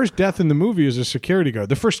 right? The first death in the movie is a security guard.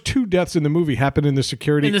 The first 2 deaths in the movie happen in the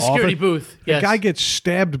security In the security office. booth. Yes. The guy gets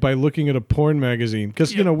stabbed by looking at a porn magazine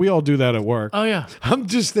because, you know, we all do that at work. Oh, yeah. I'm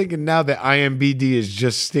just thinking now that IMBD is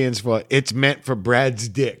just stands for it's meant for Brad's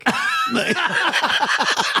dick.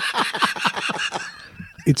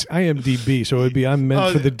 It's IMDb, so it would be I'm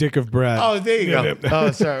meant for the dick of Brad. Oh, there you go.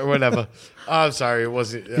 Oh, sorry, whatever. Oh, I'm sorry, it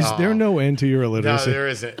wasn't. Is there no end to your No, illiteracy? there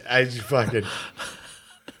isn't. I just fucking.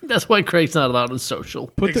 That's why Craig's not allowed in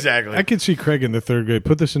social. Exactly. I could see Craig in the 3rd grade.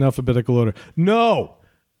 Put this in alphabetical order. No.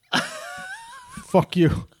 Fuck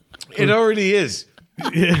you. It already is.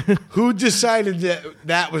 Who decided that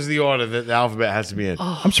that was the order that the alphabet has to be in?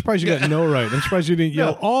 I'm surprised you got no right. I'm surprised you didn't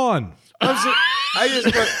yell on. I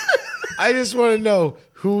just want to know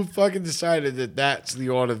who fucking decided that that's the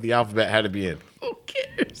order the alphabet had to be in. Who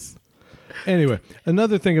cares? Anyway,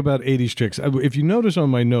 another thing about 80s chicks. If you notice on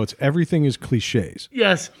my notes, everything is cliches.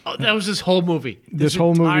 Yes. Oh, that was this whole movie. This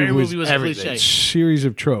whole movie entire was a everything. cliche. Series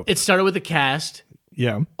of tropes. It started with the cast.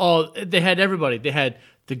 Yeah. Oh, they had everybody. They had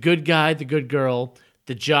the good guy, the good girl,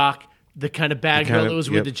 the jock, the kind of bad girl that was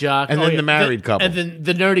with the jock. And then the married couple. And then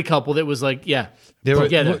the nerdy couple that was like, yeah, There were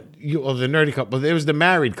together. the nerdy couple. There was the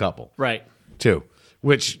married couple Right. too,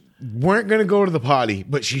 which weren't going to go to the party,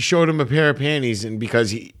 but she showed him a pair of panties, and because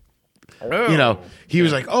he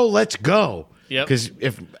was like, "Oh, let's go." Yep. Because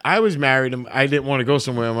if I was married and I didn't want to go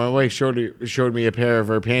somewhere, and my wife showed me a pair of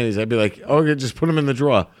her panties, I'd be like, "Oh, just put them in the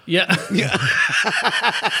drawer." Yeah.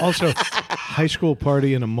 Also, high school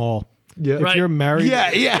party in a mall. Yeah. If Right. you're married,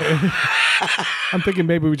 Yeah. I'm thinking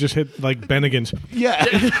maybe we just hit like Bennigan's. Yeah.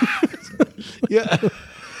 Yeah.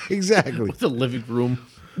 Exactly. The living room.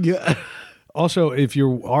 Yeah. Also, if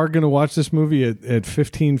you are going to watch this movie at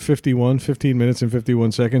 15 minutes and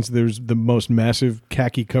 51 seconds, there's the most massive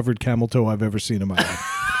khaki-covered camel toe I've ever seen in my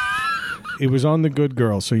life. It was on The Good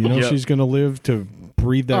Girl, so you know Yep. she's going to live to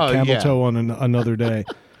breathe that Oh, camel yeah. toe on another day.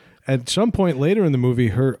 At some point later in the movie,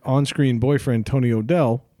 her on-screen boyfriend, Tony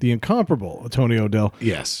O'Dell, the incomparable Tony O'Dell,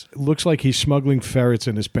 Yes. looks like he's smuggling ferrets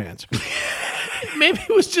in his pants. Maybe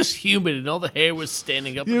it was just humid and all the hair was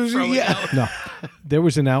standing up and throwing out. No, there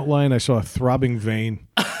was an outline. I saw a throbbing vein.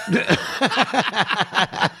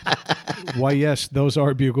 Why, yes, those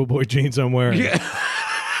are Bugle Boy jeans I'm wearing.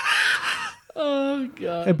 Oh,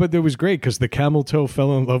 God. But it was great because the camel toe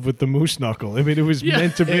fell in love with the moose knuckle. I mean, it was Yeah.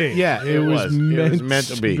 meant to be. It was meant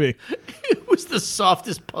to be. It was the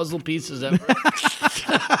softest puzzle pieces ever.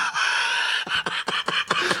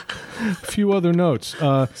 A few other notes.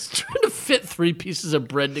 Trying to fit 3 pieces of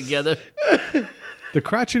bread together. The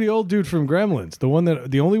crotchety old dude from Gremlins,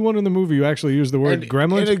 the only one in the movie who actually used the word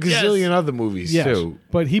Gremlins. And a gazillion Yes. other movies Yes, too.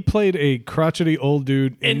 but he played a crotchety old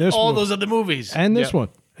dude in In this all movie. those other movies. And this Yep. one.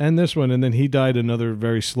 And this one. And then he died another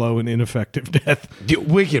very slow and ineffective death.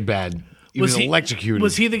 Wicked bad. He was electrocuted.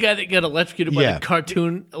 Was he the guy that got electrocuted by Yeah. the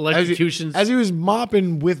cartoon as electrocutions? he was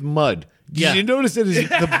mopping with mud? Did Yeah. you notice that the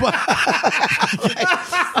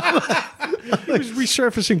He was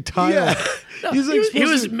resurfacing tile. He's like he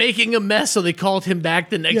supposed was to- making a mess, so they called him back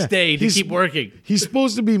the next Yeah, day to he's- keep working. He's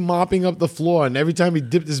supposed to be mopping up the floor, and every time he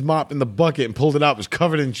dipped his mop in the bucket and pulled it out, it was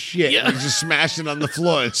covered in shit. Yeah. And he just smashed it on the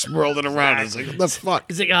floor and swirled it around. It's like, what the fuck?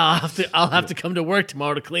 He's like, I'll have to come to work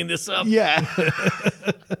tomorrow to clean this up. Yeah.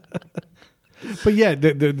 But yeah,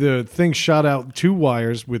 the thing shot out 2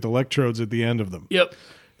 wires with electrodes at the end of them. Yep.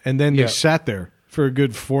 And then Yeah. they sat there for a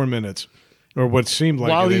good 4 minutes, or what seemed like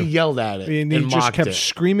While it. he yelled at it And and he just mocked kept it.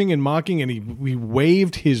 screaming and mocking, and he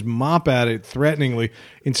waved his mop at it threateningly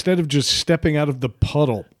instead of just stepping out of the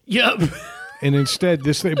puddle. Yep. And instead,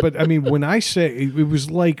 this thing. But I mean, when I say it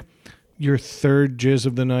was like your 3rd jizz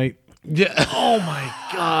of the night, Yeah. Oh my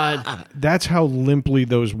God. that's how limply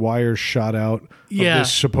those wires shot out. Yeah. Of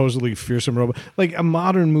this supposedly fearsome robot. Like a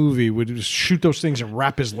modern movie would just shoot those things and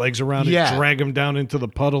wrap his legs around it, Yeah. drag him down into the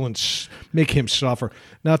puddle, and make him suffer.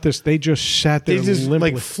 Not this. They just sat there They just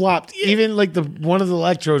limply. like flopped. Even like one of the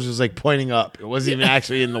electrodes was like pointing up. It wasn't even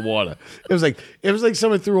actually in the water. It was like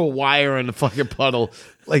someone threw a wire in the fucking puddle,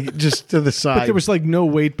 like just to the side. But there was like no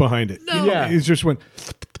weight behind it. No. Yeah. It just went.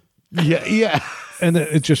 yeah. And then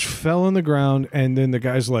it just fell on the ground, and then the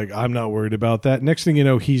guy's like, "I'm not worried about that." Next thing you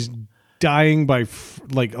know, he's dying like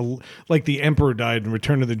the Emperor died in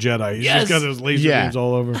Return of the Jedi. He's Yes. just got those laser Yeah. beams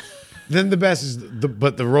all over. Then the best is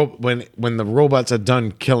when the robots are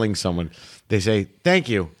done killing someone, they say, "Thank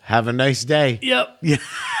you. Have a nice day." Yep. Yeah.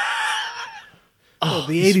 Oh,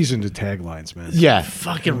 the 80s into taglines, man. Yeah.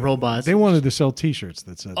 Fucking robots. They wanted to sell T-shirts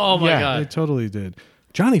that said, Oh my Yeah. They god. totally did.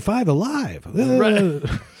 Johnny Five alive. Right.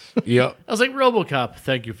 Yep. I was like, RoboCop,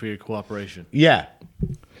 thank you for your cooperation. Yeah. All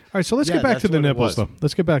right, so let's Yeah, get back that's to the what it nipples, was. though.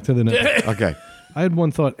 Let's get back to the nipples. Okay. I had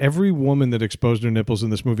one thought. Every woman that exposed her nipples in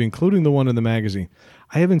this movie, including the one in the magazine,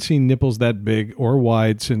 I haven't seen nipples that big or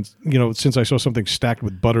wide since I saw something stacked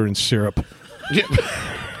with butter and syrup.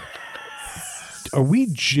 Are we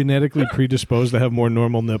genetically predisposed to have more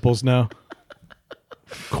normal nipples now?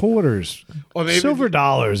 Quarters, Or maybe- silver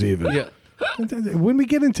dollars, even. Yeah. When we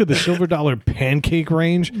get into the silver dollar pancake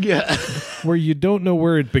range, Yeah. where you don't know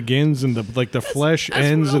where it begins and the flesh That's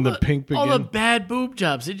ends where and all the pink All the begin. bad boob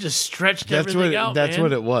jobs, they just stretched That's everything what. out. That's man.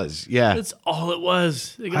 what it was. Yeah. That's all it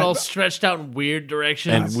was. They got all stretched out in weird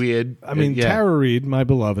directions. And weird. I mean, yeah. Tara Reid, my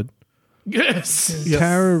beloved. Yes.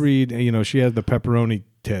 Tara Reid, she had the pepperoni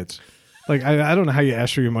tits. Like, I don't know how you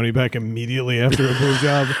ask for your money back immediately after a boob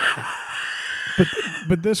job.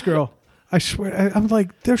 But this girl, I swear, I'm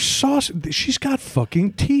like, there's sauce. She's got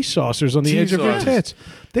fucking tea saucers on the edge of her saucers. tits.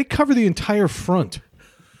 They cover the entire front.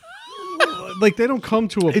 Like, they don't come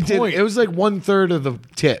to a It did. point. It was like 1/3 of the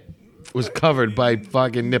tit was covered by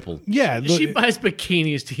fucking nipple. Yeah. She buys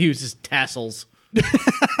bikinis to use as tassels.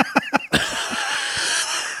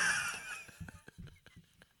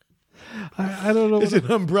 I don't know. It's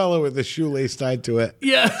an umbrella with a shoelace tied to it.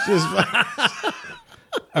 Yeah.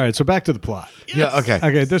 All right, so back to the plot. Yeah. Okay.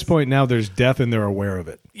 Okay, at this point now there's death and they're aware of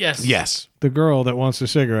it. Yes. Yes. The girl that wants the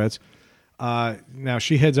cigarettes, now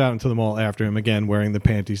she heads out into the mall after him again, wearing the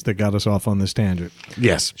panties that got us off on this tangent.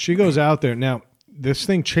 Yes. She goes out there. Now, this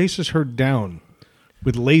thing chases her down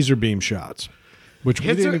with laser beam shots, which we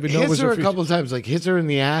Hits her, didn't even know hits was her her a couple of times. Like hits her in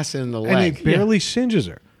the ass and the and leg. it barely singes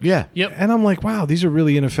her. Yeah. Yep. And I'm like, wow, these are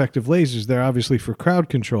really ineffective lasers. They're obviously for crowd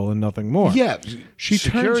control and nothing more. Yeah. She turns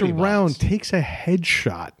Security around, bots. takes a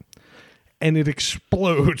headshot, and it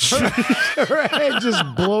explodes. Her head just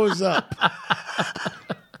blows up.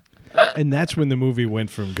 And that's when the movie went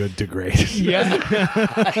from good to great. Yeah.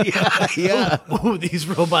 Oh, these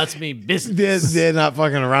robots mean business. They're not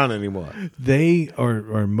fucking around anymore. They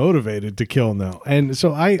are motivated to kill now. And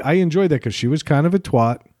so I enjoyed that because she was kind of a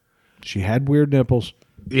twat. She had weird nipples.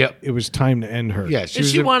 Yep. It was time to end her. Yeah. And she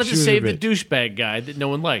was a- wanted to was a save the bitch. douchebag guy that no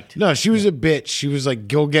one liked. No, she was a bitch. She was like,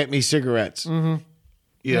 "Go get me cigarettes." Mm-hmm.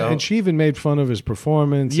 You know? And she even made fun of his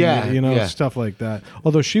performance. Yeah, and, yeah. stuff like that.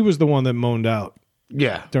 Although she was the one that moaned out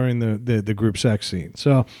yeah. during the group sex scene.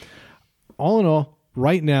 So all in all,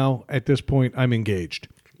 right now, at this point, I'm engaged.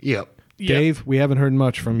 Yep. Yep. Dave, we haven't heard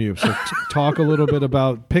much from you. So talk a little bit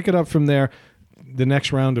about, pick it up from there, the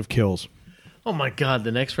next round of kills. Oh my god,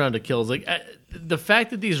 the next round of kills. Like the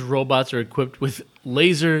fact that these robots are equipped with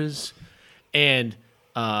lasers and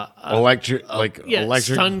Electric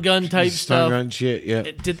stun gun type stun stuff. gun shit. Yeah.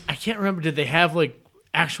 I can't remember. Did they have like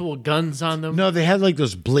actual guns on them? No, they had like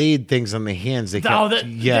those blade things on the hands. They Oh, kept,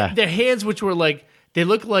 yeah. their hands, which were like they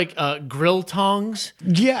look like grill tongs.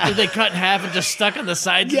 Yeah. that they cut in half and just stuck on the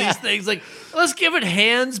sides Yeah. of these things. Like, let's give it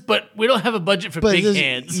hands, but we don't have a budget for big this-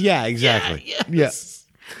 hands. Yeah, exactly. Yes.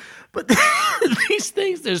 But these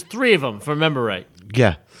things, there's 3 of them, if I remember right.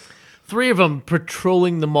 Yeah. 3 of them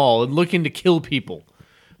patrolling the mall and looking to kill people.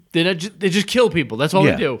 They just kill people. That's all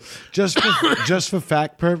Yeah. they do. Just for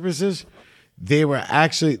fact purposes, they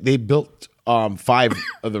built 5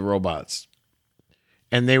 of the robots.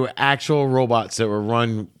 And they were actual robots that were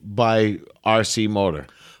run by RC Motor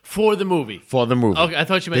For the movie. for the movie. Okay, I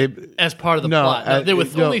thought you meant They- as part of the No, plot. No, there were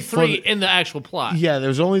no, only for 3 the- in the actual plot. Yeah, there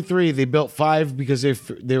was only 3. They built 5 because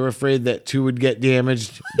they were afraid that 2 would get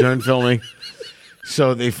damaged during filming.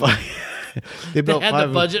 So they They built had 5.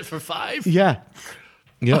 the budget for 5. Yeah.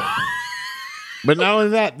 Yep. But not only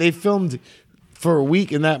that, they filmed for a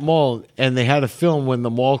week in that mall, and they had to film when the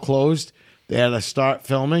mall closed. They had to start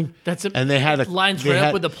filming. And they had to lines they right up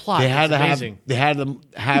had- with the plot. They had That's to amazing.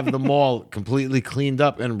 have the mall completely cleaned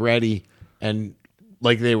up and ready, and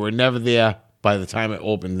like they were never there by the time it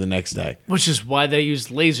opened the next day. Which is why they used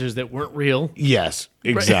lasers that weren't real Yes,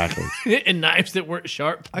 exactly. and knives that weren't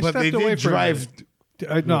sharp. I But they stepped away did for a drive.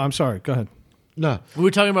 minute. No, I'm sorry. Go ahead. No, We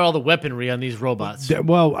were talking about all the weaponry on these robots.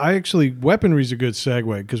 Well, weaponry is a good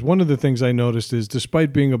segue because one of the things I noticed is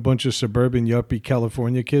despite being a bunch of suburban yuppie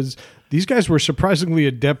California kids, these guys were surprisingly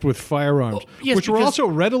adept with firearms, yes, which were because also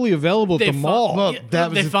readily available at the mall. well, that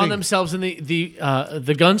was they the found thing. themselves in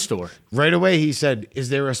the gun store. right away he said, "Is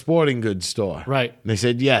there a sporting goods store?" Right. And they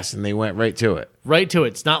said yes, and they went right to it. Right to it.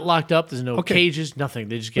 It's not locked up. There's no Okay. cages, nothing.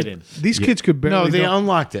 They just get in. These kids could barely. No, they know-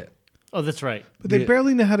 unlocked it. Oh, that's right. But they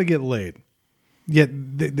barely know how to get laid. Yet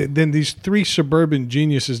then these three suburban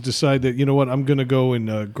geniuses decide that, you know what, I'm going to go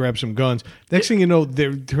and grab some guns. Next thing you know,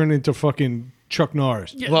 they're turning into fucking Chuck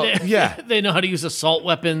Norris. Yeah, Well, they, yeah. they know how to use assault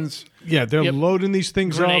weapons, Yeah, they're Yep. loading these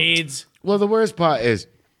things grenades. Well, the worst part is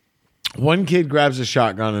one kid grabs a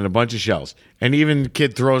shotgun and a bunch of shells, and even the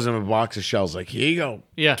kid throws him a box of shells, like, here you go,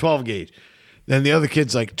 Yeah. 12 gauge. Then the other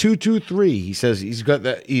kid's like 223. He says he's got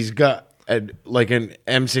like an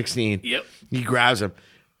M16. Yep. He grabs him,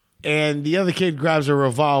 and the other kid grabs a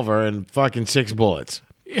revolver and fucking 6 bullets.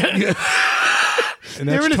 up. And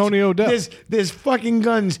There that's it is. Tony O'Dell. There's fucking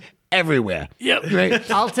guns everywhere. Yep.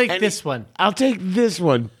 Right. I'll take this one. I'll take this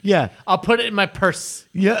one. Yeah. I'll put it in my purse.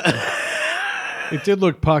 Yeah. It did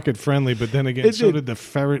look pocket friendly, but then again, It so did. did the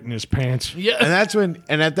ferret in his pants. Yeah.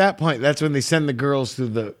 And at that point, that's when they send the girls through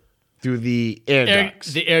the air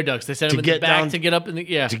ducts. The air ducts. They send To them in the get back down- to get up in the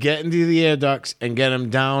to get into the air ducts and get them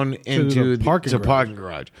down into the parking garage. parking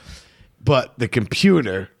garage. But the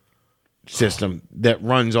computer system that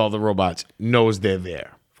runs all the robots knows they're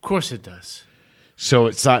there. Of course it does. So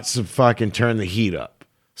it starts to fucking turn the heat up.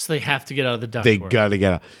 So they have to get out of the duct. They got to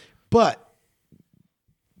get out. But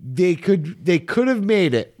they could have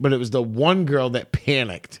made it, but it was the one girl that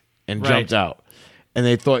panicked and Right. jumped out. And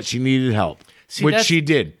they thought she needed help, See, which that's- she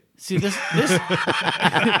did. See this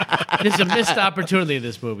there's a missed opportunity in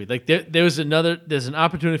this movie. Like there's an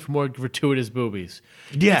opportunity for more gratuitous boobies.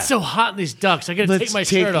 Yeah. It's so hot in these ducts. I gotta take my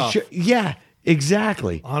shirt off. Yeah,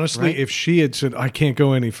 exactly. Honestly, Right? if she had said, I can't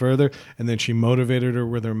go any further, and then she motivated her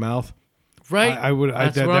with her mouth, Right? I would.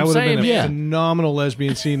 That's That what I'm would have been a saying. Yeah. phenomenal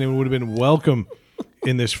lesbian scene and would have been welcome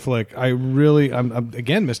in this flick. I'm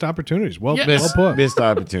again missed opportunities. Well, Yeah. well put. Missed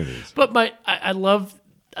opportunities. But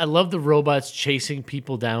I love the robots chasing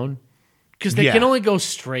people down because they Yeah. can only go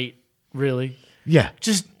straight. Really, Yeah.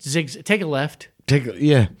 just take a left, Take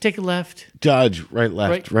take a left. dodge, right,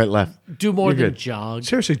 left, right, left. Do more You're than good. jog.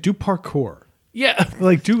 Seriously, do parkour. Yeah,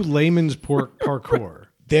 Like do layman's parkour.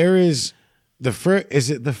 There is the first. Is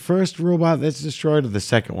it the first robot that's destroyed or the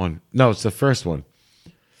second one? No, it's the first one.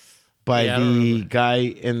 By Yeah, I don't the remember. guy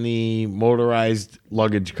in the motorized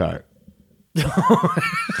luggage cart.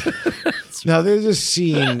 Now there's a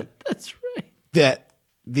scene that's right. that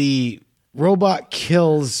the robot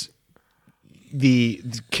kills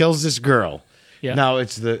this girl. Yeah. Now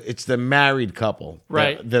it's the married couple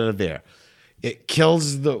Right. that are there. It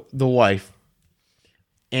kills the wife,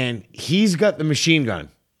 and he's got the machine gun.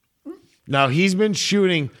 Now he's been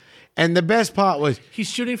shooting, and the best part was He's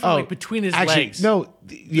shooting from like between his legs. No,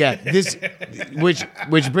 yeah, this which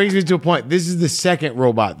brings me to a point. This is the second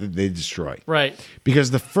robot that they destroyed. Right.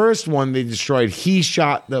 Because the first one they destroyed, he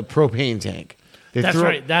shot the propane tank. That's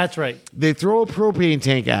right. That's right. They throw a propane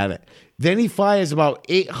tank at it. Then he fires about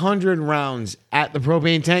 800 rounds at the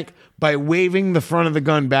propane tank by waving the front of the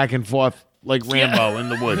gun back and forth like Rambo in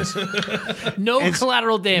the woods. No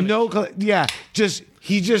collateral damage.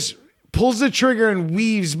 He just pulls the trigger and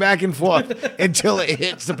weaves back and forth until it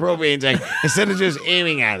hits the propane tank instead of just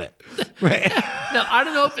aiming at it. Right? Now I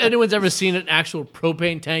don't know if anyone's ever seen an actual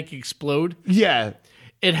propane tank explode. Yeah.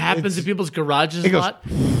 It happens in people's garages a goes- lot.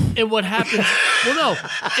 And what happens? Well, no.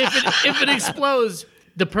 If it explodes,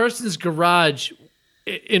 the person's garage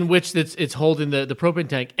in which it's holding the propane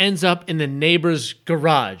tank ends up in the neighbor's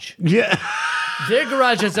garage. Yeah. Their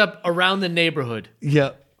garage is up around the neighborhood.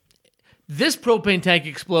 Yeah. This propane tank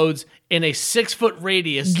explodes in a 6-foot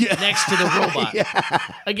radius next to the robot.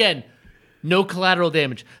 Again, no collateral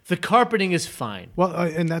damage. The carpeting is fine. Well,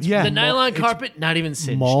 and that's Yeah. The nylon carpet, not even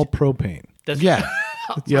singed. mall propane. That's Yeah.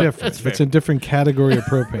 It's different. That's fair. It's a different category of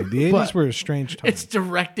propane. The 80s But- were a strange time. It's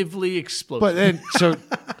directively explosive. But then,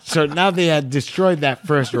 so now they had destroyed that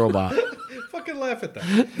first robot. fucking laugh at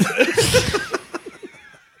that.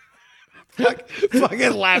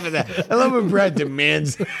 Fucking laugh at that. I love when Brad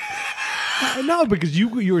demands. No, because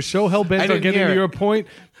you were so hell I bent on didn't getting hear to it. your point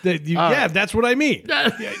that yeah, that's what I mean.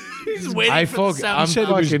 He's waiting I for folk- the sound. I'm You said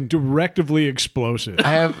it was fucking- directively explosive,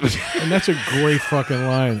 I have, and that's a great fucking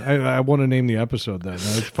line. I want to name the episode that.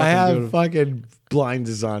 Now, it's fucking I have good. fucking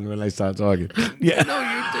blinders on when I start talking. Yeah. No,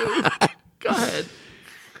 you do. Go ahead.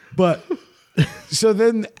 But so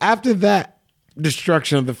then after that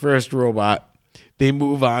destruction of the first robot, they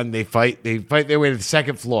move on. They fight their way to the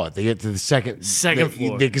second floor. They get to the second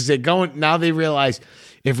Floor. because they're going. Now they realize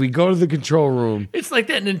if we go to the control room, It's like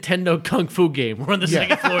that Nintendo Kung Fu game. We're on the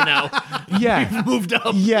second floor now. yeah, Moved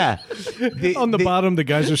up. yeah. On the bottom, the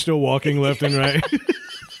guys are still walking left and right.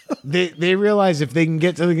 They realize if they can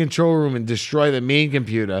get to the control room and destroy the main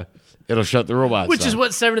computer, it'll shut the robots Which down. is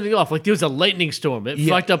what set everything off. Like there was a lightning storm. It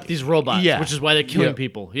Yeah. fucked up these robots, Yeah. which is why they're killing Yeah.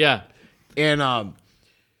 people. Yeah. And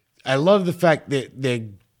I love the fact that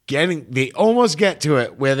they almost get to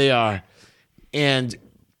it where they are, and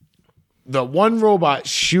the one robot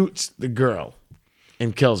shoots the girl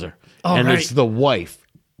and kills her, and right. it's the wife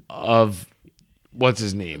of what's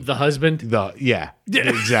his name? The husband.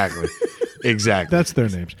 Exactly. Exactly. That's their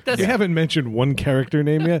names. You haven't mentioned one character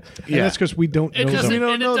name yet. And Yeah. that's because we don't know Because them.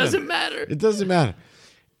 don't it know them. doesn't matter. It doesn't matter.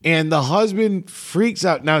 And the husband freaks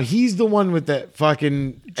out. Now he's the one with that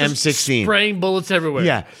fucking M16. Spraying bullets everywhere.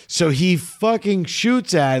 Yeah. So he fucking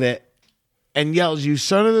shoots at it and yells, "You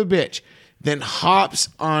son of a bitch." Then hops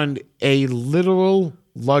on a literal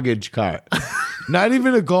luggage cart. Not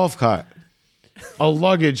even a golf cart. A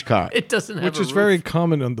luggage cart. It doesn't have Which a is roof. very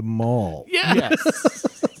common on the mall. Yeah. Yes.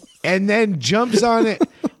 And then jumps on it.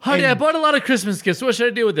 Honey, and- I bought a lot of Christmas gifts. What should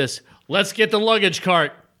I do with this? Let's get the luggage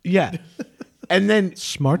cart. Yeah. And then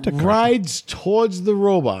Smart to rides towards the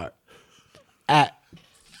robot at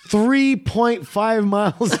 3.5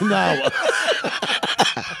 miles an hour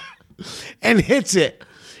and hits it.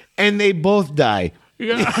 And they both die.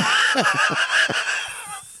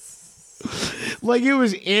 Like it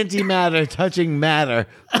was antimatter touching matter.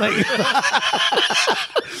 Like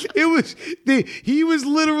it was he was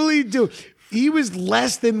literally he was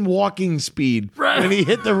less than walking speed when he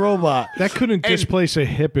hit the robot. That couldn't displace a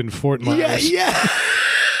hip in Fort Myers. Yeah.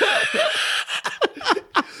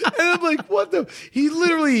 And I'm like, what the?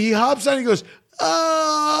 He hops on. He goes,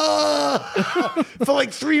 for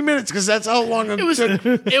like 3 minutes because that's how long It was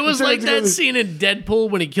like that scene in Deadpool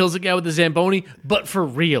when he kills a guy with the Zamboni, but for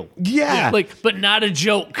real. Yeah. But not a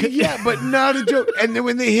joke. Yeah, but not a joke. And then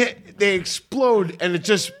when they hit, they explode, and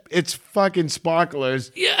it's fucking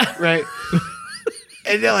sparklers. Yeah. Right.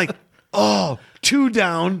 And they're like, oh, 2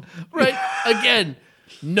 down. Right. Again,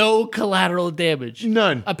 no collateral damage.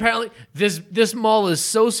 None. Apparently, this mall is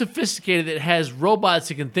so sophisticated that it has robots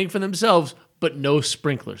that can think for themselves, but no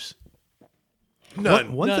sprinklers.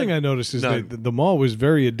 None. One thing I noticed is None. that the mall was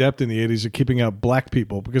very adept in the 80s at keeping out black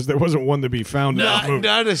people because there wasn't one to be found in that movie.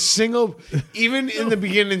 Not a single, even in the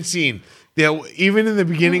beginning scene, there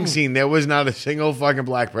was not a single fucking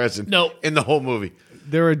black person No. in the whole movie.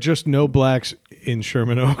 There are just no blacks in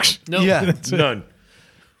Sherman Oaks. No. Yeah, none.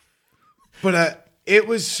 But it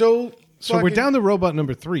was so. So we're down to robot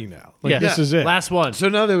number 3 now. Like, Yeah. this is it. Last one. So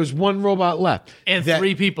now there was one robot left, And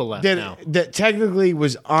 3 people left now. That technically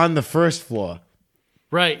was on the first floor.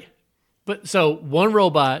 Right. But so one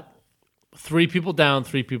robot, 3 people down,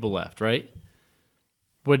 3 people left, right?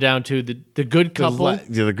 We're down to the good couple.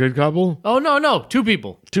 The good couple. Oh, no. 2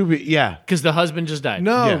 people. Yeah. Because the husband just died.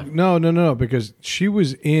 No, Yeah. no, because she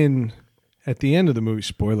was in at the end of the movie,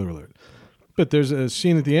 spoiler alert. But there's a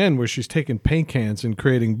scene at the end where she's taking paint cans and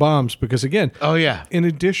creating bombs because, again, Oh yeah. in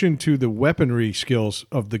addition to the weaponry skills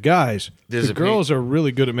of the guys, There's the a girls are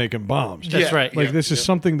really good at making bombs. That's Yeah. right. Like this is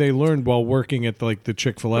something they learned while working at like the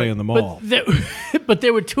Chick-fil-A in the mall. But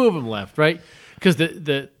there were 2 of them left, right? Because the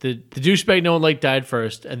douchebag no one liked died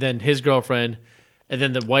first, and then his girlfriend, and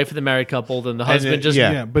then the wife of the married couple, then the husband then- just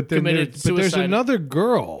yeah, but then committed but there's suicide. another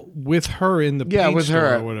girl with her in the Yeah, paint with store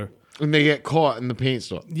her. or whatever. When they get caught in the paint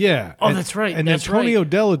store. Yeah. Oh, that's right, And that's then Tony right.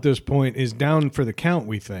 O'Dell at this point is down for the count,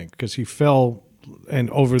 we think, because he fell and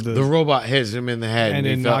over The robot hits him in the head, And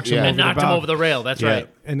he it felt- knocks him yeah. and knocked him bow. over the rail. That's Yeah. right.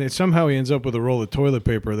 and then somehow he ends up with a roll of toilet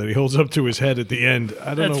paper that he holds up to his head at the end.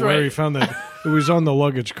 I don't That's know where right. he found that. It was on the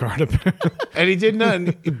luggage cart, apparently. And he did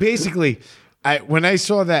nothing. Basically, when I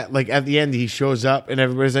saw that, like at the end, he shows up and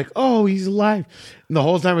everybody's like, "Oh, he's alive!" And the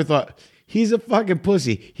whole time I thought, he's a fucking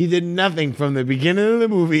pussy. He did nothing from the beginning of the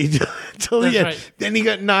movie till the That's end. right. Then he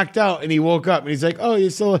got knocked out and he woke up and he's like, "Oh,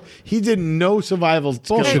 you're still." He did no survival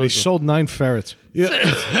skills. Bullshit. He sold 9 ferrets.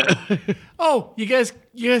 Oh, you guys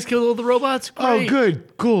killed all the robots? Oh, Great.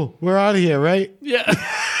 good, cool. We're out of here, right? Yeah.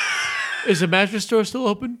 Is the mattress store still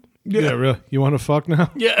open? Yeah, really. You want to fuck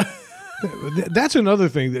now? Yeah. That's another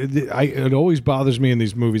thing. It always bothers me in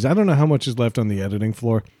these movies. I don't know how much is left on the editing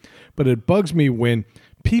floor, but it bugs me when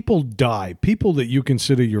people die. People that you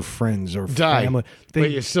consider your friends or Die, family.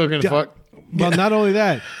 but you're still gonna fuck. Well, not only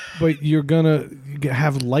that, but you're gonna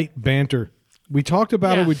have light banter. We talked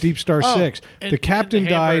about Yeah. it with Deep Star 6. and- The captain and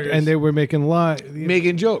the died, hamburgers. and they were making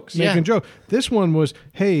Making jokes. making joke. This one was,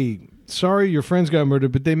 hey, sorry your friends got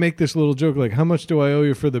murdered, but they make this little joke like, how much do I owe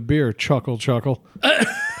you for the beer? Chuckle, chuckle.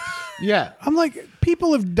 Yeah. I'm like,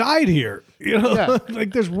 people have died here. You know, Yeah.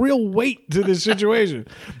 like there's real weight to this situation.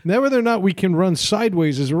 Now, whether or not we can run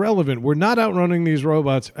sideways is irrelevant. We're not outrunning these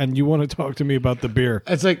robots, and you want to talk to me about the beer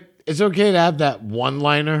It's like it's okay to have that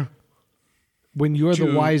one-liner. when you're the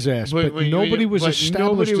wise ass. But when nobody was but established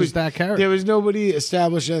nobody as was- that character. There was nobody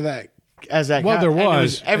established as that as that. Well, cop, there and it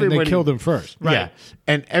was, and everybody they killed him first. Yeah,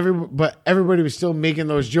 and but everybody was still making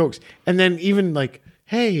those jokes, and then even like,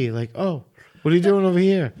 hey, like, oh, what are you doing over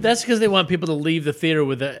here? That's because they want people to leave the theater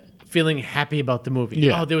with a feeling happy about the movie.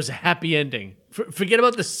 Yeah. Oh, there was a happy ending. Forget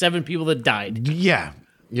about the 7 people that died. Yeah,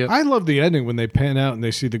 yeah. I love the ending when they pan out and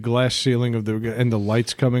they see the glass ceiling of and the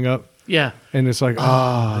lights coming up, Yeah. and it's like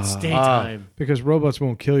It's daytime. because robots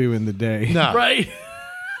won't kill you in the day. No, Right?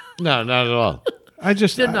 no, not at all. I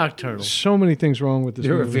just They're nocturnal. So many things wrong with this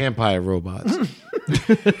They were movie. vampire robots.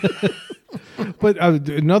 But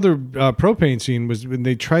another propane scene was when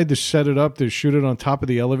they tried to set it up to shoot it on top of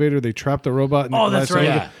the elevator. They trapped the robot in the Oh, glass that's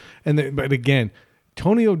right. elevator. But again,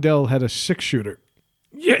 Tony O'Dell had a 6-shooter.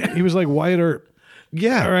 Yeah. He was like Wyatt Earp.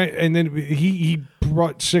 Yeah, All right, and then he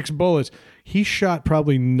brought 6 bullets. He shot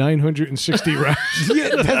probably 960 rounds. yeah,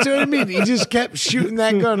 that's what I mean. He just kept shooting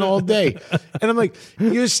that gun all day, and I'm like,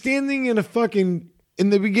 you're standing in a fucking. In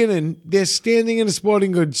the beginning, they're standing in a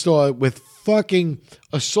sporting goods store with fucking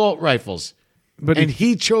assault rifles. But And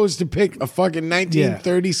he chose to pick a fucking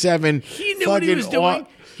 1937. He knew what he was doing.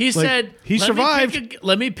 He said, he survived.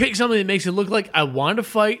 Let me pick something that makes it look like I want to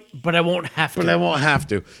fight, but I won't have to. But I won't have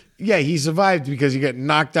to. Yeah, he survived because he got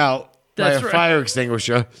knocked out by That's a right. fire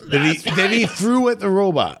extinguisher that he threw at the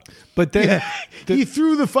robot. But then He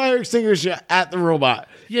threw the fire extinguisher at the robot.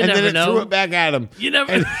 You and then never it know. threw it back at him. You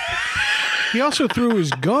never. he also threw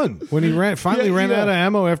his gun when he finally ran out of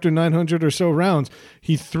ammo after 900 or so rounds.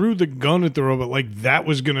 He threw the gun at the robot like that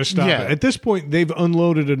was going to stop Yeah. it. At this point, they've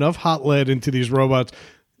unloaded enough hot lead into these robots.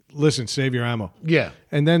 Listen, save your ammo. Yeah.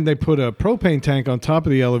 And then they put a propane tank on top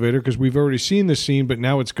of the elevator because we've already seen this scene, but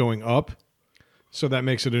now it's going up. So that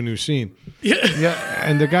makes it a new scene. Yeah.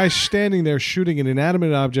 And the guy's standing there shooting an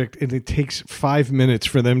inanimate object, and it takes 5 minutes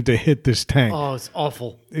for them to hit this tank. Oh, it's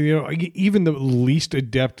awful. You know, even the least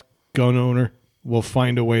adept gun owner will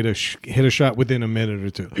find a way to hit a shot within a minute or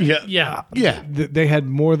two. Yeah. Yeah. Yeah. They had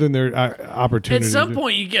more than their opportunity. At some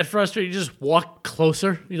point, you get frustrated. You just walk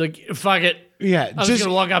closer. You're like, fuck it. Yeah. I'm just going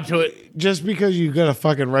to walk up to it. Just because you got a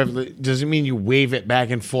fucking rifle doesn't mean you wave it back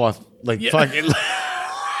and forth like fucking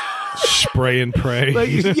spray and pray. like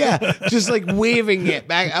yeah, just like waving it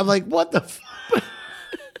back. I'm like, what the fuck?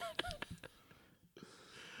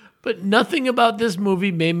 But nothing about this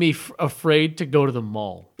movie made me afraid to go to the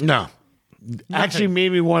mall. No. Actually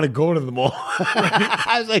made me want to go to the mall.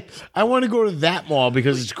 I was like, I want to go to that mall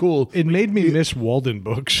because it's cool. It made me miss Walden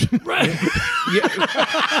books. Right.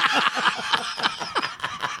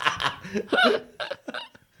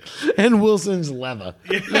 And Wilson's leather.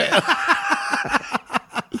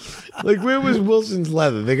 Like, where was Wilson's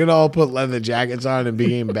leather? They could all put leather jackets on and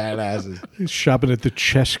became badasses. Shopping at the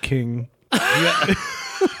Chess King.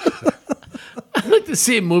 I'd like to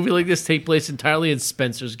see a movie like this take place entirely in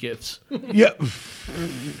Spencer's Gifts. Yep.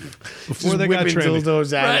 Before they got whipping trendy.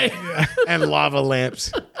 dildos at Right. it and lava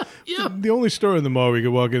lamps. Yeah. The only store in the mall we could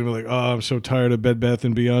walk in and be like, oh, I'm so tired of Bed Bath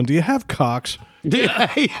 & Beyond. Do you have cocks?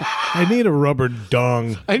 I need a rubber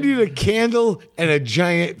dong. I need a candle and a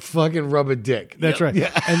giant fucking rubber dick. That's right.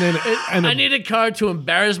 And then I need a car to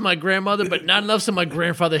embarrass my grandmother, but not enough so my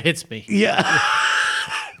grandfather hits me. Yeah.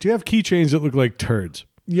 do you have keychains that look like turds?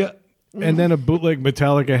 Yeah. And then a bootleg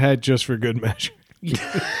Metallica hat just for good measure.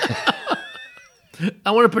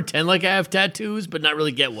 I want to pretend like I have tattoos, but not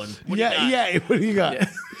really get one. What do you got? Yeah. What do you got?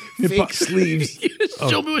 Fake sleeves.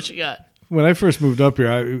 Show me what you got. When I first moved up here,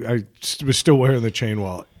 I was still wearing the chain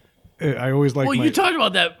wallet. I always liked Well, my... you talked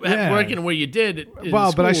about that Yeah. working where you did. In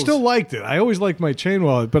Wow, but I schools. still liked it. I always liked my chain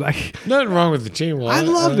wallet, but Nothing wrong with the chain wallet. I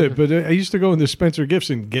loved it. But I used to go into Spencer Gifts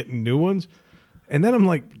and get new ones. And then I'm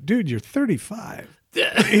like, dude, you're 35.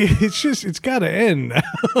 It's got to end now.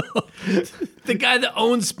 The guy that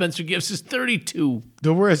owns Spencer Gifts is 32.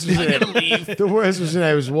 The worst was I'm gonna leave. the worst was when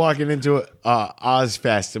I was walking into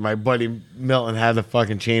Ozfest and my buddy Milton had the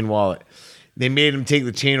fucking chain wallet. They made him take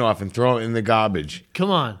the chain off and throw it in the garbage Come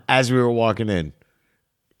on. as we were walking in.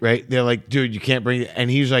 Right? They're like, dude, you can't bring it. And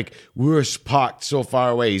he was like, we were parked so far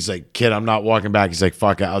away. He's like, kid, I'm not walking back. He's like,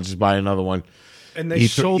 fuck it, I'll just buy another one. And they He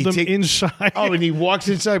sold them inside. Oh, and he walks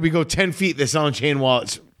inside. We go 10 feet. They're selling chain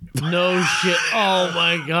wallets. No shit. Oh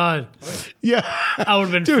my God. Yeah. I would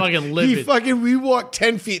have been Dude, fucking livid. we walked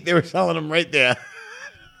 10 feet. They were selling them right there.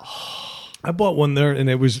 I bought one there, and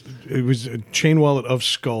it was a chain wallet of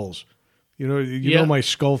skulls. You Yeah. know my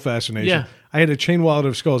skull fascination. Yeah. I had a chain wallet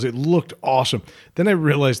of skulls. It looked awesome. Then I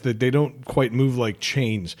realized that they don't quite move like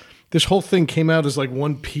chains. This whole thing came out as like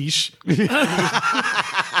one piece.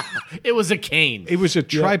 It was a cane. It was a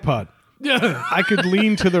tripod. I could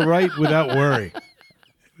lean to the right without worry.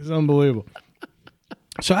 It was unbelievable.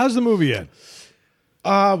 So how's the movie end?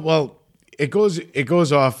 Well, it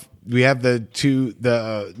goes off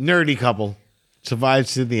the nerdy couple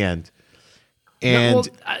survives to the end, and well,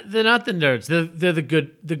 they're not the nerds. They're the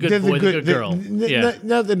good they're boy, the good girl. Yeah,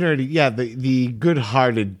 not the nerdy. Yeah, the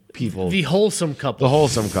good-hearted people, the wholesome couple. the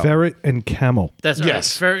wholesome couple, Ferret and camel. That's right.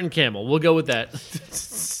 Yes. Ferret and camel. We'll go with that.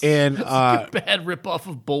 and Bad ripoff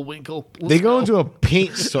of Bullwinkle. they go into a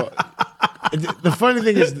paint store. The funny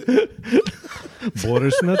thing is,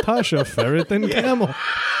 Boris Natasha, Ferret and camel.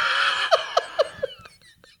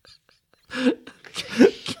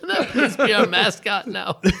 Can that please be our mascot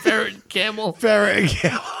now? Ferret and camel. ferret and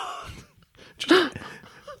camel.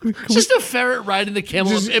 Just a ferret riding the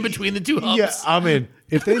camel in between the two humps. Yeah, I'm in.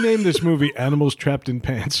 If they name this movie Animals Trapped in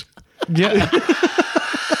Pants, Yeah.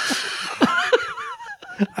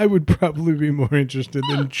 I would probably be more interested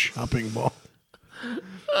in Chopping Ball.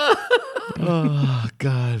 Oh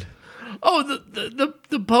God. Oh,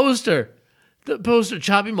 the poster. The poster,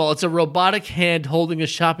 Chopping Mall. It's a robotic hand holding a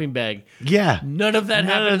shopping bag. Yeah. None of that happened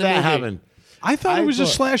None in of the that movie. happened. I thought I it was a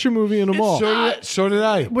thought- slasher movie in a mall. So did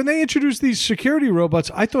I. When they introduced these security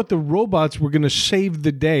robots, I thought the robots were going to save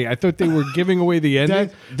the day. I thought they were giving away the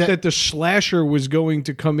ending, that the slasher was going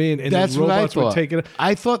to come in and That's the what I robots would thought. take it.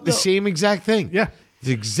 I thought the same exact thing. Yeah. It's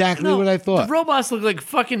exactly No, what I thought. The robots look like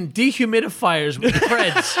fucking dehumidifiers with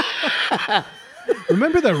threads.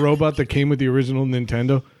 Remember that robot that came with the original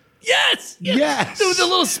Nintendo? Yes. Yes. With the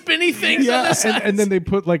little spinny things on the sides. And then they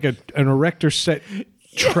put like an erector set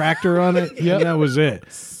tractor on it. Yeah, that was it.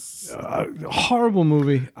 Horrible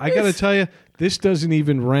movie. I got to tell you, this doesn't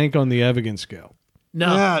even rank on the Evigan scale.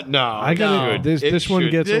 No. No, I gotta. no. This one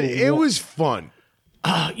should. gets. It was fun.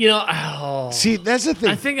 You know, See, that's the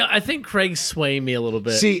thing. I think Craig's swaying me a little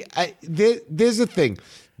bit. See, there's the thing.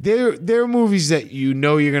 There are movies that you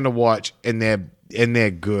know you're gonna watch and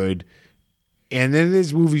they're good, and then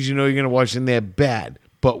there's movies you know you're gonna watch and they're bad.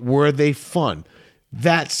 But were they fun?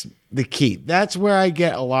 That's the key. That's where I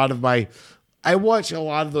get a lot of my. I watch a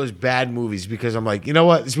lot of those bad movies because I'm like, you know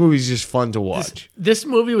what? This movie's just fun to watch. This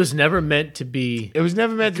movie was never meant to be, It was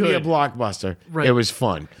never meant to be a Good. blockbuster. Right. It was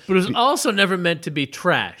fun. but it was also never meant to be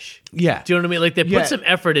trash. Yeah. Do you know what I mean? Like they Yeah. put some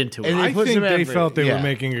effort into it. And they I put think some they effort. felt they Yeah. were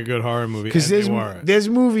making a good horror movie, Because and they weren't. there's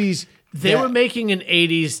movies They that- were making an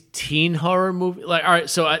 '80s teen horror movie. Like, all right,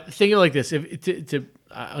 so I think of it like this.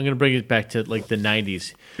 I'm gonna bring it back to like the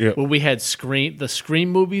 '90s, Yep. when we had the Scream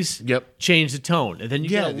movies. Yep. Changed the tone, and then you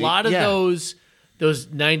Yeah, get a lot of yeah. those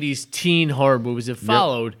 '90s teen horror movies that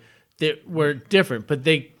followed that were different, but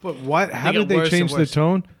they. What? How They did got they worse and change the worse.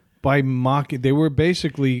 tone? By mocking. They were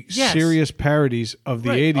basically Yes. serious parodies of the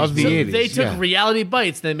Right. 80s. Of the So 80s, they took yeah. reality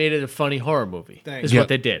bites, and they made it a funny horror movie. Is Yep. what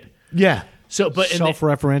they did. Yeah. So, but in the,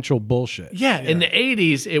 Self-referential bullshit. yeah, in the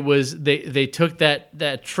 '80s, it was they took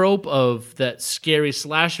that trope of that scary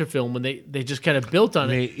slasher film when they just kind of built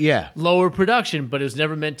on it. Yeah. Lower production, but it was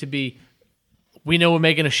never meant to be. We know we're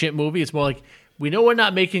making a shit movie. It's more like we know we're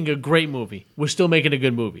not making a great movie. We're still making a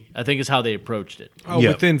good movie. I think is how they approached it. Oh, Yeah.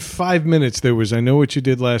 within 5 minutes there was I Know What You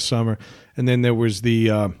Did Last Summer, and then there was the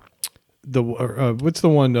what's the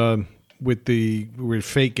one with the where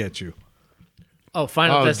fate gets you. Oh,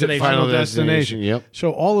 Final Oh, Destination. Final Final Destination, yep.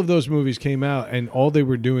 So all of those movies came out, and all they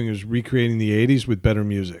were doing was recreating the 80s with better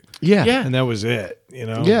music. Yeah. Yeah. And that was it, you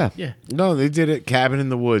know? Yeah. Yeah. No, they did it. Cabin in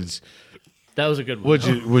the Woods, That was a good one.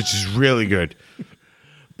 which is really good.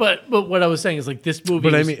 But what I was saying is like this movie.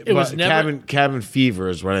 But I was, mean, it was but never. Cabin Fever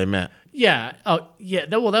is what I meant. Yeah. Oh, yeah.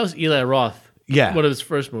 That was Eli Roth. Yeah. One of his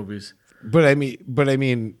first movies. But I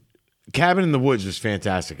mean, Cabin in the Woods was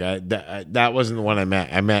fantastic. That wasn't the one I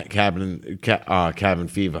meant. I meant Cabin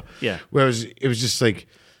Fever. Yeah. Where it was just like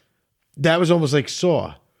that was almost like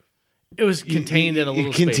Saw. It was contained in a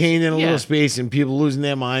little space. Contained in a Yeah. little space, and people losing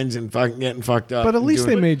their minds and fucking getting fucked up. But at and least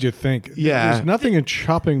they doing- made you think. Yeah. There's nothing in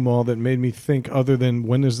Chopping Mall that made me think other than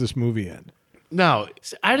when does this movie end? No,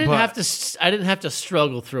 I didn't But- have to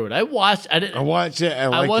struggle through it. I watched. I didn't. I watched it.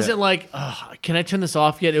 I wasn't like, "Ugh, can I turn this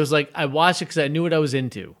off yet? It was like I watched it because I knew what I was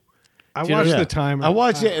into. I you know- watched Yeah. the timer. I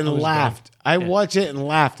watched it and I was laughed. I watched it and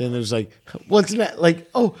laughed, and it was like, "What's that?" Like,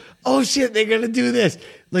 oh shit, they're gonna do this.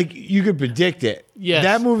 Like you could predict it. Yes.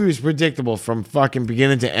 that movie was predictable from fucking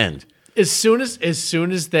beginning to end. As soon as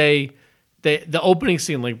they the opening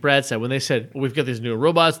scene, like Brad said, when they said, well, "We've got these new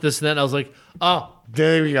robots," this and that, I was like, "Oh,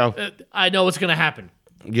 There we go. I know what's gonna happen.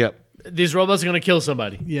 Yep. These robots are gonna kill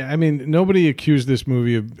somebody." Yeah, I mean, nobody accused this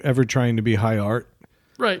movie of ever trying to be high art,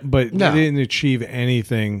 Right. but No. they didn't achieve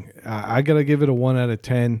anything. I got to give it a 1 out of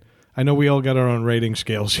 10. I know we all got our own rating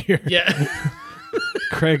scales here. Yeah.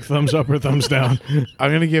 Craig, thumbs up or thumbs down?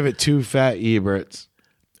 I'm gonna give it 2 fat Eberts.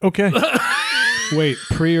 Okay. Wait,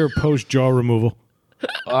 pre or post jaw removal?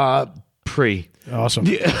 Pre. Awesome.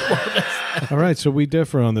 All right, so we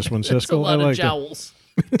differ on this one, That's a Siskel. I lot of like it. jowls.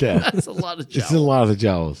 Yeah. That's a lot of It's a jowls. lot of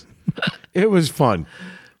jowls. It was fun.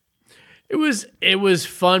 It was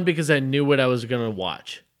fun because I knew what I was gonna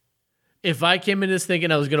watch. If I came in this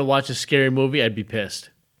thinking I was gonna watch a scary movie, I'd be pissed.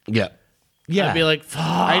 Yeah. Yeah. I'd be like, fuck.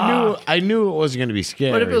 I knew it wasn't going to be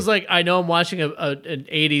scary. But if it was like, I know I'm watching an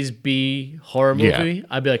 80s B horror movie,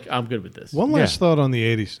 I'd be like, I'm good with this. One last thought on the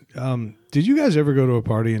 80s. Did you guys ever go to a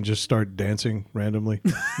party and just start dancing randomly?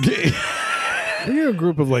 You're a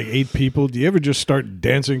group of like 8 people. Do you ever just start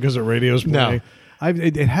dancing because the radio's playing? No.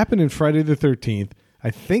 It happened in Friday the 13th. I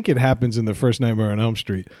think it happens in the first Nightmare on Elm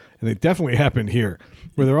Street. And it definitely happened here,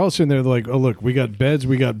 where they're all sitting there like, oh, look, we got beds,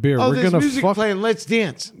 we got beer. oh, We're there's going to music fuck. playing. Let's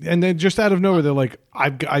dance. And then just out of nowhere, they're like, I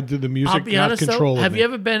did the music, I'll be not honest, though, control of have me. you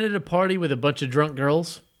ever been at a party with a bunch of drunk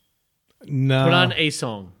girls? No. Put on a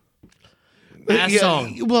song. A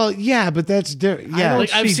song. Well, yeah, but that's different. Yeah.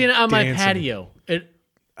 Like, I've see seen it on my dancing. patio.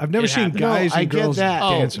 I've never It seen happened. guys I and get girls that.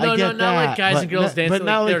 dancing. No, I get not like that. guys and girls dancing but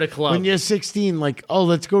not like they're at a club. When you're 16, like, oh,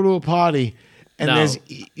 let's go to a party, and No. there's,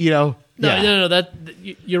 No, that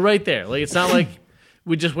you're right there. Like, it's not like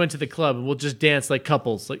we just went to the club and we'll just dance like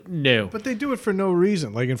couples. Like, no. But they do it for no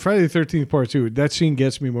reason. Like in Friday the 13th Part 2, that scene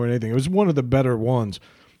gets me more than anything. It was one of the better ones.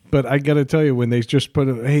 But I got to tell you, when they just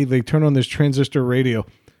they turn on this transistor radio,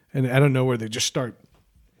 and out of nowhere, they just start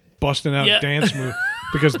busting out dance moves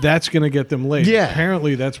because that's going to get them laid. Yeah.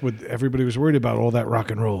 Apparently, that's what everybody was worried about, all that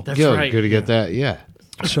rock and roll. That's Good, right. good to get that. Yeah.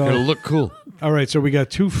 So, It'll look cool. all right, so we got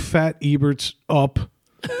 2 fat Eberts up.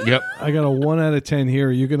 Yep. I got a 1 out of 10 here.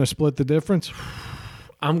 Are you going to split the difference?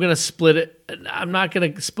 I'm going to split it. I'm not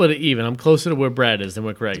going to split it even. I'm closer to where Brad is than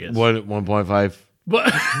where Craig is. 1.5.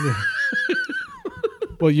 But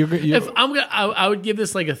Well, you're if I'm gonna, I would give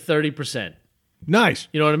this like a 30%. nice.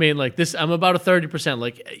 You know what I mean? Like this, I'm about a 30%.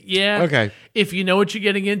 Like, yeah. Okay. If you know what you're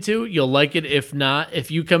getting into, you'll like it. If not,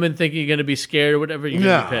 if you come in thinking you're going to be scared or whatever, you're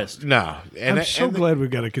going to be pissed. No. And I'm so glad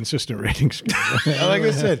we've got a consistent rating scale. like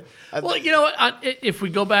I said, Well, you know what? If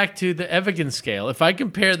we go back to the Evigan scale, if I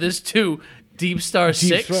compare this to Deep Star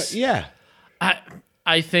 6, yeah.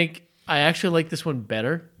 I think I actually like this one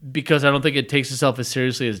better because I don't think it takes itself as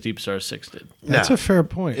seriously as Deep Star 6 did. That's No. a fair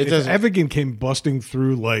point. It If doesn't- Evigan came busting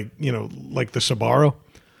through like the Sbarro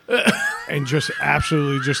and just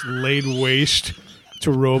absolutely just laid waste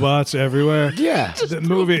to robots everywhere. Yeah. The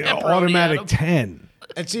movie pepperoni automatic at 'em. 10.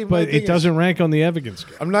 And see, my But thing it is, doesn't rank on the Evigan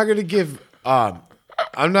scale. I'm not going to give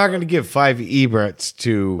 5 Eberts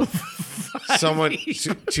to someone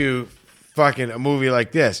to fucking a movie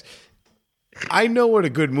like this. I know what a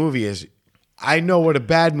good movie is. I know what a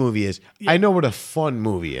bad movie is. I know what a fun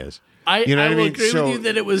movie is. I You know what will I mean? agree with you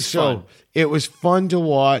that it was fun. It was fun to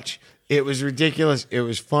watch. It was ridiculous. It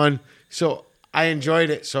was fun. So I enjoyed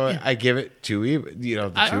it. So I give it 2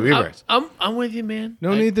 Eberts. I'm with you, man.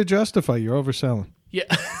 No need to justify. You're overselling. Yeah.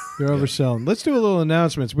 You're overselling. Let's do a little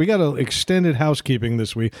announcements. We got a extended housekeeping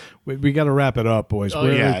this week. We got to wrap it up, boys.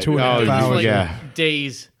 We're yeah. at 2.5 Oh, hours. Like yeah.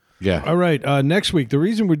 days. Yeah. All right, next week, the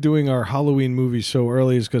reason we're doing our Halloween movies so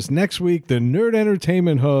early is because next week, the Nerd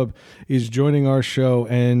Entertainment Hub is joining our show,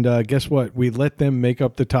 and guess what? We let them make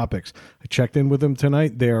up the topics. I checked in with them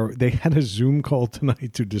tonight. They had a Zoom call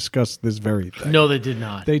tonight to discuss this very thing. No, they did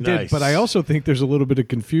not. They did, Nice. but I also think there's a little bit of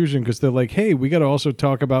confusion because they're like, hey, we got to also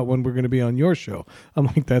talk about when we're going to be on your show. I'm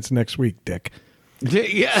like, that's next week, Dick.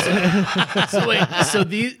 Yeah.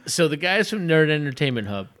 So the guys from Nerd Entertainment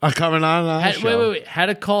Hub Are coming on our show. had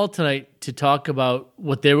a call tonight to talk about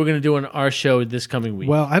what they were going to do on our show this coming week.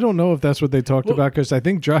 Well, I don't know if that's what they talked about because I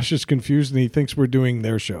think Josh is confused and he thinks we're doing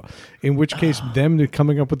their show. In which case, them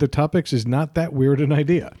coming up with the topics is not that weird an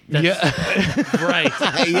idea. Yeah. right.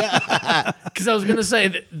 yeah. Because I was going to say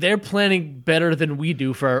that they're planning better than we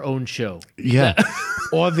do for our own show. Yeah.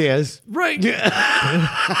 Or theirs. Right.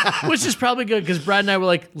 Which is probably good because Brad and I were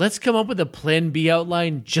like, let's come up with a plan B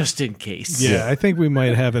outline just in case. Yeah, I think we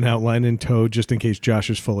might have an outline in tow just in case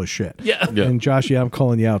Josh is full of shit. Yeah. Yeah. And Josh, I'm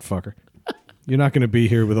calling you out, fucker. You're not going to be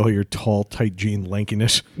here with all your tall, tight jean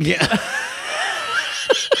lankiness. Yeah.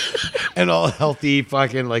 And all healthy,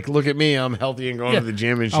 fucking like, look at me, I'm healthy and going to the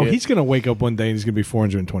gym and shit. Oh, he's going to wake up one day and he's going to be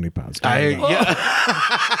 420 pounds. Yeah.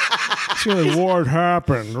 He's gonna, what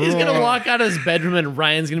happened? He's going to walk out of his bedroom and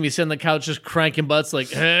Ryan's going to be sitting on the couch just cranking butts like,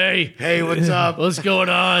 hey, Hey, what's up? what's going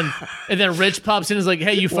on? And then Rich pops in and is like,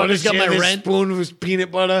 hey, you Want to fuckers got share my this rent? spoon with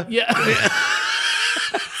peanut butter? Yeah.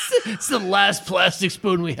 It's the last plastic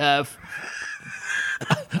spoon we have.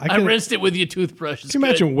 I can, rinsed it with your toothbrush. It's can you good.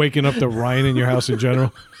 imagine waking up to Ryan in your house in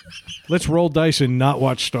general? Let's roll dice and not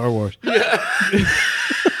watch Star Wars. I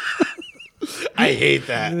hate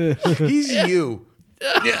that. He's you.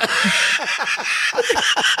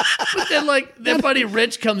 But then, like, their buddy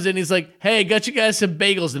Rich comes in. He's like, "Hey, got you guys some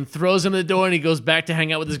bagels," and throws them in the door. And he goes back to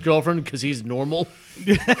hang out with his girlfriend because he's normal.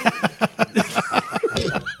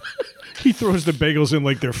 He throws the bagels in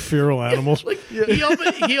like they're feral animals. Like he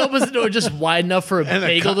opens the door just wide enough for a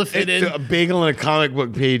bagel to fit in. A bagel and a comic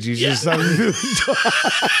book page. He's just through the door.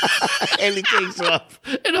 And he takes off.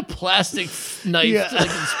 And a plastic knife so they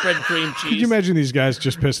can spread cream cheese. Could you imagine these guys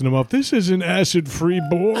just pissing him off? This is an acid-free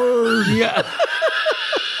board. Yeah.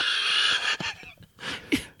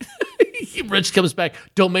 Rich comes back.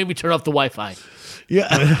 Don't make me turn off the Wi-Fi.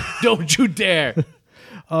 Yeah. Don't you dare.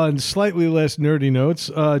 On slightly less nerdy notes,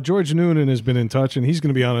 George Noonan has been in touch, and he's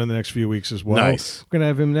going to be on in the next few weeks as well. Nice. We're going to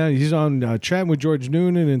have him now. He's on chatting with George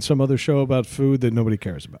Noonan and some other show about food that nobody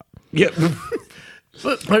cares about. Yeah.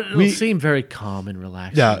 But it'll seem very calm and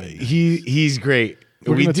relaxed. Yeah, he's great.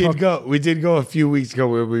 We gonna did go a few weeks ago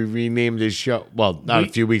where we renamed his show. Well, not a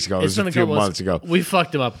few weeks ago. It was a few months ago. We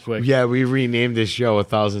fucked him up quick. Yeah, we renamed this show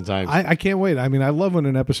 1,000 times. I can't wait. I mean, I love when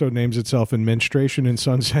an episode names itself, and Menstruation and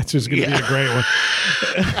Sunsets is going to be a great one.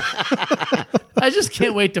 I just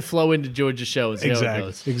can't wait to flow into George's show and see how it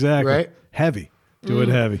goes. Exactly. Right? Heavy. Do it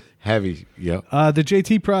heavy. Heavy. Yeah. The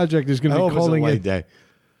JT Project is going I to hope be it's a calling light it. day.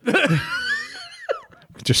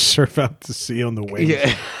 Just surf out to sea on the waves.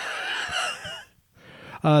 Yeah.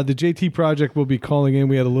 The JT Project will be calling in.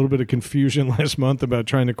 We had a little bit of confusion last month about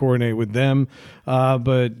trying to coordinate with them.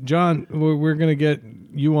 But, John, we're going to get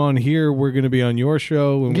you on here. We're going to be on your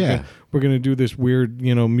show. And we're going to do this weird,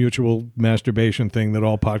 mutual masturbation thing that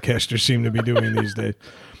all podcasters seem to be doing these days.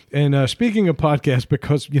 And speaking of podcasts,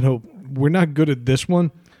 because, we're not good at this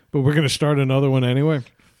one, but we're going to start another one anyway.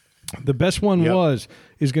 The best one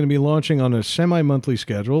is going to be launching on a semi-monthly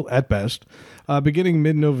schedule at best, beginning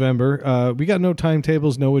mid-November. We got no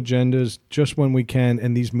timetables, no agendas, just when we can,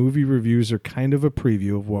 and these movie reviews are kind of a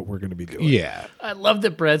preview of what we're going to be doing. Yeah. I love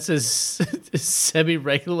that Brett says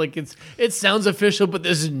semi-regular, like it sounds official, but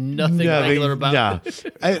there's nothing regular about it.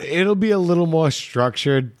 It'll be a little more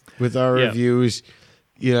structured with our reviews.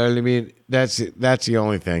 You know what I mean? That's the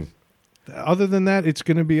only thing. Other than that, it's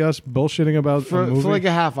going to be us bullshitting about a movie. For like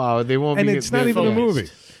a half hour. They won't and be. it's not even a movie.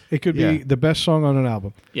 It could be the best song on an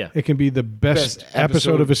album. Yeah. It can be the best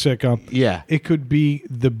episode of a sitcom. Yeah. It could be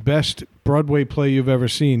the best Broadway play you've ever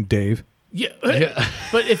seen, Dave. Yeah.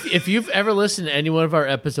 But if you've ever listened to any one of our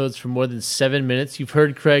episodes for more than 7 minutes, you've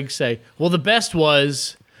heard Craig say, well, the best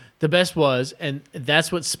was, and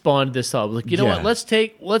that's what spawned this thought. Like, you know what?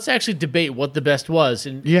 Let's actually debate what the best was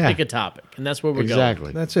and pick a topic. And that's where we're going.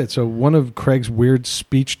 Exactly. That's it. So one of Craig's weird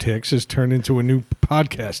speech tics has turned into a new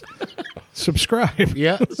podcast. Subscribe.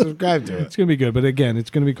 Yeah, subscribe to it. It's going to be good. But again, it's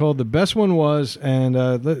going to be called The Best One Was, and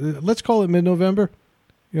let's call it mid-November.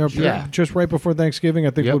 Just right before Thanksgiving. I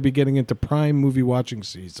think we'll be getting into prime movie watching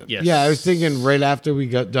season. Yes. Yeah, I was thinking right after we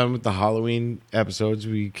got done with the Halloween episodes,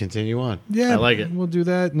 we continue on. Yeah, I like it. We'll do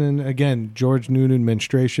that. And then again, George Noonan,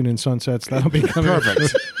 Menstruation and Sunsets. That'll be coming.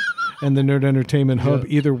 Perfect. And the Nerd Entertainment Hub.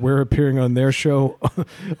 Either we're appearing on their show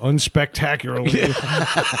unspectacularly,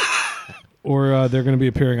 or they're going to be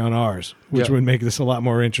appearing on ours, which would make this a lot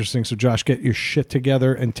more interesting. So, Josh, get your shit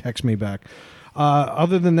together and text me back.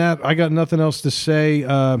 Other than that, I got nothing else to say.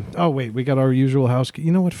 We got our usual housekeeping.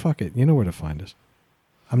 You know what? Fuck it. You know where to find us.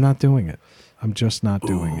 I'm not doing it. I'm just not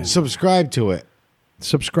doing it. Subscribe to it.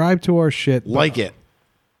 Subscribe to our shit. Like it.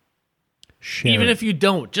 Share Even it. if you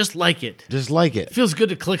don't, just like it. Just like it. It feels good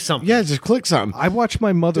to click something. Yeah, just click something. I watched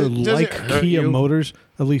my mother Does like it hurt Kia you? Motors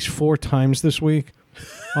at least 4 times this week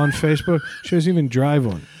on Facebook. She doesn't even drive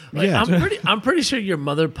one. Like, I'm pretty sure your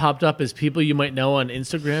mother popped up as people you might know on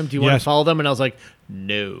Instagram. Do you want Yes. to follow them? And I was like,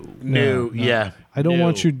 no. No. Yeah. I don't No.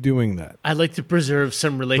 want you doing that. I'd like to preserve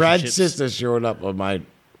some relationships. Brad's sister showed up on my.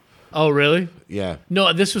 Oh, really? Yeah.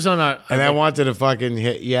 No, this was on our. And I wanted to fucking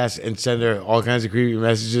hit yes and send her all kinds of creepy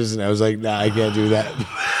messages, and I was like, nah, I can't do that.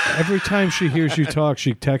 Every time she hears you talk,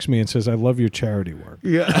 she texts me and says, I love your charity work.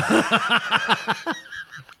 Yeah.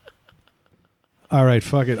 All right,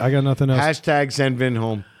 fuck it. I got nothing else. Hashtag send Vin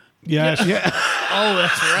home. Yes. Oh,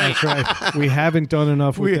 that's right. That's right. We haven't done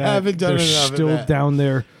enough with We that. haven't done They're enough of still that. down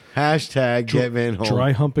there. Hashtag get Vin home.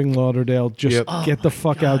 Dry humping Lauderdale. Just Yep. get the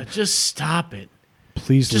fuck God, out. just stop it.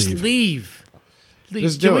 Please Just leave. leave.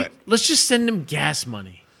 Just do it. Let's just send him gas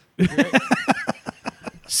money.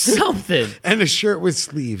 Something, And a shirt with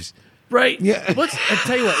sleeves. right? Yeah. I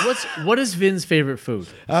tell you what is Vin's favorite food?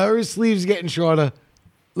 Her sleeves getting shorter.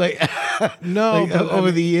 Like, No, but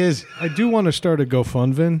over the years. I do want to start a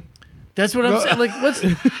GoFundVin. That's what I'm saying. Like,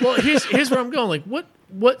 here's where I'm going. Like,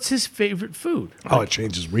 what's his favorite food? Oh, it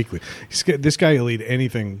changes weekly. This guy will eat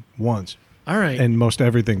anything once. All right. and most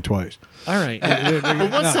everything twice. All right.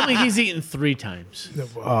 But what's something he's eaten 3 times?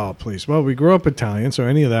 Oh, please. Well, we grew up Italian, so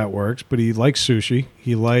any of that works. But he likes sushi.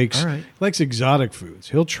 He likes All right. he likes exotic foods.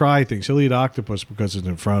 He'll try things. He'll eat octopus because it's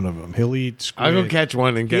in front of him. He'll eat squid. I'll go catch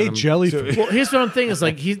one and He get ate him. jellyfish. Well, here's what I'm thinking. Is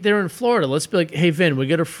like they're in Florida. Let's be like, hey, Vin, we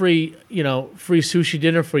got a free sushi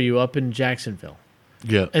dinner for you up in Jacksonville.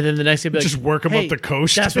 Yeah. And then the next day, be like, Just work 'em up hey, the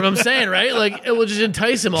coast. That's what I'm saying, right? Like it will just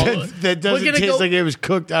entice him all. That doesn't taste like it was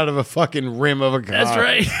cooked out of a fucking rim of a car. That's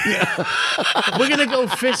right. We're gonna go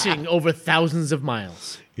fishing over thousands of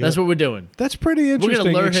miles. That's what we're doing. That's pretty gonna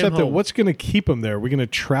interesting. lure him Except that home. what's going to keep him there? We're going to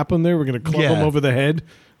trap him there. We're going to club Yeah. him over the head,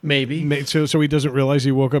 Maybe so he doesn't realize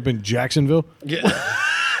he woke up in Jacksonville.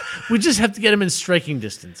 we just have to get him in striking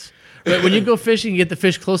distance. Right? When you go fishing, you get the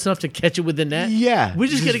fish close enough to catch it with the net. Yeah. we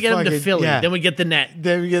just got to get him to fucking- Philly. yeah. Then we get the net.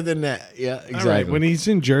 Then we get the net. Yeah, exactly. All right, when he's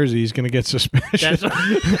in Jersey, he's going to get suspicious. That's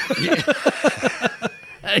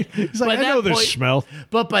right. He's like, I know this smell.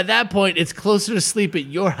 But by that point, it's closer to sleep at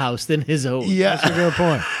your house than his own. Yeah, That's a good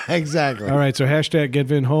point. exactly. All right, so hashtag get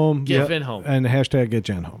Vin home. Get Vin home. And hashtag get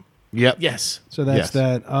Jen home. Yep. Yes. So that's Yes.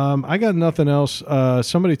 that. I got nothing else.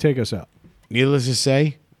 Somebody take us out. Needless to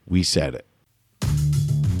say, we said it.